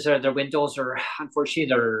businesses are their windows are unfortunately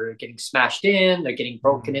they're getting smashed in, they're getting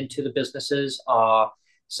broken into the businesses.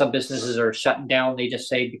 Some businesses are shutting down. They just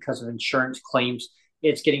say because of insurance claims,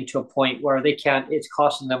 it's getting to a point where they can't. It's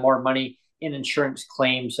costing them more money in insurance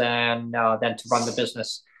claims than to run the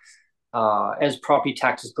business. As property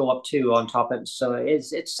taxes go up too on top of it, so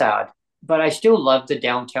it's sad. But I still love the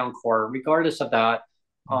downtown core, regardless of that.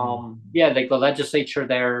 Yeah, like the legislature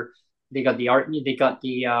there, they got the art, they got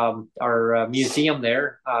the our museum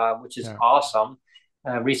there, which is awesome.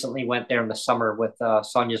 Recently went there in the summer with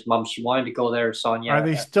Sonia's mom. She wanted to go there. Sonia, Are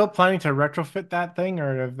they still planning to retrofit that thing,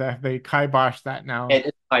 or have they kiboshed that now?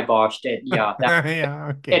 it kiboshed it. Yeah, that Yeah,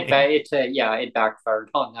 okay. it backfired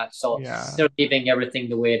on that. So Yeah. they're leaving everything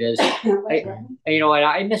the way it is.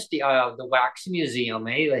 I missed the wax museum.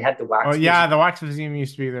 They had the Oh wax museum yeah, the wax museum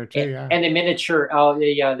used to be there too. Yeah. and the miniature.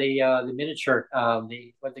 The miniature.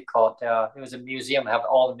 The what they call it. It was a museum. Have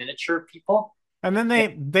all the miniature people. And then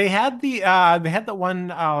they had the one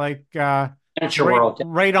Miniature world.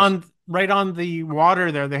 right on the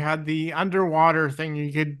water there. They had the underwater thing.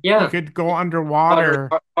 You Yeah, could go underwater.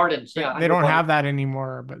 gardens. They, Yeah, they don't underwater. have that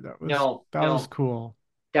anymore, but No, that was no. cool.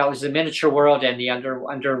 That was the miniature world and the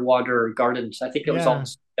underwater gardens. I think it was all in Yeah. the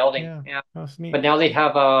same building. Yeah. Yeah. That was But neat. now they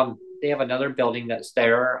have another building that's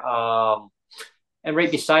there. And right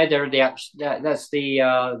beside there that's the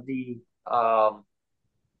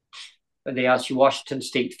Washington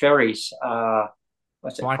State ferries.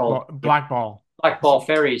 What's it called? Black ball. Blackball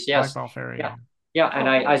ferries. Black Yes. ball ferry. Yeah. Yeah. Yeah. And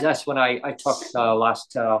I that's when I took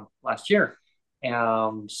last year.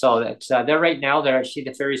 So that's they're right now. They're actually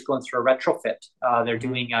the ferry's going through a retrofit. They're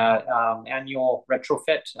doing a annual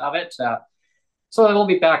retrofit of it. So it won't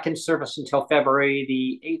be back in service until February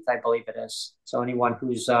the 8th, I believe it is. So anyone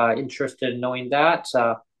who's interested in knowing that,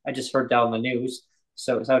 I just heard down the news.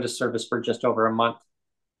 So it's out of service for just over a month.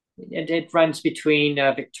 It runs between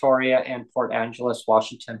Victoria and Port Angeles,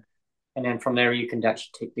 Washington, and then from there you can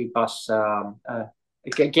actually take the bus.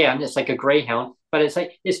 Again, it's like a Greyhound, but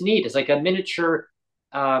it's neat. It's like a miniature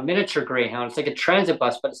Greyhound. It's like a transit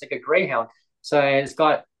bus, but it's like a Greyhound. So it's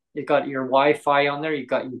got your Wi-Fi on there. You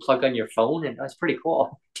can plug on your phone, and that's pretty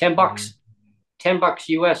cool. 10 Mhm. bucks, $10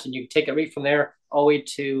 US, and you can take it right from there all the way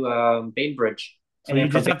to Bainbridge, So and then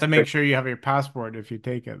you from just have to make Bainbridge, sure you have your passport if you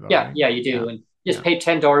take it, though, yeah, right? yeah, you Yeah. do, and just Yeah. pay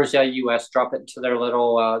 $10 US, drop it into their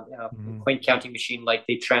little Mhm. coin counting machine like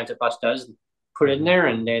the transit bus does, and put it in Mhm. there,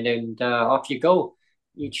 and off you go,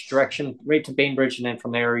 each direction right to Bainbridge, and then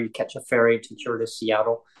from there you catch a ferry to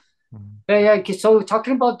Seattle. Mhm. Yeah, so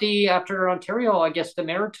talking about the after Ontario, I guess the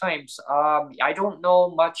Maritimes. I don't know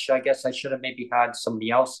much. I guess I should have maybe had somebody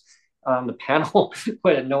else on the panel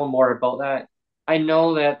would have known more about that. I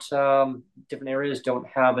know that different areas don't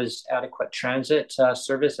have as adequate transit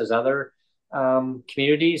service as other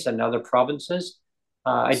communities and other provinces.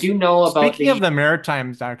 I do know about Speaking of the the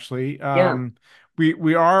Maritimes, actually, yeah.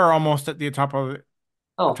 we are almost at the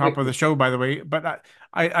Oh, top of the show, by the way. But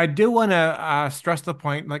I do want to stress the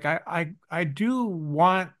point. Like I do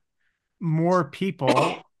want more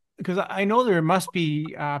people because I know there must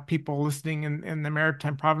be people listening in the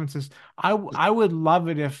Maritime provinces. I would love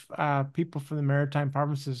it if people from the Maritime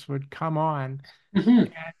provinces would come on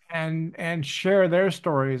Mhm, and share their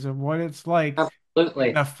stories of what it's like in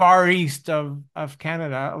absolutely. the far east of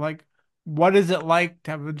Canada. Like, what is it like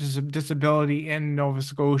to have a disability in Nova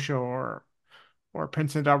Scotia or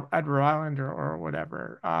Prince Edward Island or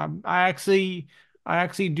whatever? I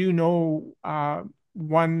actually do know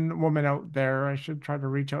one woman out there. I should try to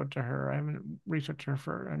reach out to her. I haven't reached out to her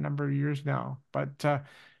for a number of years now, but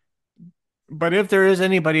if there is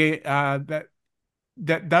anybody that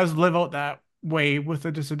does live out that way with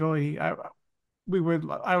a disability, I would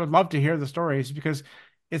love to hear the stories because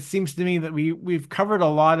it seems to me that we've covered a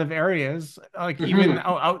lot of areas, like even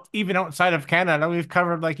Mhm. even outside of Canada, we've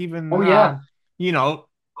covered like even Oh yeah, you know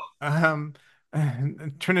um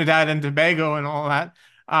Trinidad and Tobago and all that.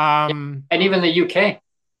 yeah, Um, and even the UK.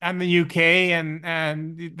 and the UK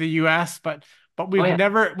and the US, but Oh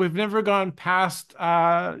yeah. we've never gone past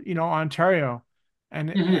Ontario,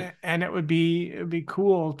 Mhm. and it would be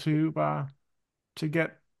cool to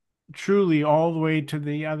get truly all the way to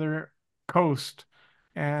the other coast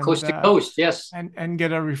and Coast to coast. Yes. and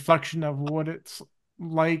get a reflection of what it's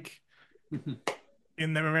like Mhm.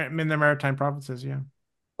 in the maritime provinces. Yeah.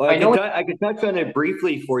 Well, I know. I could touch on it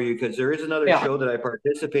briefly for you because there is another Yeah. show that I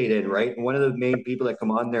participate in, right? And one of the main people that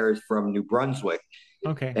come on there is from New Brunswick.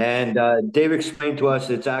 Okay. And Dave explained to us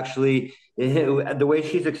it's actually the way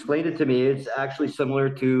she's explained it to me, it's actually similar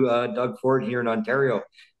to Doug Ford here in Ontario,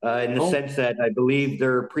 in the Oh. sense that I believe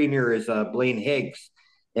their premier is Blaine Higgs,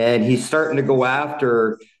 and he's starting to go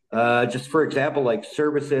after Just for example, like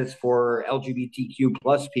services for LGBTQ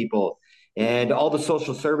plus people and all the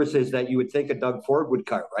social services that you would think a Doug Ford would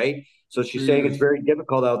cut, right? So she's saying it's very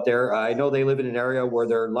difficult out there. I know they live in an area where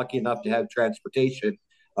they're lucky enough to have transportation,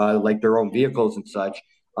 like their own vehicles and such.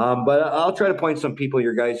 But I'll try to point some people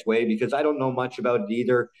your guys' way because I don't know much about it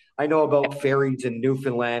either. I know about ferries in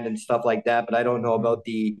Newfoundland and stuff like that, but I don't know about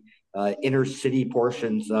the inner city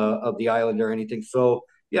portions of the island or anything. So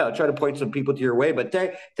yeah, I'll try to point some people to your way. But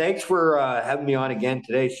thanks for having me on again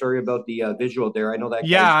today. Sorry about the visual there. I know that guy's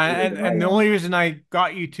Yeah, clearer than and I the am. only reason I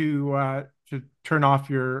got you to turn off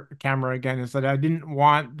your camera again is that I didn't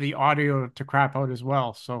want the audio to crap out as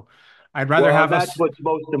well. So I'd rather Well, have and that's us what's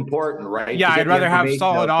most important, right? yeah, To I'd get the rather have information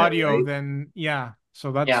solid out there, audio right? than yeah.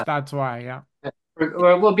 So that's Yeah. that's why, yeah.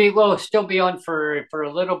 We'll still be on for a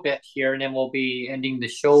little bit here, and then we'll be ending the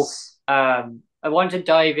show. I wanted to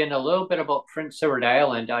dive in a little bit about Prince Edward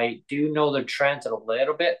Island. I do know the transit a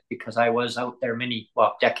little bit because I was out there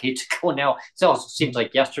decades ago now. It also seems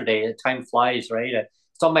like yesterday. Time flies, right?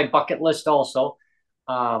 It's on my bucket list also.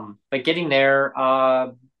 But getting there,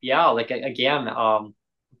 yeah, like again,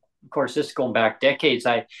 of course, this is going back decades.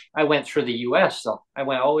 I went through the U.S. So I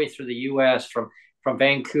went all the way through the U.S. from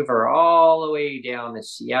Vancouver all the way down to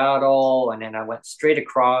Seattle, and then I went straight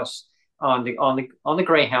across on the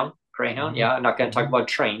Greyhound. Greyhound, Mhm. yeah. I'm not going to talk Mhm. about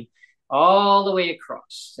train. All the way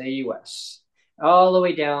across the U.S. All the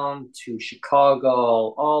way down to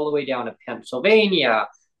Chicago, all the way down to Pennsylvania,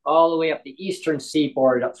 all the way up the eastern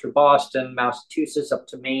seaboard, up through Boston, Massachusetts, up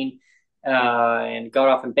to Maine, and got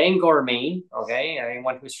off in Bangor, Maine. Okay,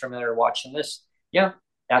 anyone who's familiar watching this, yeah,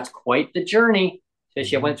 that's quite the journey. So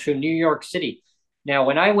she Mhm. went through New York City. Now,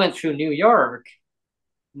 when I went through New York,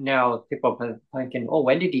 now people are thinking, oh,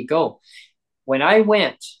 when did he go? When I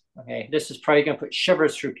went, okay, this is probably going to put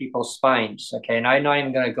shivers through people's spines. Okay, and I'm not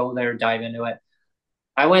even going to go there, dive into it.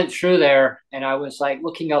 I went through there and I was like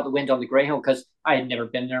looking out the window on the Greyhound because I had never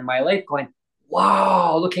been there in my life, going,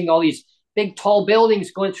 wow, looking at all these big tall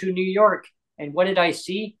buildings going through New York. And what did I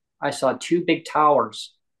see? I saw two big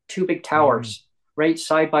Mhm. towers right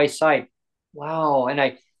side by side. Wow. And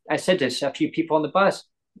I said to a few people on the bus,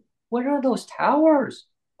 what are those towers?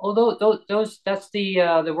 Oh, those that's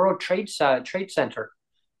the World Trade Center.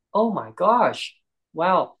 Oh my gosh.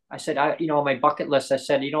 Wow. I said, on my bucket list, I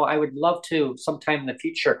said, I would love to sometime in the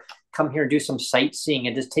future come here and do some sightseeing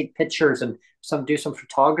and just take pictures and do some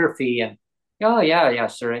photography. And oh, yeah, yeah,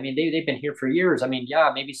 sir. I mean, they've been here for years. I mean,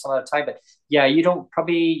 yeah, maybe some of the time, but yeah, you don't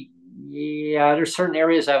probably, yeah, there's certain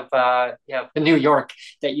areas of, New York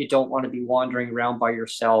that you don't want to be wandering around by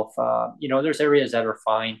yourself. There's areas that are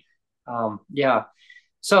fine. Yeah.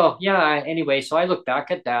 So yeah, anyway, so I look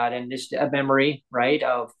back at that and just a memory, right,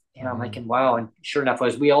 of I'm like, Mhm. and wow, and sure enough,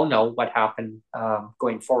 as we all know what happened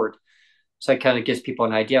going forward. So it kind of gives people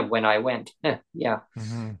an idea of when I went. Yeah.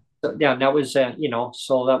 Mhm. So yeah, that was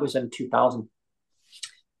so that was in 2000.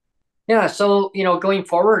 Yeah, so going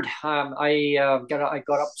forward, I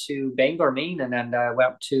got up to Bangor, Maine, and then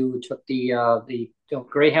took the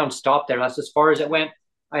Greyhound stop there. That's as far as it went.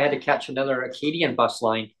 I had to catch another Acadian bus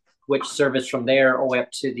line, which serviced from there all the way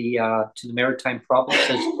up to the Maritime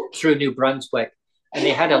provinces through New Brunswick, and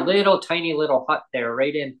they had a little tiny little hut there,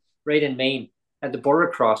 right in Maine, at the border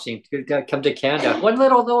crossing to come to Canada. One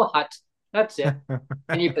little hut. That's it.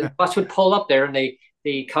 And the bus would pull up there, and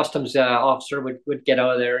the customs officer would get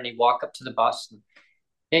out of there, and he'd walk up to the bus. And,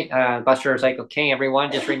 hey, bus driver's like, okay,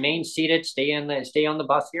 everyone, just remain seated, stay on the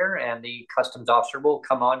bus here, and the customs officer will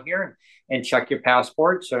come on here and check your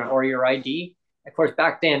passports or your ID. Of course,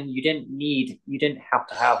 back then you didn't have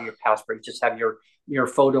to have your passport; you just have your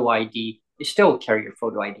photo ID. You still carry your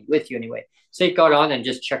photo ID with you anyway. So you got on and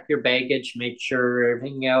just check your baggage, make sure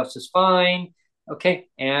everything else is fine. Okay,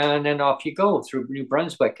 and then off you go through New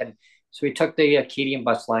Brunswick. And so we took the Acadian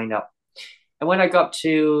bus line up. And when I got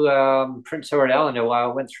to Prince Edward Island, I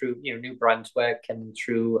went through New Brunswick and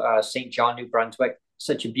through St. John, New Brunswick.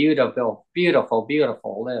 Such a beautiful, beautiful,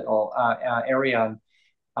 beautiful little area.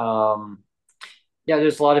 And, yeah,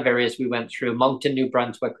 there's a lot of areas we went through. Moncton, New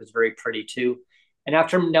Brunswick was very pretty too. And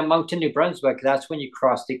after Moncton, New Brunswick, that's when you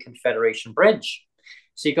cross the Confederation Bridge.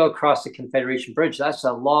 So you go across the Confederation Bridge. That's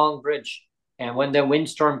a long bridge. And when the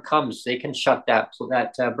windstorm comes, they can shut that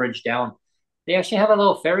bridge down. They actually have a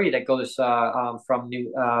little ferry that goes from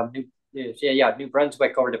New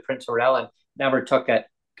Brunswick over to Prince Edward Island. Never took it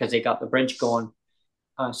because they got the bridge going.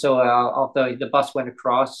 So the bus went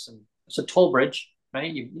across, and it's a toll bridge,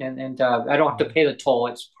 right? And I don't have to pay the toll;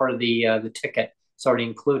 it's part of the ticket. It's already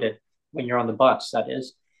included when you're on the bus. That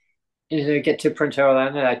is. And to get to Prince Edward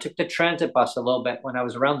Island, I took the transit bus a little bit when I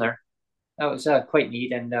was around there. that was quite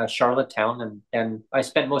neat. And Charlottetown, and I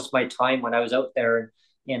spent most of my time when I was out there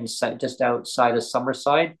in just outside of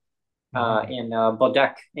Summerside, in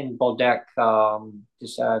Baldeck,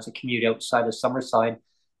 just as a commute outside of Summerside.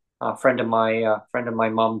 A friend of my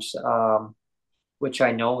mom's, which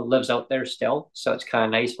I know lives out there still, so it's kind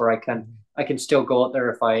of nice where I can still go out there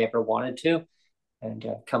if I ever wanted to, and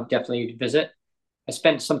come definitely visit. I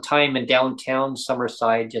spent some time in downtown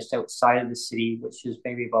Summerside, just outside of the city, which is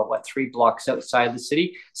maybe about what 3 blocks outside of the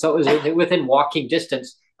city. So it was within walking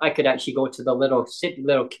distance. I could actually go to the little city,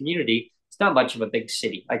 little community. It's not much of a big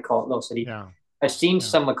city. I call it little city. Yeah. I've seen Yeah.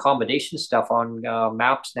 some accommodation stuff on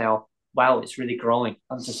maps now. Wow, it's really growing.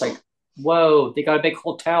 I'm just like, whoa, they got a big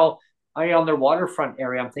hotel right on their waterfront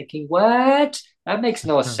area. I'm thinking, what? That makes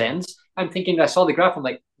no sense. I'm thinking, I saw the graph. I'm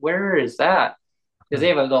like, where is that? Because they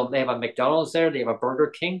have a McDonald's there, they have a Burger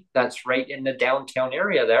King that's right in the downtown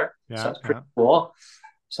area there. So Yeah. it's pretty cool.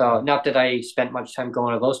 So not that I spent much time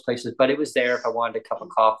going to those places, but it was there if I wanted a cup of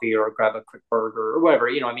coffee or grab a quick burger or whatever,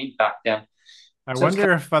 you know what I mean, back then. I So it's kind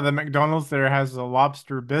wonder if the McDonald's there has a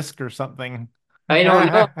lobster bisque or something. of, I don't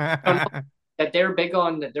know that they're big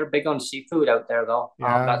on seafood out there though.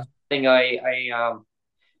 Yeah. That's the thing I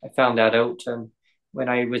found that out, and when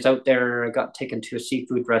I was out there, I got taken to a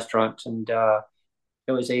seafood restaurant, and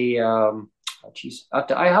it was a oh geez,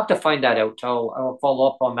 I have to find that out. I'll follow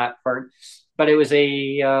up on that part. But it was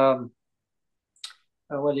a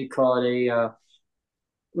what do you call it? It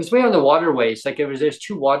was way on the waterways. Like there's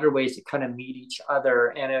 2 waterways that kind of meet each other,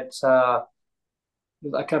 and it's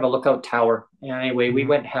like kind of a lookout tower. And anyway, we Mhm.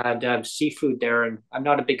 went and had seafood there, and I'm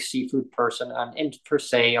not a big seafood person, in per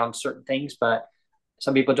se on certain things, but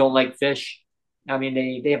some people don't like fish. I mean,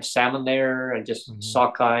 they have salmon there and just Mhm.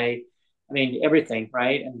 sockeye. I mean, everything,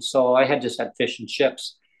 right? And so I had just had fish and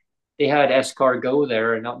chips. They had escargot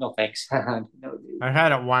there, and no thanks. No, I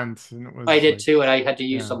had it once and it I was did like, too, and I had to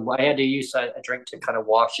use yeah. some. I had to use a drink to kind of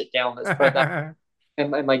wash it down. Let's put it that. And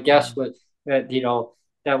my Yeah. guess was that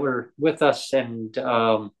that were with us, and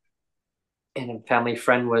a family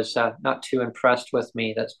friend was not too impressed with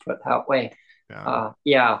me. Let's put it that way.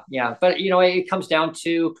 Yeah. Yeah. But it comes down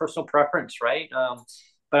to personal preference, right?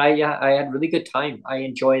 But I had a really good time. I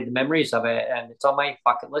enjoy the memories of it, and it's on my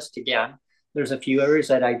bucket list again. There's a few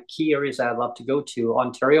key areas that I'd love to go to.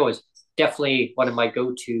 Ontario is definitely one of my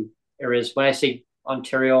go-to areas. When I say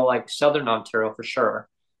Ontario, like Southern Ontario for sure,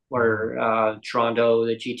 Mhm. where Toronto,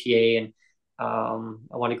 the GTA, and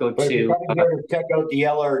I want to go But if you're to. coming here to check out the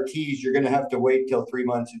LRTs, you're going to have to wait till 3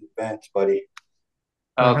 months in advance, buddy.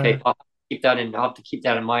 Okay, I'll have to keep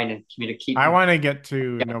that in mind and communicate. I want to get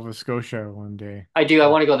to Yeah, Nova Scotia one day. I do. I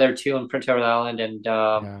want to go there too in Prince Edward Island, and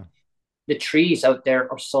Yeah. the trees out there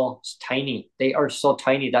are so tiny. They are so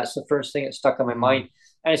tiny. That's the first thing that stuck in my Mm. mind.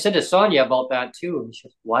 And I said to Sonia about that too. And she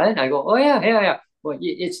goes, "What?" And I go, "Oh yeah. Well,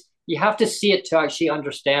 it's you have to see it to actually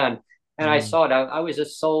understand." And I Mm. saw it. I was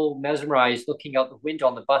just so mesmerized looking out the window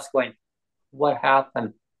on the bus, going, "What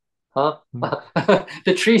happened? Huh? Mm.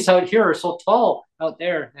 The trees out here are so tall out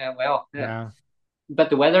there." Yeah, well, yeah. Yeah.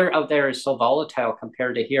 But the weather out there is so volatile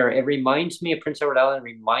compared to here. It reminds me of Prince Edward Island,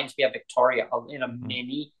 reminds me of Victoria in a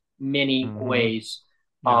Mm. many Mhm. ways.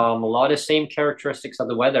 Yeah. A lot of same characteristics of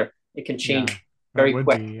the weather. It can Yeah. change It very would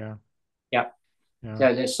quick. be. Yeah. Yeah.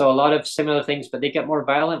 Yeah. Yeah. So a lot of similar things, but they get more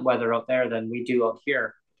violent weather out there than we do out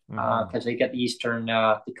here. Mhm. Because they get the eastern,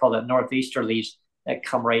 they call it northeasterlies that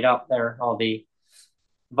come right up there. All the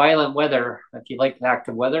violent weather. If you like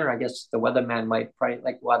active weather, I guess the weatherman might probably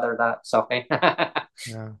like weather that. So, okay.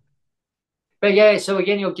 Yeah. But yeah, so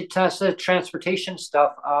again, you'll get to the transportation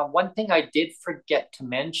stuff. One thing I did forget to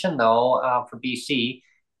mention though, for BC,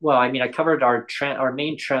 well, I mean, I covered our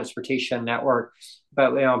main transportation network,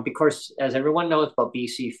 but because as everyone knows about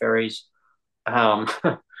BC ferries, um,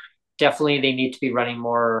 definitely they need to be running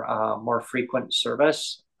more frequent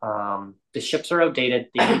service. The ships are outdated.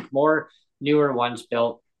 They need more newer ones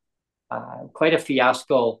built. Quite a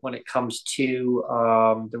fiasco when it comes to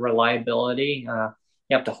the reliability.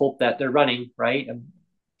 You have to hope that they're running right. And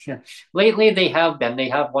yeah, lately they have been. They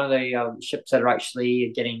have one of the ships that are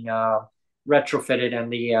actually getting retrofitted,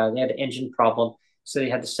 and they had an engine problem, so they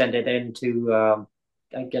had to send it into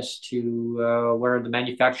I guess to where the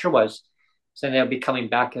manufacturer was. So they'll be coming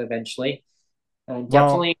back eventually, and Well,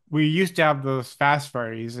 definitely we used to have those fast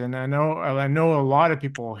ferries, and I know a lot of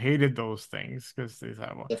people hated those things because they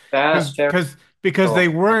thought, well, the fast ferry. because Oh, they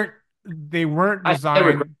weren't I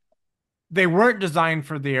regret. designed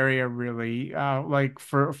for the area really, like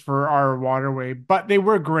for our waterway, but they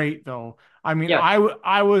were great though. I mean, Yeah,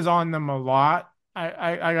 I was on them a lot.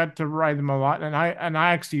 I got to ride them a lot, and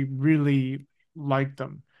I actually really liked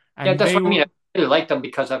them, yeah. and That's they what I mean. were. really liked them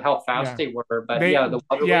because of how fast Yeah. they were. But They yeah, the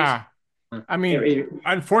waterways, yeah. I it, mean, it,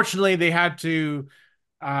 unfortunately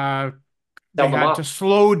uh they sell them had to off.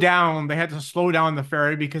 slow down. They had to slow down the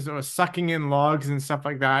ferry because it was sucking in logs and stuff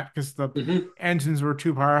like that because the Hmm. engines were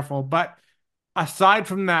too powerful. But aside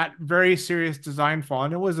from that very serious design flaw,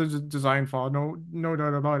 and it was a design flaw, no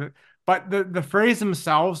doubt about it. But the ferries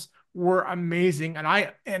themselves were amazing,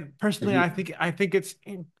 and personally, Hmm. I think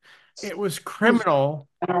it was criminal.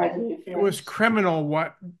 It was criminal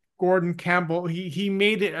what Gordon Campbell he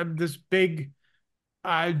made it this big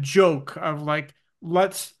joke of like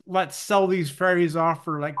let's sell these ferries off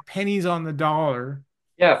for like pennies on the dollar.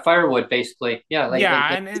 Yeah, firewood basically. Yeah, Yeah,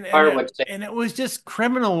 like firewood. and it was just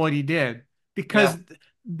criminal what he did Yeah, because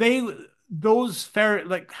they those ferry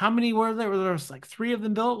like how many were there? There was like three of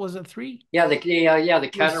them built. Was it three? the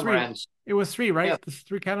It was three. catamarans. It was three, Yeah, right? The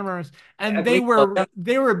three catamarans, I and believe so. Yeah.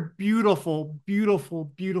 they were beautiful, beautiful,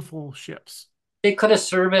 beautiful ships. They could have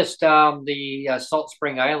serviced the Salt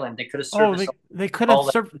Spring Island. They could have Oh, serviced they could have all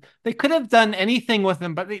that. served. They could have done anything with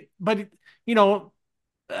them, you know,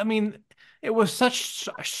 I mean, it was such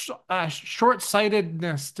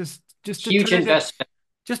short-sightedness just to Huge turn it in, investment.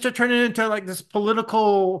 just to turn it into like this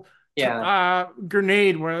political Yeah,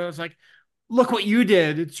 grenade where it's like, look what you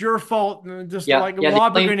did. It's your fault, and just yeah, like yeah. They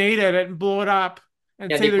lob a blamed grenade at it and blow it up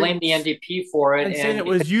and yeah say they they're blamed the NDP for it, and say that and it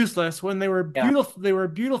was useless when they were yeah, beautiful. They were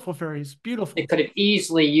beautiful ferries, they beautiful. could have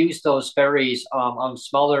easily used those ferries on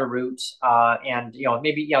smaller routes, and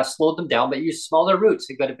maybe slowed them down, but use smaller routes.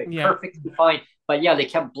 It could have been Yeah, perfectly fine. But yeah, they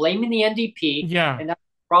kept blaming the NDP, yeah. and that's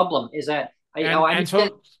the problem. Is that I And understand.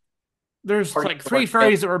 so there's Pardon like the three word, Bill.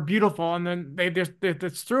 ferries that were beautiful, and then they just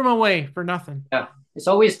threw them away for nothing. Yeah, it's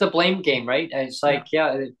always the blame game, right? And it's Yeah. like,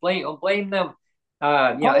 yeah, blame them.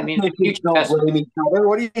 Yeah, I mean, Politicians huge don't investment. blame each other.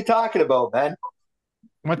 What are you talking about, man?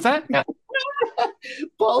 What's that? Yeah.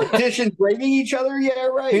 Politicians blaming each other? Yeah,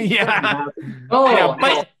 right. Doesn't Yeah. happen. Yeah. No,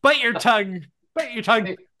 no, Bite your tongue. Bite your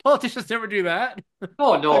tongue. Politicians never do that.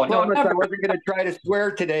 no, I no, no, promise never. I wasn't going to try to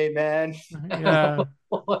swear today, man. Yeah.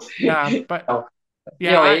 Yeah. But No. You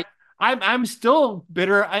yeah, know, it, I'm still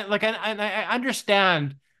bitter. I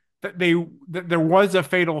understand that that there was a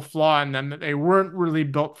fatal flaw in them, that they weren't really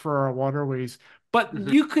built for our waterways. But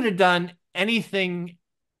mhm. you could have done anything.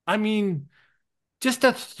 I mean, just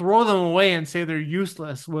to throw them away and say they're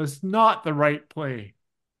useless was not the right play.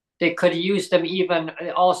 They could use them even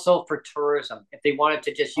also for tourism if they wanted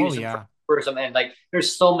to just Oh use them for yeah. tourism. And like,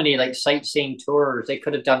 there's so many like sightseeing tours. They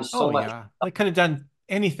could have done so Oh much. yeah. They could have done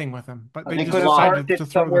anything with them, but they They A just could have lot. parked decided it to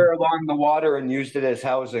throw somewhere them. along the water and used it as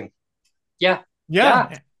housing. Yeah, yeah,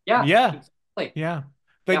 Yeah. yeah, Yeah. exactly, Yeah.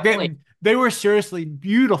 Like definitely. they were seriously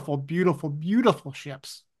beautiful, beautiful, beautiful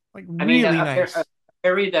ships. Like I mean, really a nice.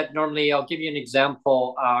 ferry that normally I'll give you an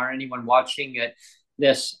example, or anyone watching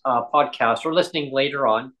this podcast or listening later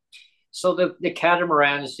on. So the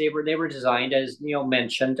catamarans, they were designed, as Neil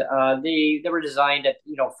mentioned, they were designed at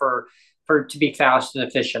for to be fast and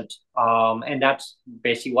efficient, and that's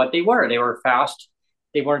basically what they were. They were fast.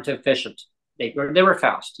 They weren't efficient. They were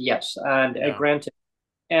fast, yes, and Yeah. granted.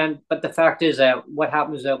 And but the fact is that what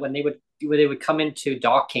happens is that when they would come into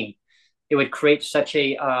docking, it would create such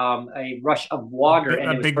a rush of water,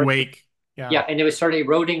 and A it was big wake. Yeah. yeah, and it would start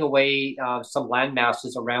eroding away some land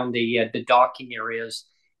masses around the docking areas,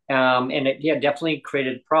 and it yeah definitely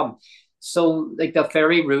created a problem. So like the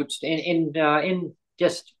ferry routes in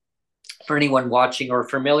just for anyone watching or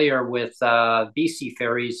familiar with BC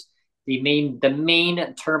ferries, the main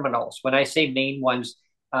terminals. When I say main ones,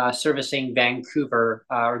 servicing Vancouver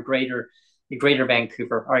or Greater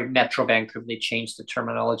Vancouver or Metro Vancouver, they changed the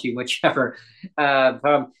terminology, whichever.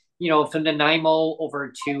 From Nanaimo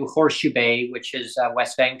over to Horseshoe Bay, which is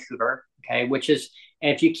West Vancouver. Okay,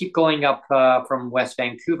 and if you keep going up from West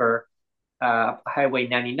Vancouver, Highway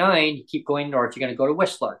 99, you keep going north, you're going to go to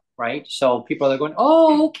Whistler, right? So people are going,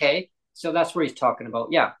 oh, okay. So that's where he's talking about.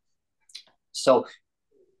 Yeah. So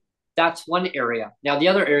that's one area. Now, the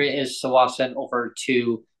other area is Tsawwassen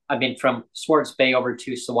from Swartz Bay over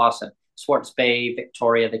to Tsawwassen. Swartz Bay,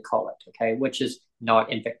 Victoria, they call it, okay, which is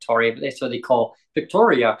not in Victoria, but they call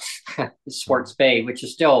Victoria Swartz Bay, which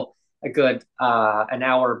is still a good an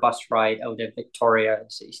hour bus ride out of Victoria.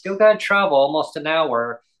 So you still got to travel almost an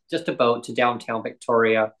hour just about to downtown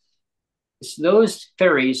Victoria. So those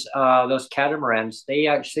ferries, those catamarans, they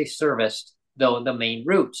actually serviced the main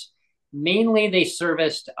routes. Mainly, they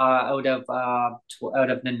serviced out of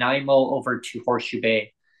Nanaimo over to Horseshoe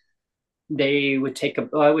Bay. They would take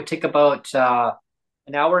about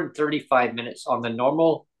an hour and 35 minutes on the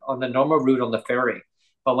normal route on the ferry.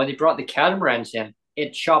 But when they brought the catamarans in,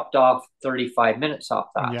 it chopped off 35 minutes off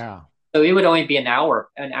that. Yeah. So it would only be an hour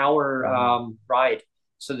ride.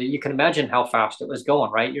 So that you can imagine how fast it was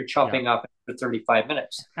going, right? You're Yeah. chopping up for 35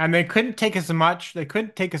 minutes. And they couldn't take as much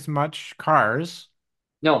cars,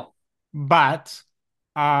 No. but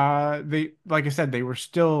they, like I said, they were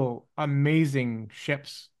still amazing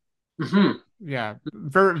ships. Hmm. Yeah.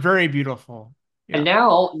 Very, very beautiful. And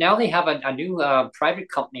Yeah. now they have a new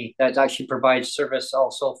private company that actually provides service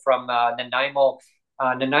also from Nanaimo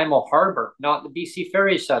Harbor, not the BC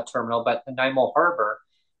Ferries terminal, but Nanaimo Harbor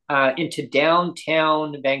into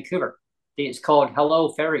downtown Vancouver. It's called Hello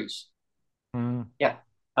Ferries. Mm. Yeah.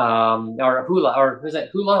 Or Hula, or is it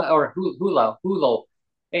Hula or Hula, Hulo, Hullo,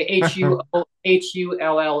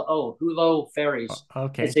 Hulo Ferries.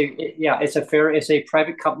 Okay. It's a fair, it's a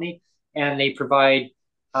private company, and they provide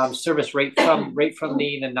service right from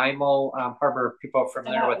the Nanaimo harbor. People are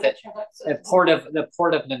familiar with it. The port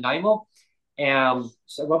of Nanaimo.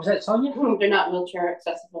 So what was that, Sonia? They're not wheelchair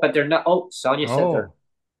accessible. But they're not. Oh, Sonia said they're Oh,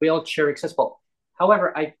 wheelchair accessible.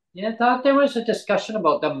 However, I thought there was a discussion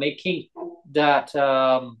about them making that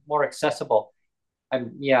more accessible.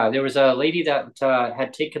 Yeah, there was a lady that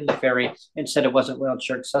had taken the ferry and said it wasn't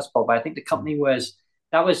wheelchair accessible, but I think the company was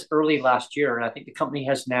that was early last year, and I think the company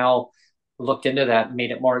has now looked into that and made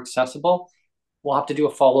it more accessible. We'll have to do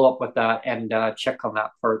a follow up with that and check on that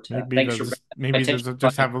part. Thanks for maybe attention, they'll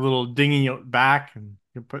just have a little dinghy out back, and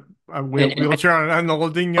you put a and wheelchair on the little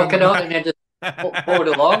dinghy on hook the it out and then back. just pull it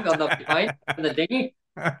along on the behind in the dinghy.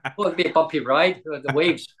 Well, it'd be a bumpy ride with the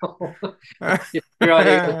waves. You're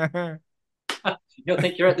on you'll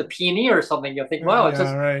think you're at the Peony or something. You'll think, wow, it's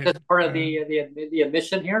Yeah, right. just part of the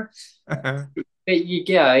admission here.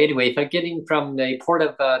 Yeah. Anyway, if I'm getting from the port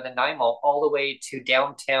of Nanaimo all the way to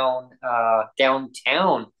downtown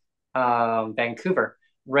Vancouver,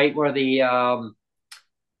 right where the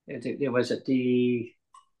it was at the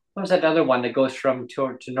what was that other one that goes from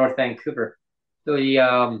to North Vancouver,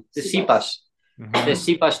 the C bus, the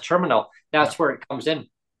C bus terminal. That's where it comes in.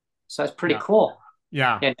 So that's pretty Yeah. cool.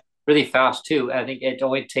 Yeah. And really fast too. I think it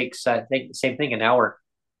only takes I think the same thing, an hour.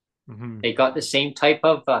 They got the same type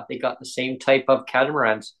of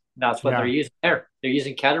catamarans. That's what they're Yeah. using there. They're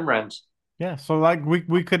using catamarans. Yeah. So like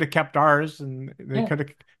we could have kept ours, and Yeah. they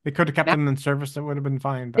could have kept Now, them in service. That would have been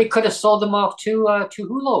fine. they But could have sold them off to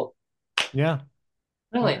Hulu. yeah.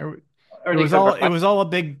 Really. It, Or they could it was all a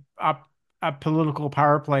big a political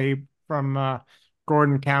power play from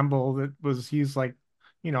Gordon Campbell. He's like,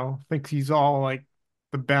 thinks he's all like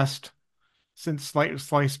the best since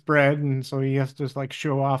sliced bread, and so he has to like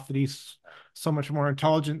show off that he's so much more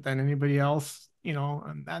intelligent than anybody else,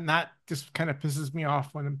 and that just kind of pisses me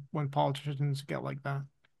off when politicians get like that.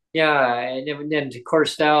 Yeah, and then of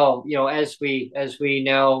course now, as we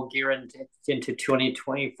now gear into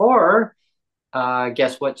 2024,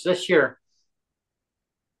 guess what's this year?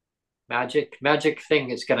 Magic thing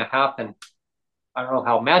is going to happen. I don't know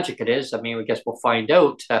how magic it is. I mean, I guess we'll find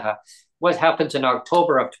out what happens in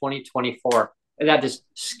October of 2024. And that is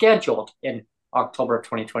scheduled in October of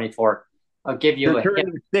 2024. I'll give you a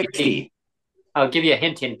hint. 60. I'll give you a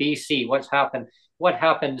hint in BC. What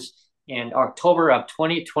happens in October of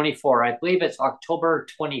 2024? I believe it's October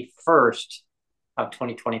 21st of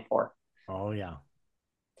 2024. Oh yeah.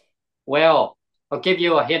 Well, I'll give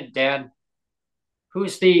you a hint, Dan.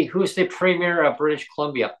 Who's the premier of British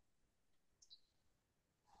Columbia?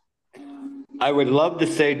 I would love to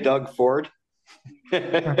say Doug Ford.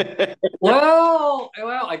 Well,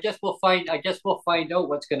 I guess we'll find. I guess we'll find out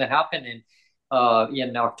what's going to happen in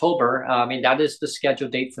October. I mean, that is the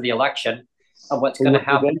scheduled date for the election of what's going to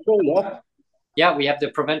happen. Yeah. Yeah, we have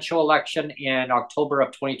the provincial election in October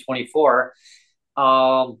of 2024.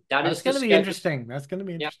 That's going to be interesting. That's going to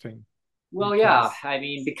be interesting. Well, yeah, I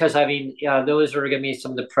mean, because those are going to be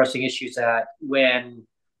some of the pressing issues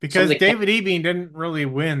because David Ebing didn't really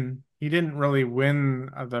win. He didn't really win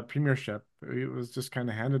the premiership. It was just kind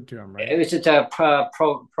of handed to him, right? It was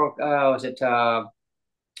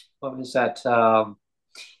what was that?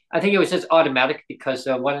 I think it was just automatic because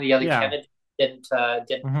one of the other candidates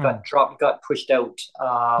got pushed out.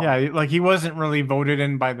 Yeah, like he wasn't really voted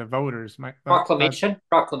in by the voters. Proclamation,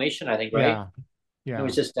 I think, right? Yeah. It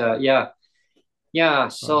was just so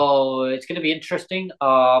it's going to be interesting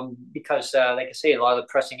because like I say, a lot of the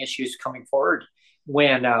pressing issues coming forward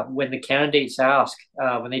when the candidates ask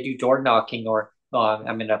when they do door knocking, or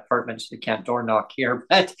I'm in apartments, they can't door knock here,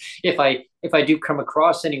 but if I do come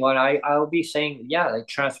across anyone, I'll be saying, like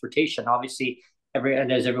transportation, obviously,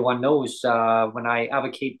 and as everyone knows, when I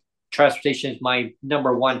advocate, transportation is my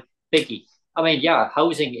number one biggie. I mean,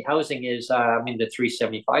 housing is the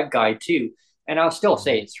 375 guy too. And I'll still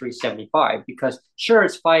say it's 375 because sure,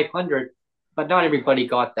 it's 500, but not everybody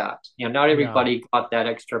got that. Not Yeah. everybody got that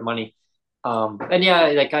extra money. And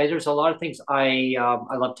yeah, there's a lot of things I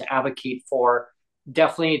love to advocate for.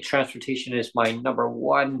 Definitely, transportation is my number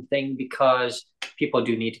one thing because people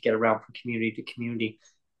do need to get around from community to community.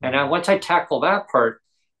 And once I tackle that part,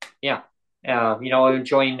 yeah,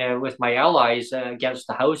 join with my allies against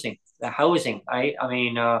the housing. The housing, I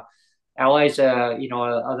mean, allies,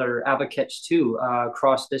 other advocates too,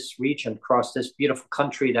 across this region, across this beautiful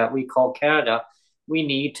country that we call Canada. We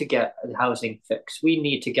need to get housing fixed. We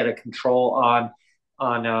need to get a control on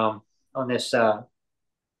on this.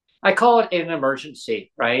 I call it an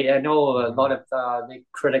emergency, right? I know a lot of the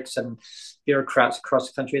critics and bureaucrats across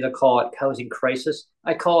the country that call it housing crisis.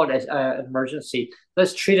 I call it an emergency.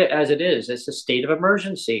 Let's treat it as it is. It's a state of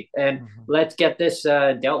emergency, and let's get this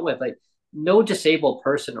dealt with. Like no disabled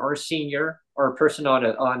person or senior or person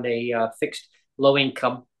on a fixed low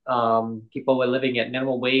income, people who are living at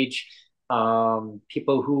minimum wage,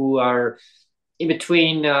 people who are in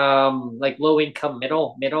between like low income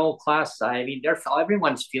middle class. I mean,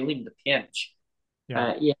 everyone's feeling the pinch.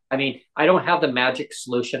 Yeah, I mean, I don't have the magic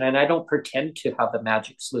solution, and I don't pretend to have the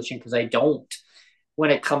magic solution because I don't. When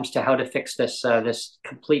it comes to how to fix this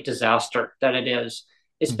complete disaster that it is,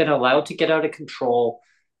 it's been allowed to get out of control.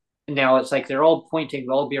 And now it's like they're all pointing,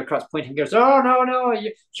 all bureaucrats pointing fingers. Oh no,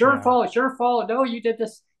 it's your fault, it's your fault. No, you did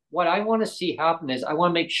this. What I want to see happen is I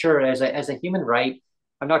want to make sure as a human right.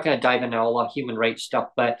 I'm not going to dive into a lot of human rights stuff,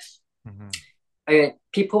 but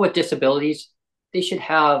people with disabilities, they should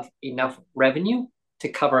have enough revenue to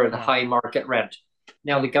cover the high market rent.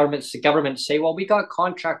 Now the governments say, well, we got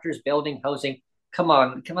contractors building housing. Come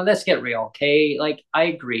on, let's get real, okay? Like I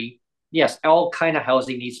agree. Yes, all kind of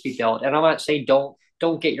housing needs to be built, and I'm not saying don't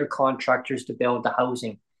get your contractors to build the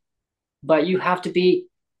housing, but you have to be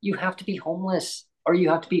homeless or you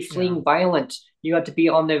have to be fleeing violence. You have to be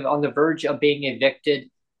on the verge of being evicted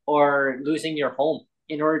or losing your home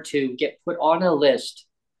in order to get put on a list,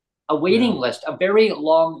 a waiting list, a very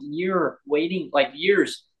long year waiting, like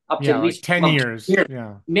years, up to at least 10 years.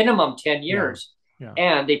 Minimum 10 years.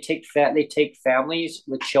 And they take families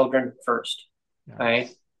with children first. Right.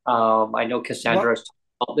 I know Cassandra has talked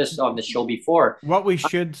about this on the show before. What we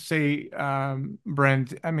should say,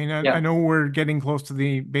 Brent, I mean, I know we're getting close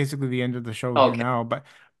to basically the end of the show here now,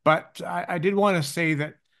 but I did want to say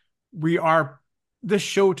that this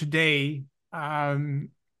show today,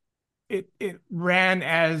 it ran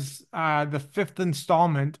as the fifth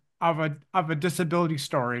installment of a disability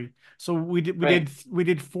story. So we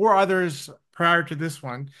did four others prior to this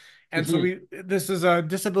one. And so this is a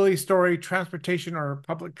disability story, transportation or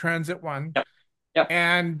public transit one. Yep.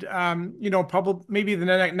 And probably maybe the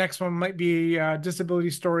next one might be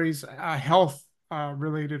disability stories, health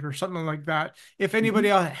related or something like that. If anybody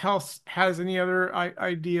else has any other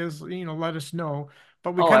ideas, let us know.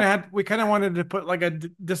 But we kind of wanted to put like a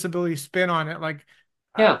disability spin on it, like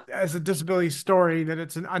as a disability story, that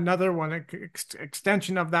it's another one,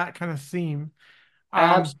 extension of that kind of theme.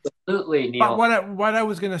 Absolutely, Neil. But what I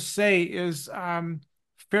was going to say is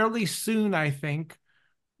fairly soon, I think,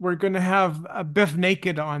 we're going to have a Biff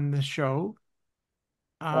Naked on the show.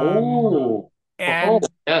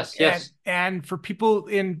 Yes. And for people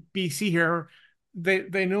in BC here,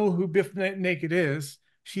 they know who Biff Naked is.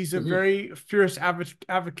 She's a very fierce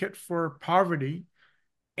advocate for poverty.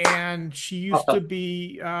 And she used to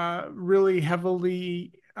be really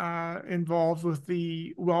heavily involved with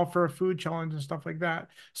the welfare food challenge and stuff like that.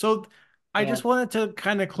 So I just wanted to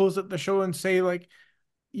kind of close up the show and say, like,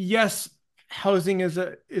 yes, housing is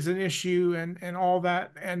an issue and all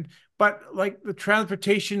that, but like the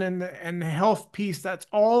transportation and the health piece, it's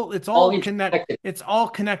all connected. It's all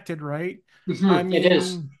connected, right? I mean, it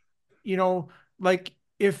is. Like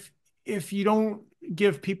if you don't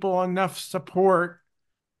give people enough support,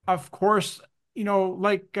 of course,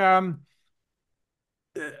 like I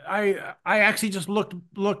actually just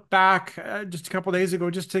looked back just a couple of days ago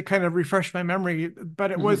just to kind of refresh my memory,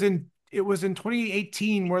 but it was in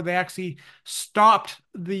 2018 where they actually stopped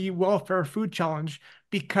the welfare food challenge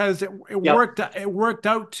because it worked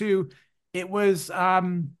out to it was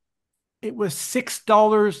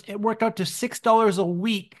 $6. It worked out to $6 a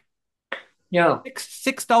week. Yeah.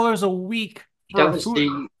 $6 a week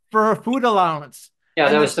for a food allowance. Yeah,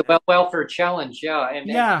 that was the welfare challenge.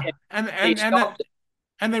 Yeah.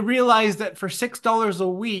 And they realized that for $6 a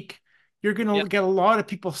week, you're going to get a lot of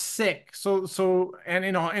people sick. So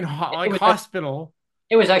in hospital.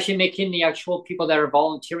 It was actually making the actual people that are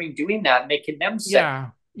volunteering doing that, making them sick.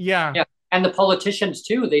 Yeah. And the politicians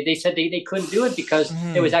too. They said they couldn't do it because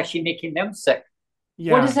it was actually making them sick.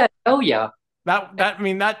 Yeah. What does that tell you? I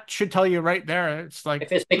mean, that should tell you right there. It's like,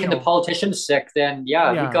 If it's making the politicians sick, then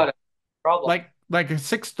yeah, we yeah, got a problem. like a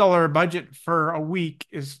 $6 budget for a week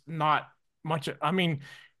is not much. I mean,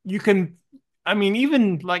 you can, I mean,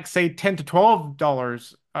 even like say $10 to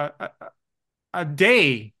 $12 a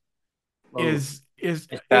day Oh, is it's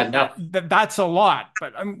bad enough. that's a lot,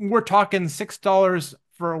 but we're talking $6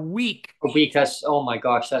 for a week. A week, that's, oh my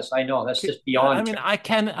gosh, I know, that's just I beyond. mean, I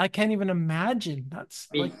can't even imagine. That's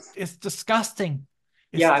I like, mean, it's disgusting.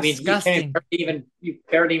 It's yeah, I mean, disgusting. you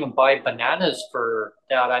barely even buy bananas for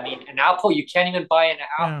that. I mean, an apple, you can't even buy an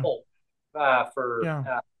Yeah, apple for yeah.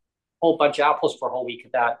 a whole bunch of apples for a whole week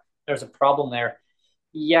of that. There's a problem there.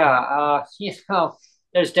 Yeah,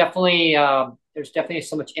 there's definitely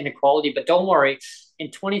so much inequality, but don't worry. In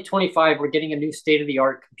 2025, we're getting a new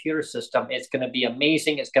state-of-the-art computer system. It's going to be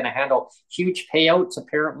amazing. It's going to handle huge payouts,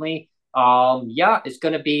 apparently. Yeah, it's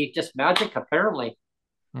going to be just magic, apparently.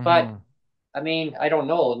 But Mhm. I mean, I don't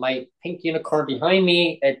know. My pink unicorn behind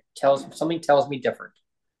me, something tells me different.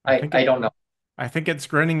 I think I it. don't know. I think it's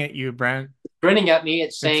grinning at you, Brent. Grinning at me,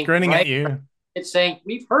 it's It's saying, grinning at right? you. It's saying,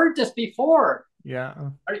 we've heard this before. Yeah,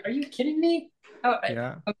 Are you kidding me? Oh,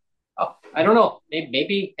 yeah. I don't know.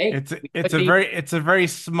 Maybe, hey, It's a, we it's could a be. very it's a very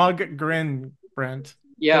smug grin, Brent. Very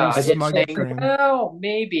Yeah, it's smug saying, grin. well,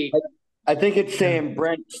 maybe. I think it's Yeah. saying,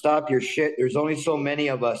 Brent, stop your shit. There's only so many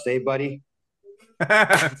of us, eh, buddy?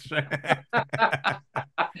 That's right.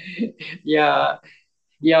 Yeah,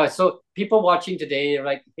 yeah. So people watching today are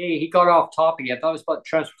like, hey, he got off topic. I thought it was about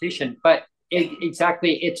transportation, but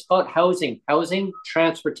exactly, it's about housing,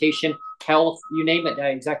 transportation, health, you name it.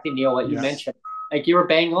 Exactly, Neil, what you Yeah. mentioned. Like you were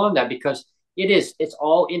bang on that because it's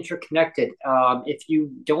all interconnected. If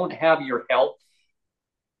you don't have your health,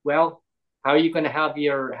 well, how are you going to have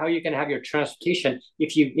your transportation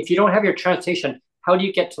if you don't have your transportation? How do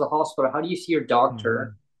you get to the hospital? How do you see your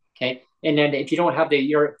doctor? Mhm. Okay, and then if you don't have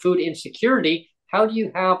your food insecurity, how do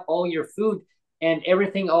you have all your food and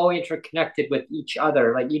everything all interconnected with each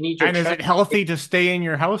other? Like you need your And is transportation. it healthy to stay in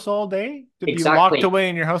your house all day? To be locked Exactly. away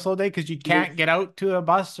in your house all day because you can't get out to a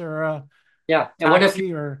bus or a Yeah, and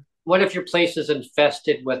taxi or what if your place is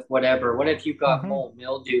infested with whatever? What if you got Mhm. mold,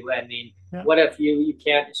 mildew? I mean, Yeah. what if you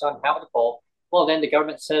can't? It's uninhabitable. Well, then the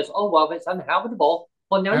government says, "Oh well, if it's uninhabitable.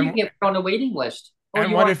 Well, now you can And get put on a waiting list. Oh,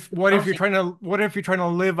 and you what want if you're housing, trying to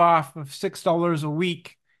live off of $6 a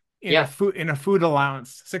week yeah, in a food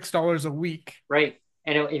allowance? $6 a week. right."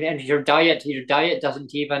 And your diet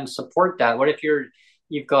doesn't even support that. What if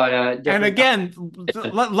you've got a And different again,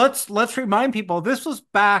 diet? let's remind people this was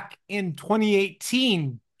back in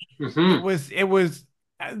 2018. Mm-hmm. It was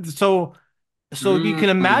so you can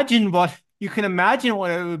Mm-hmm. imagine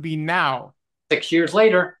what it would be now. 6 years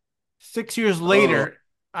later. 6 years Oh, later,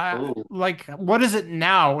 oh, like what is it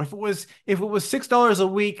now? If it was $6 a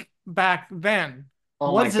week back then,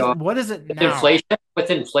 oh my God. what is it With now?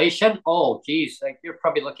 inflation, oh geez, like you're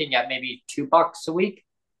probably looking at maybe $2 a week.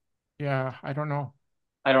 Yeah, I don't know,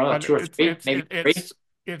 I don't know, but two or three, maybe three.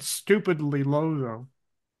 it's stupidly low though.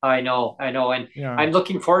 I know, and Yeah. I'm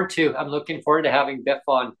looking forward to having Biff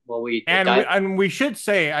on. Well, we And dive. we should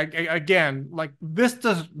say again, like this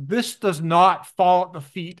does not fall at the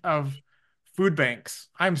feet of food banks.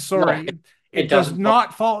 I'm No, sorry, it it does doesn't fall.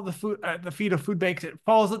 not fall at the feet of food banks. It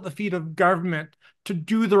falls at the feet of government to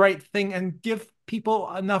do the right thing and give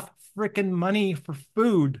people enough freaking money for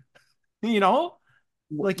food. You know,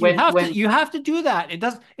 like When you have to do that.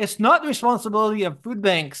 It's not the responsibility of food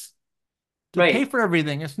banks to pay right for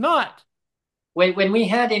everything. It's not. when we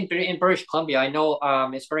had in British Columbia, I know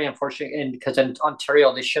it's very unfortunate, and because in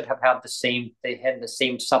Ontario they should have had they had the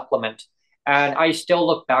same supplement, and I still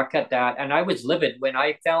look back at that, and I was livid when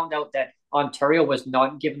I found out that Ontario was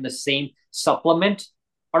not given the same supplement,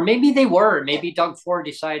 or maybe they were. Maybe Doug Ford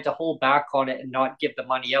decided to hold back on it and not give the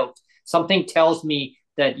money out. Something tells me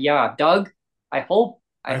that yeah, Doug, I I hope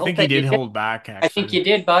think he that you did did. hold back I think actually. you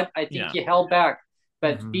did, bud. I think Yeah. you held back.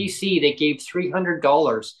 But Mhm. BC, they gave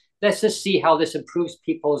 $300. Let's just see how this improves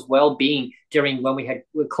people's well-being during when we had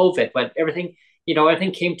with COVID. But everything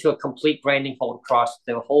came to a complete grinding halt across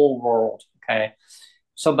the whole world. Okay.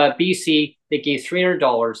 So, but BC, they gave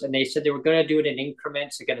 $300 and they said they were going to do it in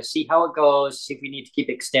increments. They're going to see how it goes, see if we need to keep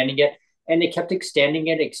extending it. And they kept extending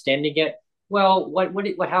it, extending it. Well,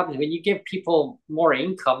 what happens when you give people more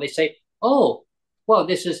income? They say, oh, well,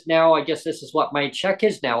 this is now, I guess this is what my check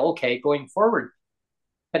is now. Okay, going forward.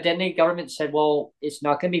 But then the government said, well, it's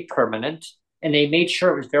not going to be permanent. And they made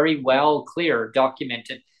sure it was very well clear,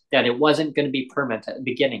 documented that it wasn't going to be permanent at the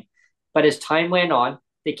beginning. But as time went on,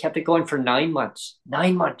 they kept it going for 9 months,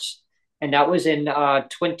 9 months. And that was in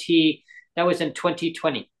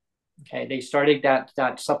 2020. Okay. They started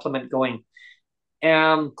that supplement going.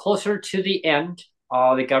 Closer to the end,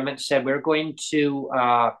 the government said we're going to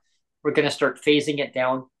start phasing it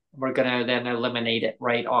down. We're going to then eliminate it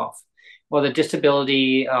right off. Well, the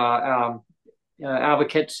disability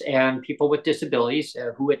advocates and people with disabilities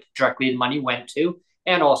who it directly the money went to,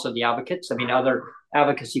 and also the advocates. I mean, other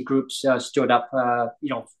advocacy groups stood up,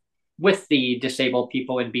 with the disabled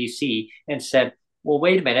people in BC and said, well,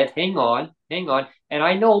 wait a minute, hang on. And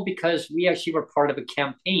I know because we actually were part of a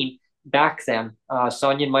campaign back then.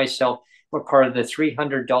 Sonia and myself were part of the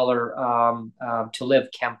 $300 to live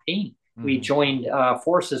campaign. We joined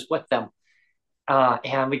forces with them.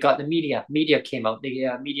 And we got the media. Media came out.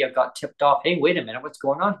 The media got tipped off. Hey, wait a minute, what's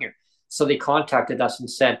going on here? So they contacted us and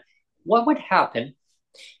said, what would happen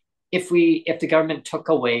if the government took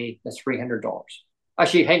away the $300?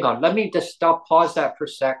 Actually, hang on. Let me just pause that for a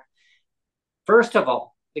sec. First of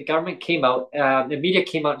all, the government came out, the media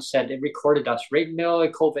came out and said, it recorded us right in the middle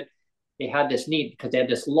of COVID. They had this neat because they had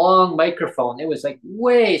this long microphone. It was like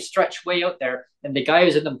stretched way out there. And the guy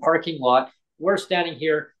was in the parking lot. We're standing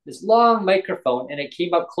here, this long microphone, and it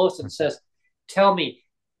came up close and says, tell me,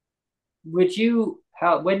 when do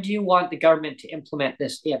you want the government to implement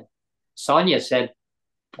this in? Sonia said,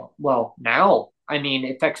 well, now. I mean,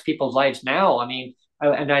 it affects people's lives now. I mean,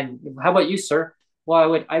 how about you, sir?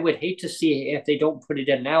 Well, I would hate to see if they don't put it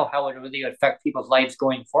in now, how it really affect people's lives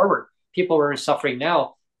going forward. People are suffering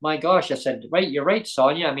now. My gosh, I said, right, you're right,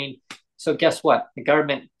 Sonia. I mean, so guess what? The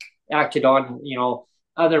government acted on,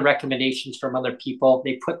 other recommendations from other people.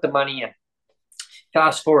 They put the money in.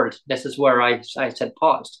 Fast forward. This is where I said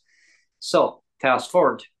paused. So fast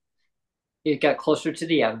forward. It got closer to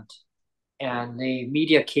the end, and the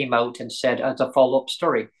media came out and said as a follow-up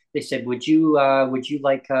story. They said, would you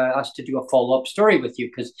like us to do a follow-up story with you?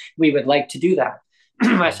 Because we would like to do that.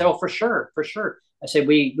 I said, oh, for sure. I said,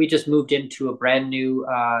 we just moved into a brand new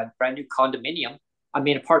condominium. I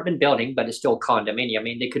mean, apartment building, but it's still a condominium. I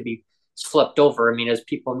mean, they could be flipped over. I mean, as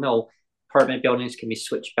people know, apartment buildings can be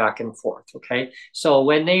switched back and forth. Okay. So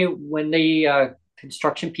when the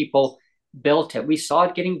construction people built it, we saw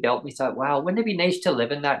it getting built. We thought, wow, wouldn't it be nice to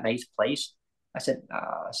live in that nice place? I said,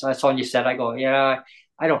 so that's all you said. I go, yeah,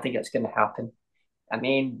 I don't think it's going to happen. I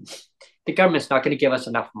mean, the government's not going to give us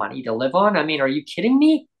enough money to live on. I mean, are you kidding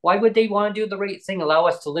me? Why would they want to do the right thing, allow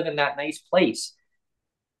us to live in that nice place?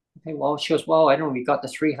 Okay, well, she goes, well, I don't know, we got the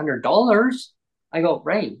 $300. I go,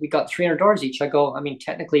 right, we got $300 each. I go, I mean,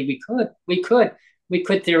 technically we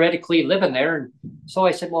could theoretically live in there. And so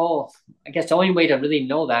I said, well, I guess the only way to really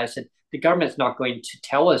know that, I said, the government's not going to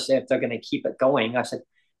tell us if they're going to keep it going. I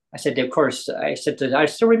said, of course, I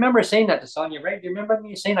still remember saying that to Sonia, right? Do you remember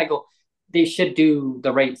me saying, I go, they should do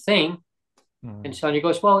the right thing. And Sonia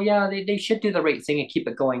goes, well, yeah, they should do the right thing and keep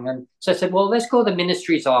it going. And so I said, well, let's go to the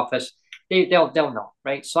ministry's office. They'll know,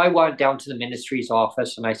 right? So I went down to the ministry's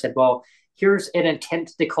office and I said, well, here's an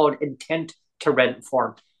intent. They call it intent to rent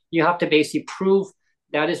form. You have to basically prove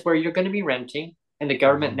that is where you're going to be renting. And the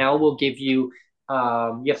government now will give you,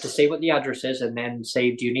 you have to say what the address is and then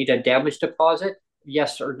say, do you need a damage deposit?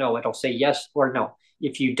 Yes or no. It'll say yes or no.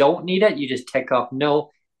 If you don't need it, you just tick off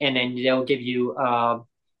no. And then they'll give you,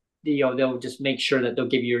 they'll just make sure that they'll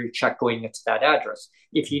give you your check going to that address.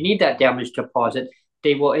 If you need that damage deposit,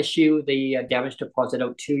 they will issue the damage deposit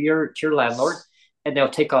out to your landlord, and they'll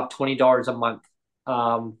take off $20 a month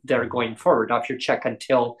there going forward off your check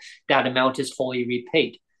until that amount is fully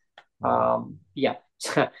repaid. Yeah.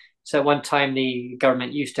 So at one time, the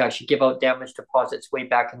government used to actually give out damage deposits way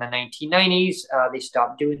back in the 1990s. They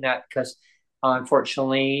stopped doing that because,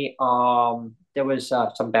 unfortunately, there was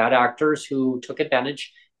some bad actors who took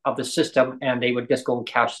advantage of the system, and they would just go and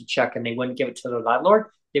cash the check, and they wouldn't give it to the landlord.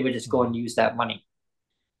 They would just go and use that money.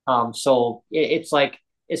 So it's like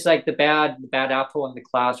the bad apple in the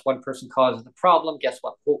class. One person causes the problem. Guess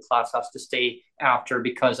what? The whole class has to stay after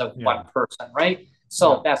because of one person, right?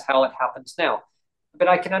 So that's how it happens now. But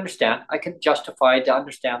I can understand. I can justify to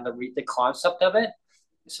understand the concept of it.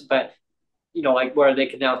 But like where they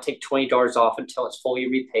can now take $20 off until it's fully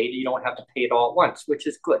repaid. You don't have to pay it all at once, which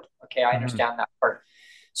is good. Okay, I understand that part.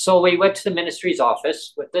 So we went to the ministry's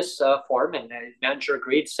office with this form, and the manager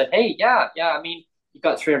agreed. Said, "Hey, yeah. I mean, you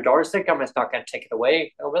got $300. The government's not going to take it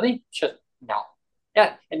away." Oh, really? She goes, no.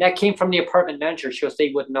 Yeah, and that came from the apartment manager. She goes,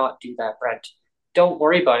 they would not do that, Brent. Don't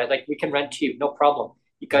worry about it. Like, we can rent to you, no problem.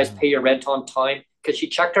 You guys pay your rent on time. Because she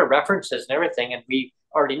checked our references and everything, and we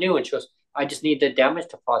already knew. And she goes, I just need the damage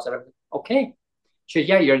deposit. I'm like, okay. She goes,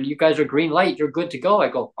 yeah, you guys are green light. You're good to go. I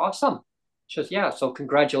go, awesome. She goes, yeah, so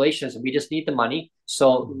congratulations. We just need the money.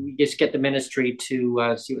 So we just get the ministry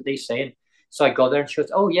to see what they say. And so I go there, and she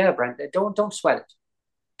goes, oh, yeah, Brent, don't sweat it.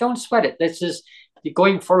 Don't sweat it. This is,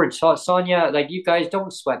 going forward, so Sonia, like you guys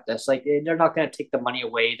don't sweat this. Like they're not going to take the money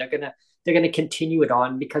away. They're gonna continue it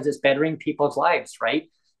on because it's bettering people's lives, right?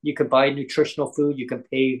 You could buy nutritional food. You can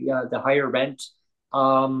pay the higher rent.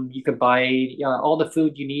 You can buy all the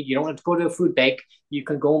food you need. You don't have to go to a food bank. You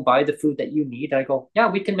can go and buy the food that you need. I go, yeah,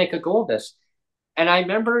 we can make a go of this. And I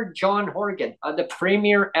remember John Horgan, the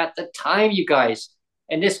premier at the time, you guys.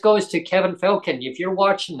 And this goes to Kevin Falcon. If you're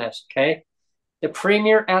watching this, okay, the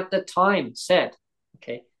premier at the time said,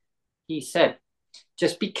 okay, he said,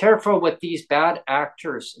 just be careful with these bad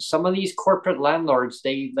actors. Some of these corporate landlords,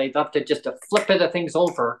 they love to just to flip it, the things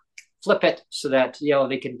over, flip it so that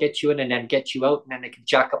they can get you in and then get you out, and then they can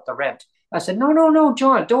jack up the rent. I said, no, no, no,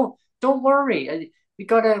 John, don't worry. We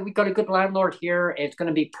got a good landlord here. It's going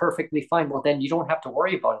to be perfectly fine. Well, then you don't have to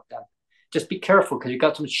worry about it then. Just be careful because you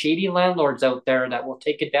got some shady landlords out there that will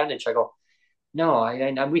take advantage. I go, no,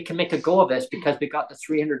 we can make a go of this because we got the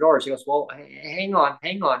 $300. He goes, well, hang on,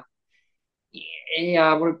 hang on.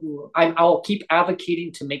 Yeah, I'll keep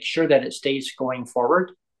advocating to make sure that it stays going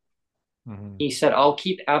forward. Mm-hmm. He said, I'll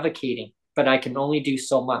keep advocating, but I can only do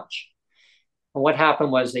so much. And what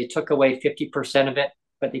happened was they took away 50% of it,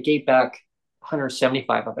 but they gave back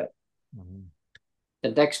 175 of it. Mm-hmm.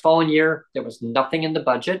 The next following year, there was nothing in the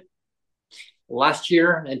budget. Last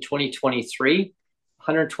year in 2023,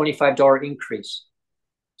 $125 increase.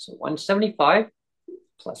 So 175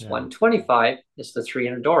 plus 125 is the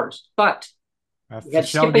 $300. But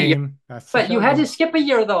that's you had to skip a year. But you had to skip a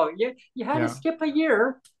year though. You had to skip a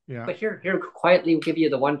year. Yeah. But here quietly we'll give you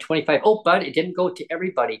the 125. Oh, but it didn't go to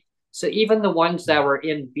everybody. So even the ones that were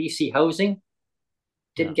in BC housing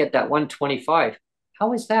didn't get that 125.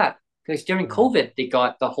 How is that? Because during COVID they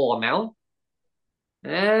got the whole amount.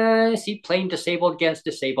 See, playing disabled against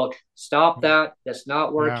disabled. Stop that. That's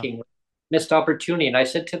not working. Yeah. Missed opportunity. And I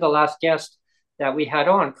said to the last guest that we had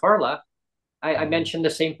on, Carla, I mentioned the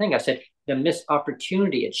same thing. I said, the missed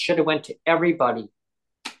opportunity, it should have went to everybody,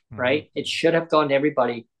 right? It should have gone to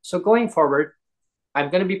everybody. So going forward,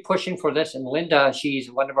 I'm going to be pushing for this. And Linda,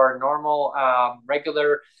 she's one of our normal,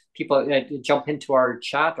 regular people that jump into our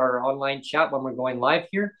chat, our online chat when we're going live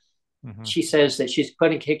here. Mm-hmm. She says that she's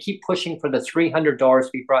going to keep pushing for the $300 to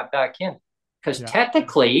be brought back in. Because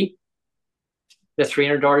technically, the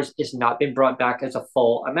 $300 is not been brought back as a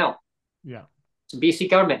full amount. Yeah. So BC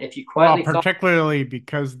government, if you quietly particularly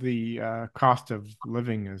because the cost of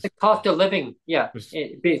living is... The cost of living, because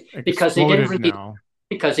they didn't really... Now.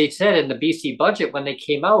 Because they said in the BC budget when they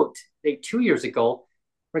came out 2 years ago,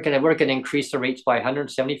 we're gonna increase the rates by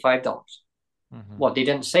 $175. Mm-hmm. Well, they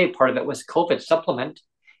didn't say part of it was COVID supplement,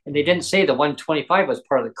 and they didn't say the 125 was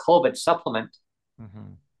part of the COVID supplement.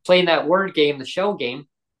 Mm-hmm. Playing that word game, the shell game.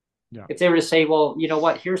 Yeah. If they were to say, well, you know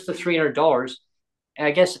what, here's the $300, and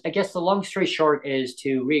I guess the long story short is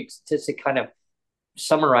to kind of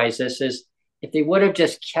summarize this is if they would have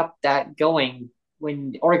just kept that going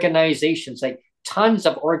when organizations like tons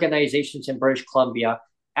of organizations in British Columbia,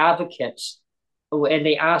 advocates, and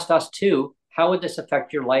they asked us too, how would this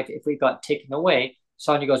affect your life if we got taken away?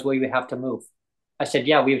 Sonia goes, well, you would have to move. I said,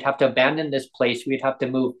 yeah, we would have to abandon this place. We'd have to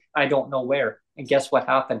move. I don't know where. And guess what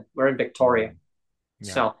happened? We're in Victoria.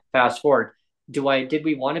 Yeah. So fast forward. Did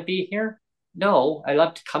we want to be here? No, I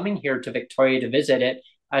loved coming here to Victoria to visit it.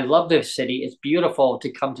 I love this city. It's beautiful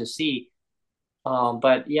to come to see.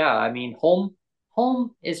 But yeah, I mean, home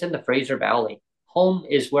is in the Fraser Valley. Home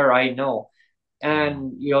is where I know.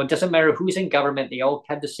 And, it doesn't matter who's in government. They all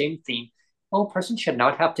had the same theme. Well, a person should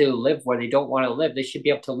not have to live where they don't want to live. They should be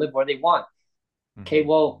able to live where they want. Mm-hmm. Okay,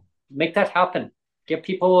 well, make that happen. Give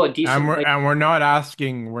people a decent... And we're not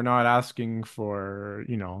asking for,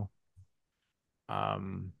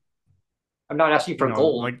 I'm not asking for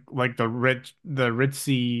gold. Like the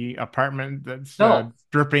ritzy apartment that's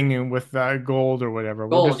dripping in with gold or whatever.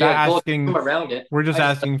 We're just asking around it. We're just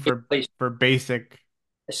asking for basic,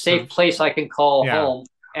 a safe place I can call home,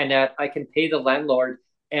 and that I can pay the landlord,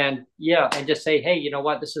 and just say, hey, you know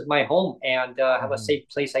what, this is my home, and have a safe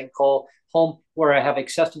place I can call home where I have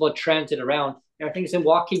accessible transit around. Everything's in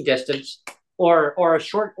walking distance, or a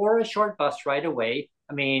short bus ride away.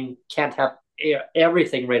 I mean, can't have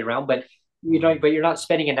everything right around, but but you're not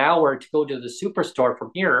spending an hour to go to the superstore from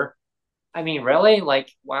here. I mean, really? Like,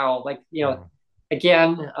 wow. Like,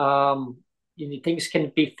 again, things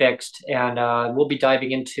can be fixed, and we'll be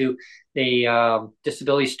diving into the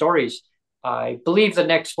disability stories. I believe the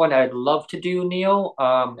next one I'd love to do, Neil,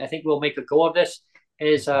 I think we'll make a go of this,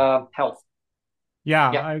 is health.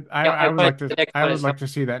 I would like to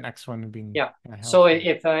see that next one being health. So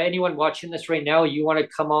if anyone watching this right now, you want to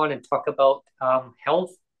come on and talk about health,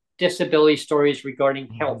 disability stories regarding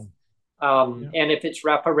health, and if it's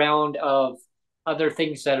wraparound of other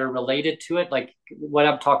things that are related to it, like what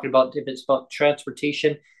I'm talking about, if it's about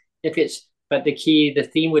transportation, if it's, but the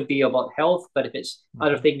theme would be about health. But if it's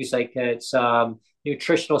other things like it's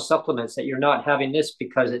nutritional supplements that you're not having this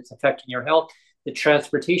because it's affecting your health, the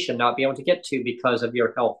transportation not being able to get to because of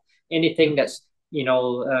your health, anything that's,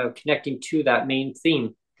 connecting to that main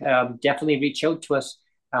theme, definitely reach out to us.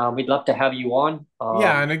 We'd love to have you on.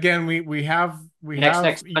 Yeah, and again, we have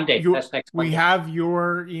Next Monday. That's next we Monday. have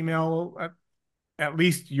your email, at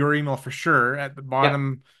least your email for sure, at the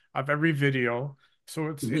bottom of every video.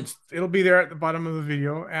 So it'll be there at the bottom of the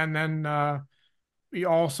video, and then we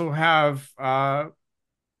also have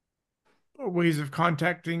ways of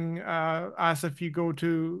contacting us. If you go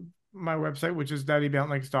to my website, which is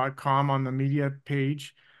daddybentlakes.com, on the media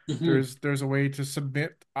page, there's a way to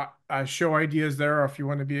submit show ideas there, or if you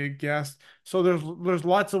want to be a guest. So there's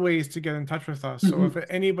lots of ways to get in touch with us. So if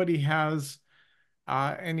anybody has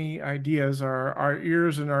any ideas, our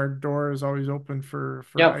ears and our door is always open for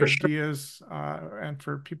ideas, sure. And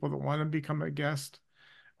for people that want to become a guest.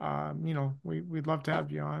 We'd love to have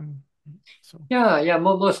you on. So yeah,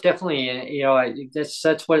 most definitely.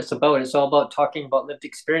 That's what it's about. It's all about talking about lived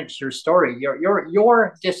experience, your story,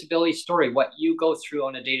 your disability story, what you go through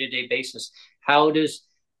on a day-to-day basis. How does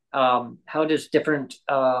different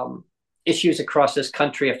issues across this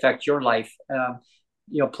country affect your life?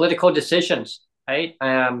 Political decisions, right?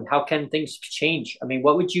 How can things change? I mean,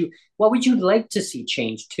 what would you like to see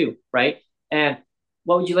change too, right? And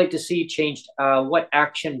what would you like to see changed? What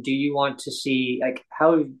action do you want to see? Like,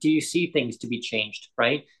 how do you see things to be changed,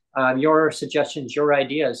 right? Your suggestions, your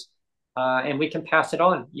ideas, and we can pass it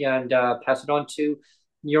on. Yeah, and pass it on to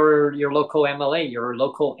your local MLA, your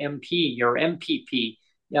local MP, your MPP,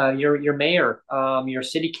 your mayor, your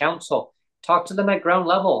city council. Talk to them at ground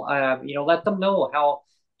level. Let them know how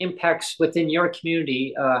impacts within your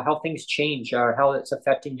community, how things change, or how it's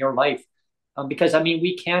affecting your life. Because I mean,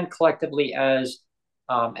 we can collectively, as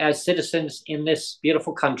citizens in this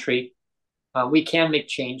beautiful country, we can make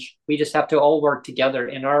change. We just have to all work together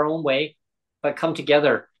in our own way, but come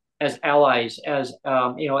together as allies, as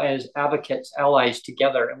advocates, allies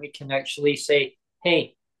together, and we can actually say,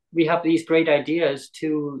 "Hey, we have these great ideas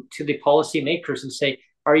to the policymakers, and say,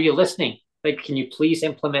 are you listening? Like, can you please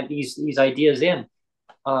implement these ideas in?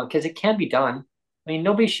 Because it can be done. I mean,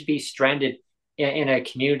 nobody should be stranded in a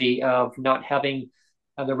community of not having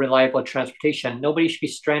the reliable transportation. Nobody should be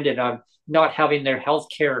stranded on not having their health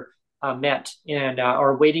care met, and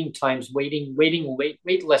or waiting times, wait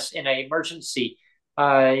lists in an emergency.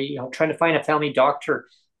 Trying to find a family doctor,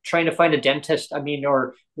 trying to find a dentist. I mean,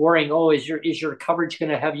 or worrying, oh, is your coverage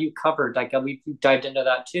going to have you covered? Like we dived into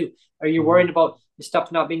that too. Are you worried about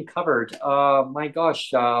stuff not being covered? My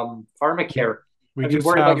gosh, pharmacare. We Are you just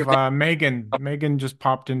worried about have your Megan. Megan just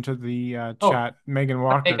popped into the oh, chat. Megan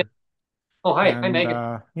hi, Megan. Walker. Oh, hi, And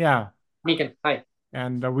Megan. yeah, Megan, hi.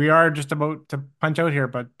 and we are just about to punch out here,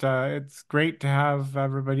 but it's great to have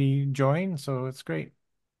everybody join. So it's great.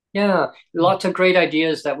 Yeah, lots of great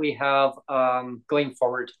ideas that we have going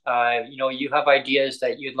forward. You have ideas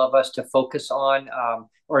that you'd love us to focus on,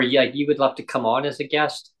 or yeah, you would love to come on as a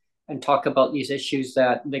guest and talk about these issues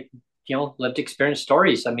that, like, lived experience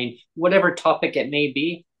stories. I mean, whatever topic it may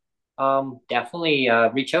be, definitely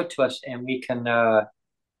reach out to us, and we can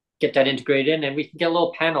get that integrated in, and we can get a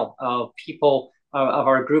little panel of people of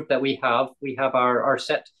our group that we have. We have our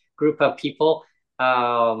set group of people.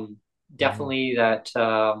 Definitely that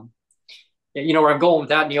where I'm going with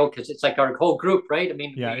that, Neil, because it's like our whole group, right? I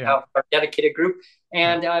mean, we have our dedicated group,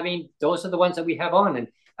 and I mean, those are the ones that we have on. And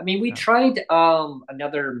I mean, we tried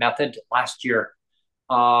another method last year,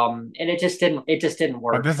 and it just didn't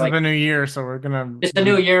work. But this is the new year, so we're gonna it's the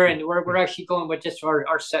new year, and we're actually going with just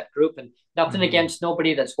our set group, and nothing against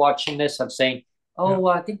nobody that's watching this. I'm saying, oh,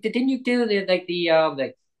 I think didn't you do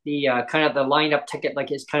the kind of the lineup ticket,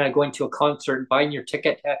 like it's kind of going to a concert and buying your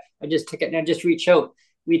ticket. I just reach out.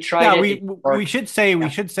 We tried it.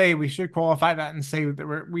 We should qualify that and say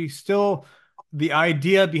that we still, the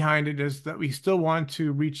idea behind it is that we still want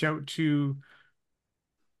to reach out to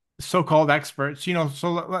so-called experts,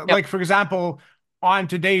 so like, for example, on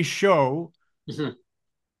today's show,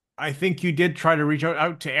 I think you did try to reach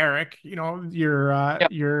out to Eric,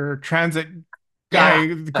 your transit guy,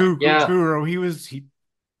 guru. He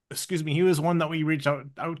was one that we reached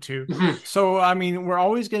out to. So I mean, we're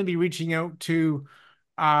always going to be reaching out to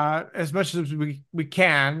as much as we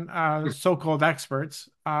can, so-called experts,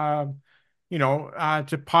 to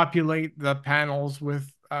populate the panels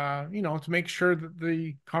with to make sure that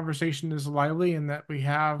the conversation is lively and that we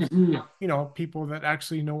have people that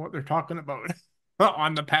actually know what they're talking about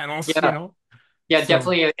on the panels. Yeah,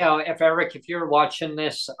 definitely. If Eric, if you're watching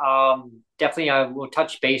this, definitely I will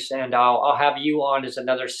touch base, and I'll have you on as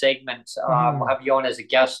another segment. We'll have you on as a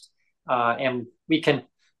guest, and we can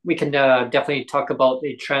definitely talk about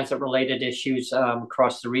the transit related issues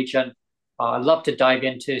across the region. I'd love to dive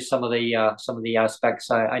into some of the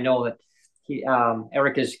aspects. I know that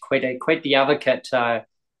Eric is quite the advocate.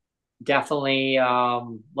 Definitely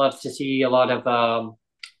loves to see a lot of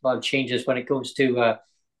changes when it comes to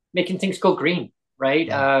making things go green, right?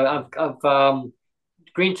 Of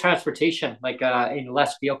green transportation, like in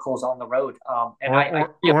less vehicles on the road. And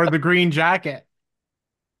or the green jacket.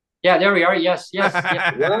 Yeah, there we are. Yes, yes,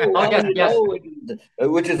 yes. Well, Oh, yes, yes.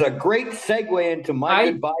 which is a great segue into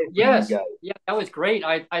my goodbye for you guys. Yeah, that was great.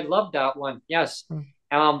 I love that one. Yes.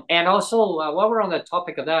 And also while we're on the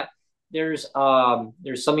topic of that, there's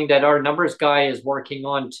something that our numbers guy is working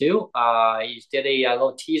on too. He did a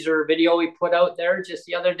little teaser video he put out there just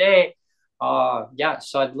the other day. Yeah,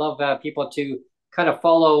 so I'd love people to kind of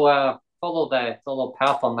follow the little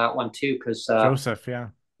path on that one too, because Joseph, yeah.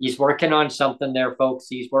 He's working on something there, folks.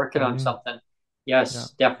 He's working on something. Yes,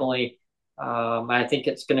 definitely. I think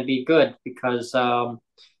it's going to be good because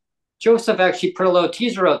Joseph actually put a little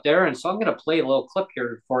teaser out there, and so I'm going to play a little clip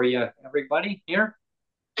here for you, everybody. Here.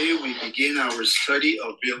 Today we begin our study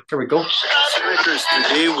of Bill. Here we go. Senators,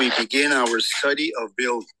 today we begin our study of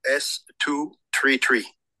Bill S-233,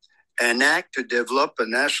 an act to develop a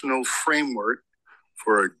national framework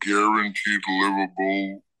for a guaranteed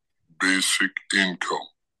livable basic income.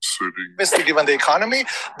 Given the economy,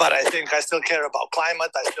 but I think I still care about climate.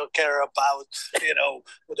 I still care about,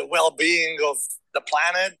 the well-being of the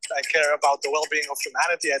planet. I care about the well-being of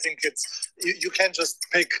humanity. I think you can't just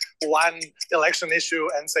pick one election issue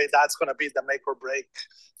and say that's going to be the make or break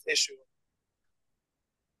issue.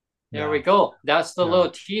 There we go. That's the little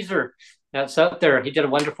teaser that's out there. He did a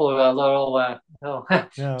wonderful little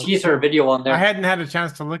teaser video on there. I hadn't had a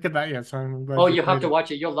chance to look at that yet, so I'm glad you have to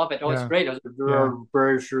watch it. You'll love it. Oh, it's great. I was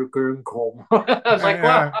like,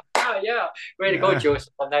 wow, yeah, way to go,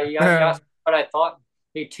 Joseph. On that, you asked what I thought.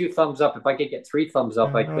 Hey, 2 thumbs up. If I could get 3 thumbs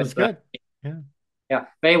up, I could. That's good. Yeah.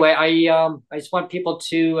 But anyway, I just want people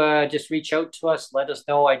to just reach out to us, let us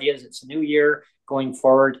know ideas. It's a new year going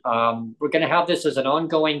forward. We're going to have this as an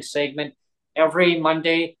ongoing segment every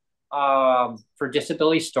Monday for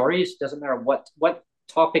disability stories. Doesn't matter what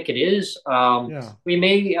topic it is. We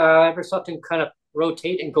may ever something kind of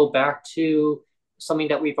rotate and go back to something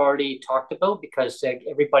that we've already talked about, because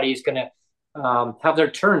everybody's going to have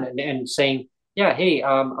their turn and saying, yeah, hey,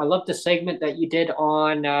 I love the segment that you did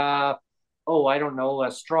on I don't know,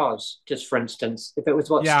 straws, just for instance, if it was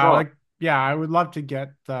about straws. I would love to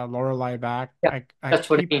get Lorelei back. Yeah, that's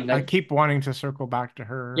what I mean. I keep wanting to circle back to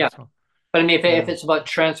her. Yeah. So. But I mean, if it's about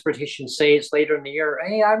transportation, say it's later in the year.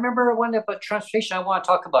 Hey, I remember one about transportation. I want to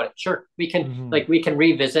talk about it. Sure, we can we can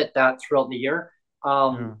revisit that throughout the year.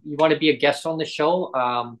 You want to be a guest on the show?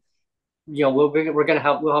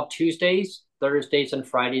 We'll have Tuesdays, Thursdays, and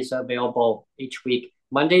Fridays available each week.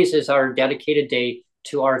 Mondays is our dedicated day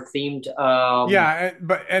to our themed.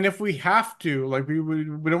 And if we have to,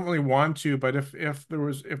 we don't really want to, but if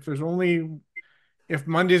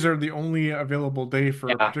Mondays are the only available day for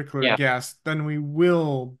a particular guest, then we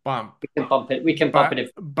will bump. We can bump it. We can bump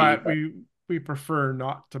it but we prefer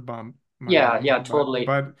not to bump Monday. Totally.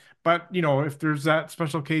 But if there's that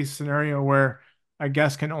special case scenario where a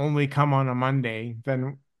guest can only come on a Monday,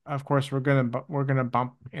 then of course we're gonna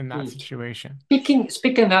bump in that situation.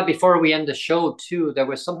 Speaking of that, before we end the show too, there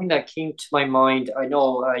was something that came to my mind. I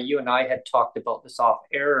know you and I had talked about this off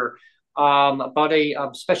air. About a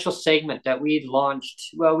special segment that we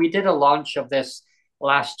launched. Well, we did a launch of this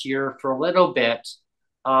last year for a little bit,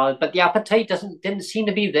 but the appetite didn't seem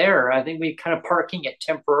to be there. I think we kind of parking it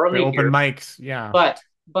temporarily. The open mics, yeah. But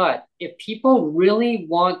if people really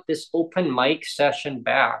want this open mic session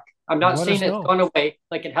back, I'm not saying it's gone away.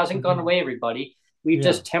 Like, it hasn't gone away, everybody. We've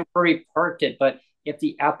just temporarily parked it. But if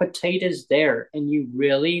the appetite is there and you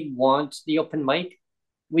really want the open mic,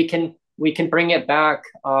 we can bring it back.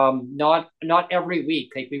 Not every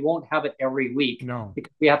week. Like, we won't have it every week. No,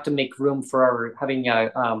 because we have to make room for our having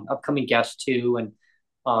upcoming guests too. And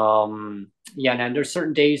and there's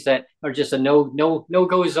certain days that are just a no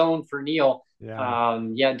go zone for Neil.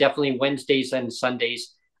 Definitely Wednesdays and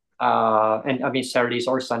Sundays. And I mean Saturdays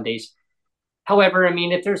or Sundays. However, I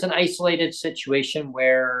mean, if there's an isolated situation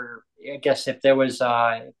where, I guess if there was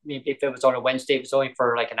maybe if it was on a Wednesday, it was only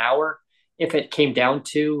for like an hour. If it came down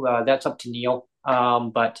to that's up to Neil.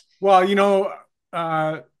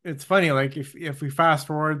 It's funny. Like, if we fast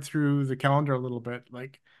forward through the calendar a little bit,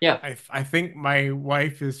 I think my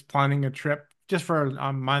wife is planning a trip just for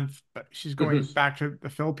a month, but she's going back to the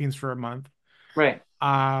Philippines for a month, right?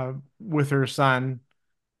 With her son,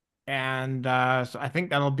 and so I think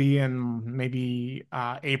that'll be in maybe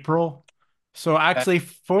April. So actually,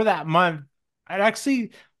 for that month, I'd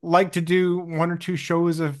actually like to do one or two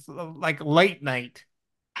shows of like late night.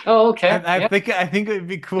 Oh, okay. I think it would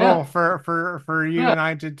be cool for you Yeah. and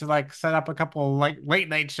I to like set up a couple like late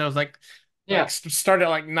night shows, like Yeah. start at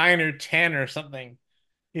like 9 or 10 or something.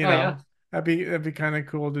 You Oh, know, yeah. that'd be kind of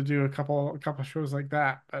cool to do a couple shows like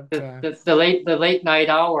that. But The late night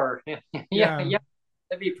hour. Yeah. yeah, Yeah.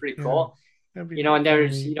 That'd be pretty yeah, cool. that'd be And kind of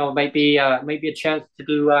there's, neat. might be a chance to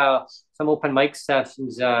do some open mic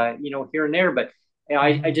sessions, here and there. But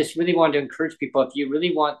I just really want to encourage people, if you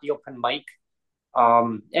really want the open mic,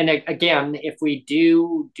 and again, if we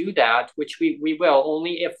do that, which we will,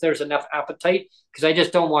 only if there's enough appetite, because I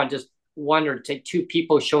just don't want just one or two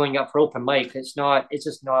people showing up for open mic. It's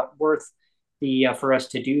just not worth the for us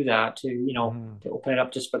to do that, to open it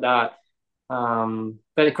up just for that.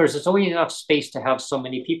 But of course, there's only enough space to have so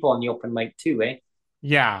many people on the open mic too, eh?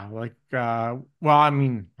 Yeah, like well, I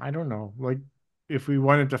mean, I don't know, like if we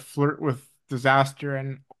wanted to flirt with disaster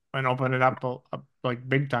and open it up like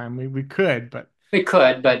big time, we could, but We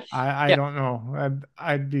could, but I yeah, don't know.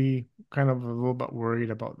 I'd be kind of a little bit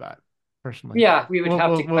worried about that personally, but yeah, we would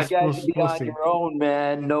have to You guys would be we'll on see. your own,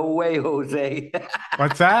 man. No way, Jose.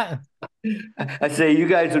 What's that? I say you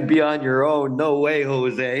guys would be on your own. No way,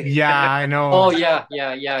 Jose. Yeah, I know. Oh yeah,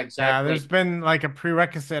 Yeah, exactly. there's been like a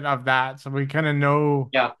prerequisite of that, so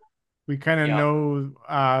Yeah, we kind of yeah, know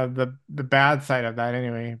the bad side of that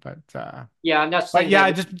anyway. yeah, and that's the But thing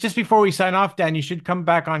that yeah, just before we sign off, Dan, you should come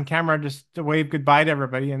back on camera just to wave goodbye to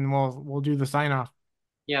everybody, and we'll do the sign off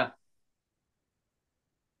yeah.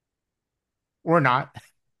 or not.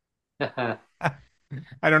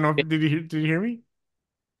 I don't know. Did you hear me?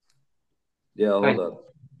 Yeah, hold Right. up.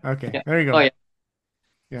 Okay, Yeah. there you Oh go. yeah.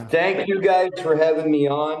 Yeah, Thank you guys for having me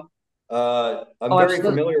on. I'm Oh, very absolutely.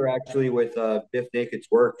 familiar actually with Biff Naked's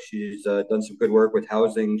work. She's done some good work with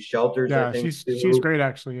housing shelters, I yeah, think, she's too. great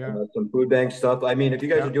actually. Yeah, Some food bank stuff. I mean, if you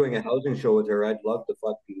guys yeah. are doing a housing show with her, I'd love to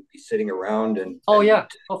fucking be sitting around Oh and yeah.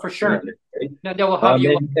 Oh, for sure. right? No, we'll have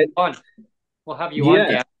you And on. We'll have you on,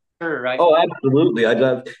 yeah, Dan. Sure, right? oh, absolutely. I'd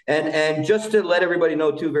love and just to let everybody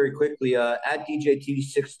know too, very quickly, at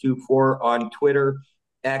DJT624 on Twitter,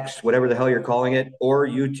 X, whatever the hell you're calling it, or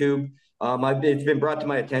YouTube. It's been brought to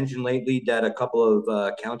my attention lately that a couple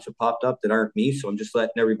of accounts have popped up that aren't me. So I'm just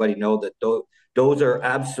letting everybody know that those are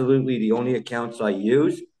absolutely the only accounts I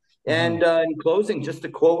use. And in closing, just to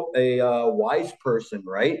quote a wise person,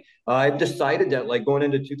 right? I've decided that, like, going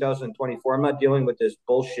into 2024, I'm not dealing with this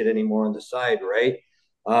bullshit anymore on the side, right?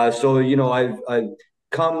 So I've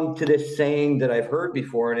come to this saying that I've heard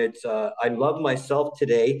before, and it's I love myself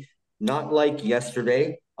today, not like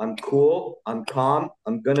yesterday. I'm cool. I'm calm.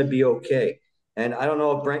 I'm gonna be okay. And I don't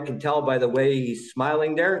know if Brent can tell by the way he's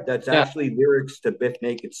smiling there. That's Yeah. actually lyrics to Biff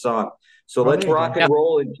Naked's song. So Oh, let's there you rock go. and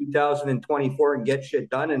roll in 2024 and get shit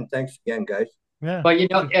done. And thanks again, guys. Yeah. But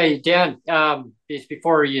hey, Dan, just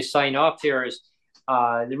before you sign off here is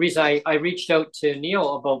the reason I reached out to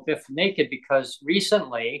Neil about Biff Naked, because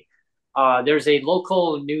recently there's a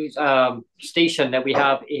local news station that we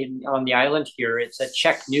have on the island here. It's a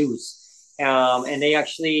Czech News, and they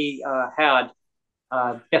actually had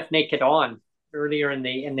Biff Naked on earlier in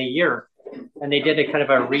the year, and they did a kind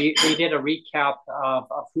of they did a recap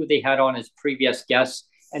of who they had on as previous guests,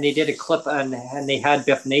 and they did a clip, and they had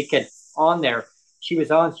Biff Naked on there. She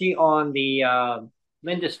was on the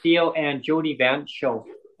Linda Steele and Jody Vance show,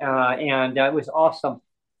 and it was awesome.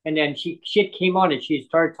 And then she came on and she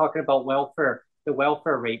started talking about the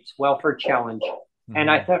welfare rates, welfare challenge. And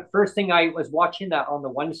I thought, first thing, I was watching that on the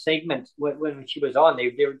one segment when she was on, they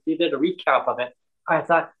did a recap of it. I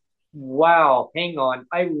thought, wow, hang on,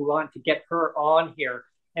 I want to get her on here.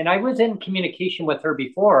 And I was in communication with her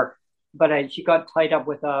before, but she got tied up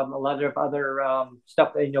with a lot of other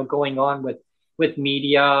stuff, going on with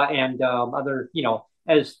media and other,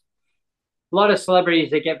 as a lot of celebrities,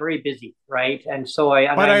 they get very busy, right? And so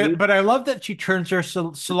But I love that she turns her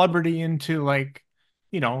celebrity into, like,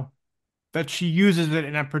 that she uses it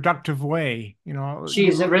in a productive way.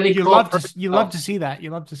 She's a really cool person. You love to see that. You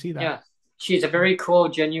love to see that. Yeah, she's a very cool,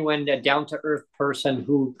 genuine, down to earth person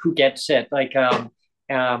who gets it. Like,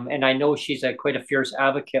 and I know she's quite a fierce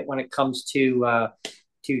advocate when it comes to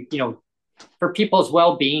for people's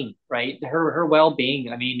well being, right? Her well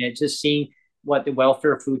being. I mean, it's just seeing what the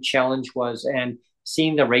welfare food challenge was and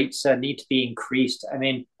seeing the rates need to be increased. I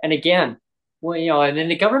mean, and again, well, and then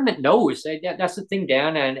the government knows. That's the thing,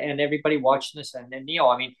 Dan, and everybody watching this, and Neil.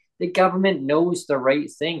 I mean, The government knows the right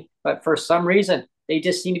thing, but for some reason, they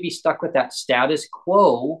just seem to be stuck with that status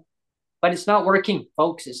quo. But it's not working,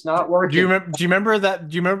 folks. It's not working. Do you remember that?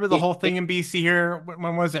 Do you remember the whole thing in BC here?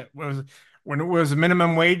 When was it? When it was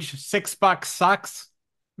minimum wage? $6 sucks.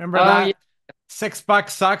 Remember that? Yeah. $6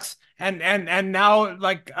 sucks. And now,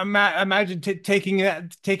 like, imagine taking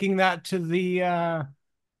that to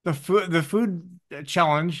the food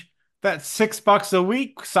challenge. That $6 a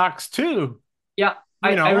week sucks too. Yeah,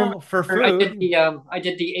 You know, I remember for food. I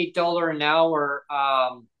did the $8 an hour.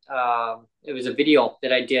 It was a video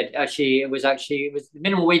that I did. Actually, it was the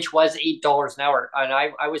minimum wage was $8 an hour, and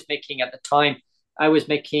I was making at the time I was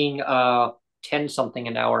making 10 something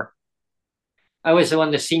an hour. I was one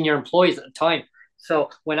of the senior employees at the time. So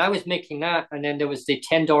when I was making that, and then there was the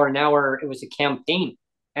 $10 an hour, it was a campaign,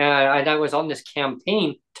 and I was on this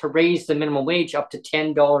campaign to raise the minimum wage up to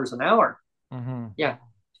 $10 an hour. Mm-hmm. Yeah.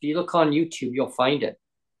 If you look on YouTube, you'll find it.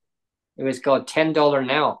 It was called $10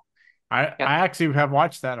 now. I actually have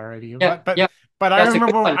watched that already. Yeah, But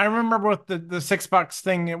I remember with the $6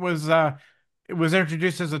 thing, it was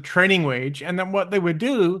introduced as a training wage, and then what they would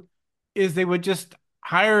do is they would just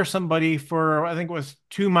hire somebody for, I think it was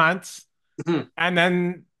 2 months, and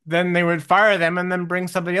then they would fire them and then bring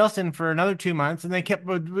somebody else in for another 2 months, and they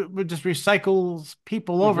would just recycle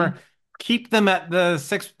people over, keep them at the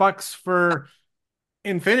 $6 for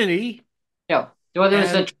infinity. Yeah. Well, there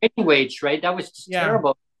was a training wage, right? That was just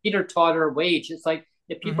terrible. Peter totter wage. It's like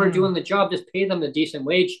if people are doing the job, just pay them a decent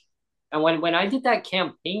wage. And when I did that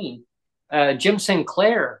campaign, Jim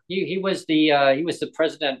Sinclair, he was the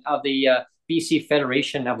president of the BC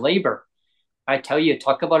Federation of Labor. I tell you,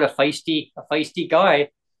 talk about a feisty guy.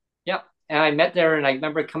 Yeah. And I met there, and I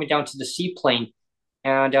remember coming down to the seaplane,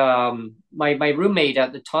 and my roommate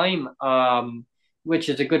at the time, which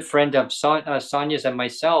is a good friend of Sonia's and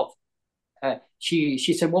myself, she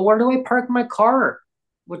said, "Well, where do I park my car?"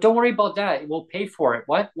 Well, don't worry about that. We'll pay for it.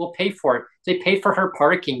 What? We'll pay for it. They paid for her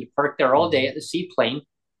parking to park there all day at the seaplane.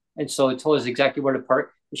 And so it told us exactly where to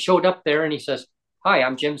park. He showed up there and he says, "Hi,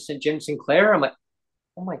 I'm Jim Sinclair." I'm like,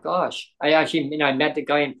 "Oh my gosh." I met the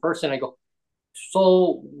guy in person. I go,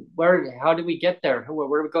 "So how do we get there?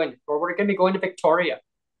 Where are we going?" "Well, we're going to be going to Victoria."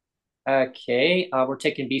 "Okay, we're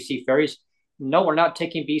taking BC ferries." "No, we're not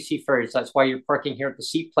taking BC ferries. That's why you're parking here at the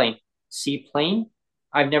seaplane." "Seaplane?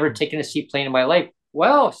 I've never taken a seaplane in my life."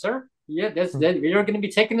 "Well, sir, yeah, you're going to be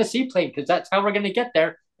taking the seaplane because that's how we're going to get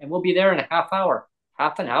there, and we'll be there in a half hour."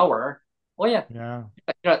 "Half an hour?" "Oh yeah." Yeah.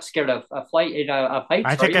 You're not scared of a flight of heights?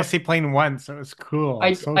 I took a seaplane once. It was cool.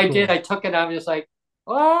 I cool. did. I took it. I was just like,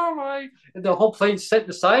 "Oh my!" And the whole plane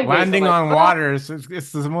sitting sideways. Landing like, on waters.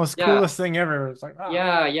 It's the most coolest thing ever. It's like,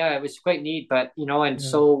 yeah, it was quite neat. But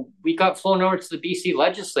so we got flown over to the BC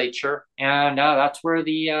legislature, and that's where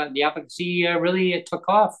the advocacy really took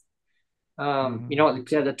off.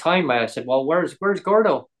 At the time, I said, "Well, where's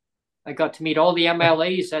Gordo?" I got to meet all the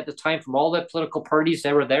MLAs at the time from all the political parties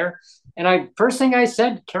that were there. And first thing I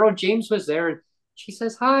said, Carol James was there. And she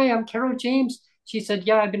says, "Hi, I'm Carol James." She said,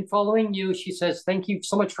 "Yeah, I've been following you." She says, "Thank you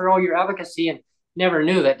so much for all your advocacy." And never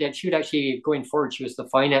knew that she would actually, going forward, she was the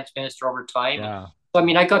finance minister over time. Yeah. So,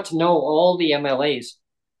 I got to know all the MLAs.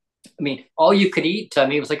 All you could eat.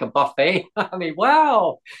 It was like a buffet.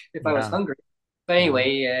 Wow, if I was hungry. But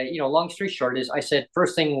anyway, long story short is I said,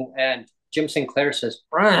 first thing, and Jim Sinclair says,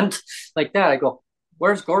 "Brent," like that. I go,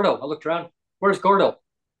 "Where's Gordo?" I looked around. "Where's Gordo?"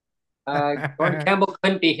 "Gordon Campbell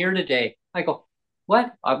couldn't be here today." I go,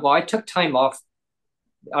 "What?" "Well, I took time off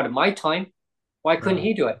out of my time. Why couldn't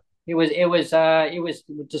he do it?" It was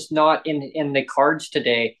just not in the cards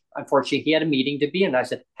today. Unfortunately, he had a meeting to be in. I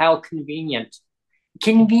said, "How convenient."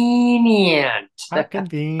 Convenient. How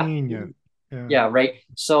convenient. Yeah, right.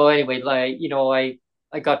 So anyway,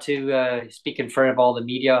 I got to speak in front of all the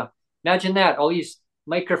media. Imagine that, all these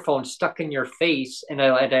microphones stuck in your face, and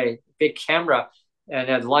I had a big camera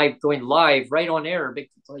and going live right on air, big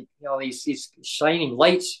these shining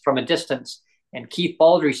lights from a distance, and Keith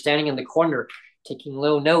Baldry standing in the corner taking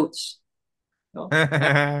little notes.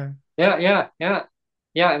 Yeah.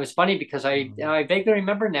 It was funny because I vaguely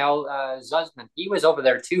remember now. Zussman, he was over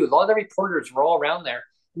there too. A lot of the reporters were all around there.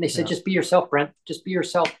 And they said, "Just be yourself, Brent. Just be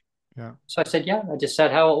yourself." Yeah. So I said, "Yeah." I just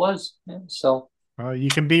said how it was. Yeah, so. Well, you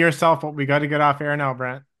can be yourself, but we got to get off air now,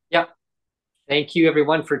 Brent. Yeah. Thank you,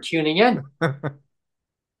 everyone, for tuning in.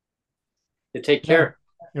 You take care.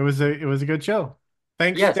 Yeah. It was a good show.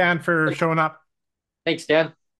 Thanks, Yes. Dan, for showing up. Thanks, Dan.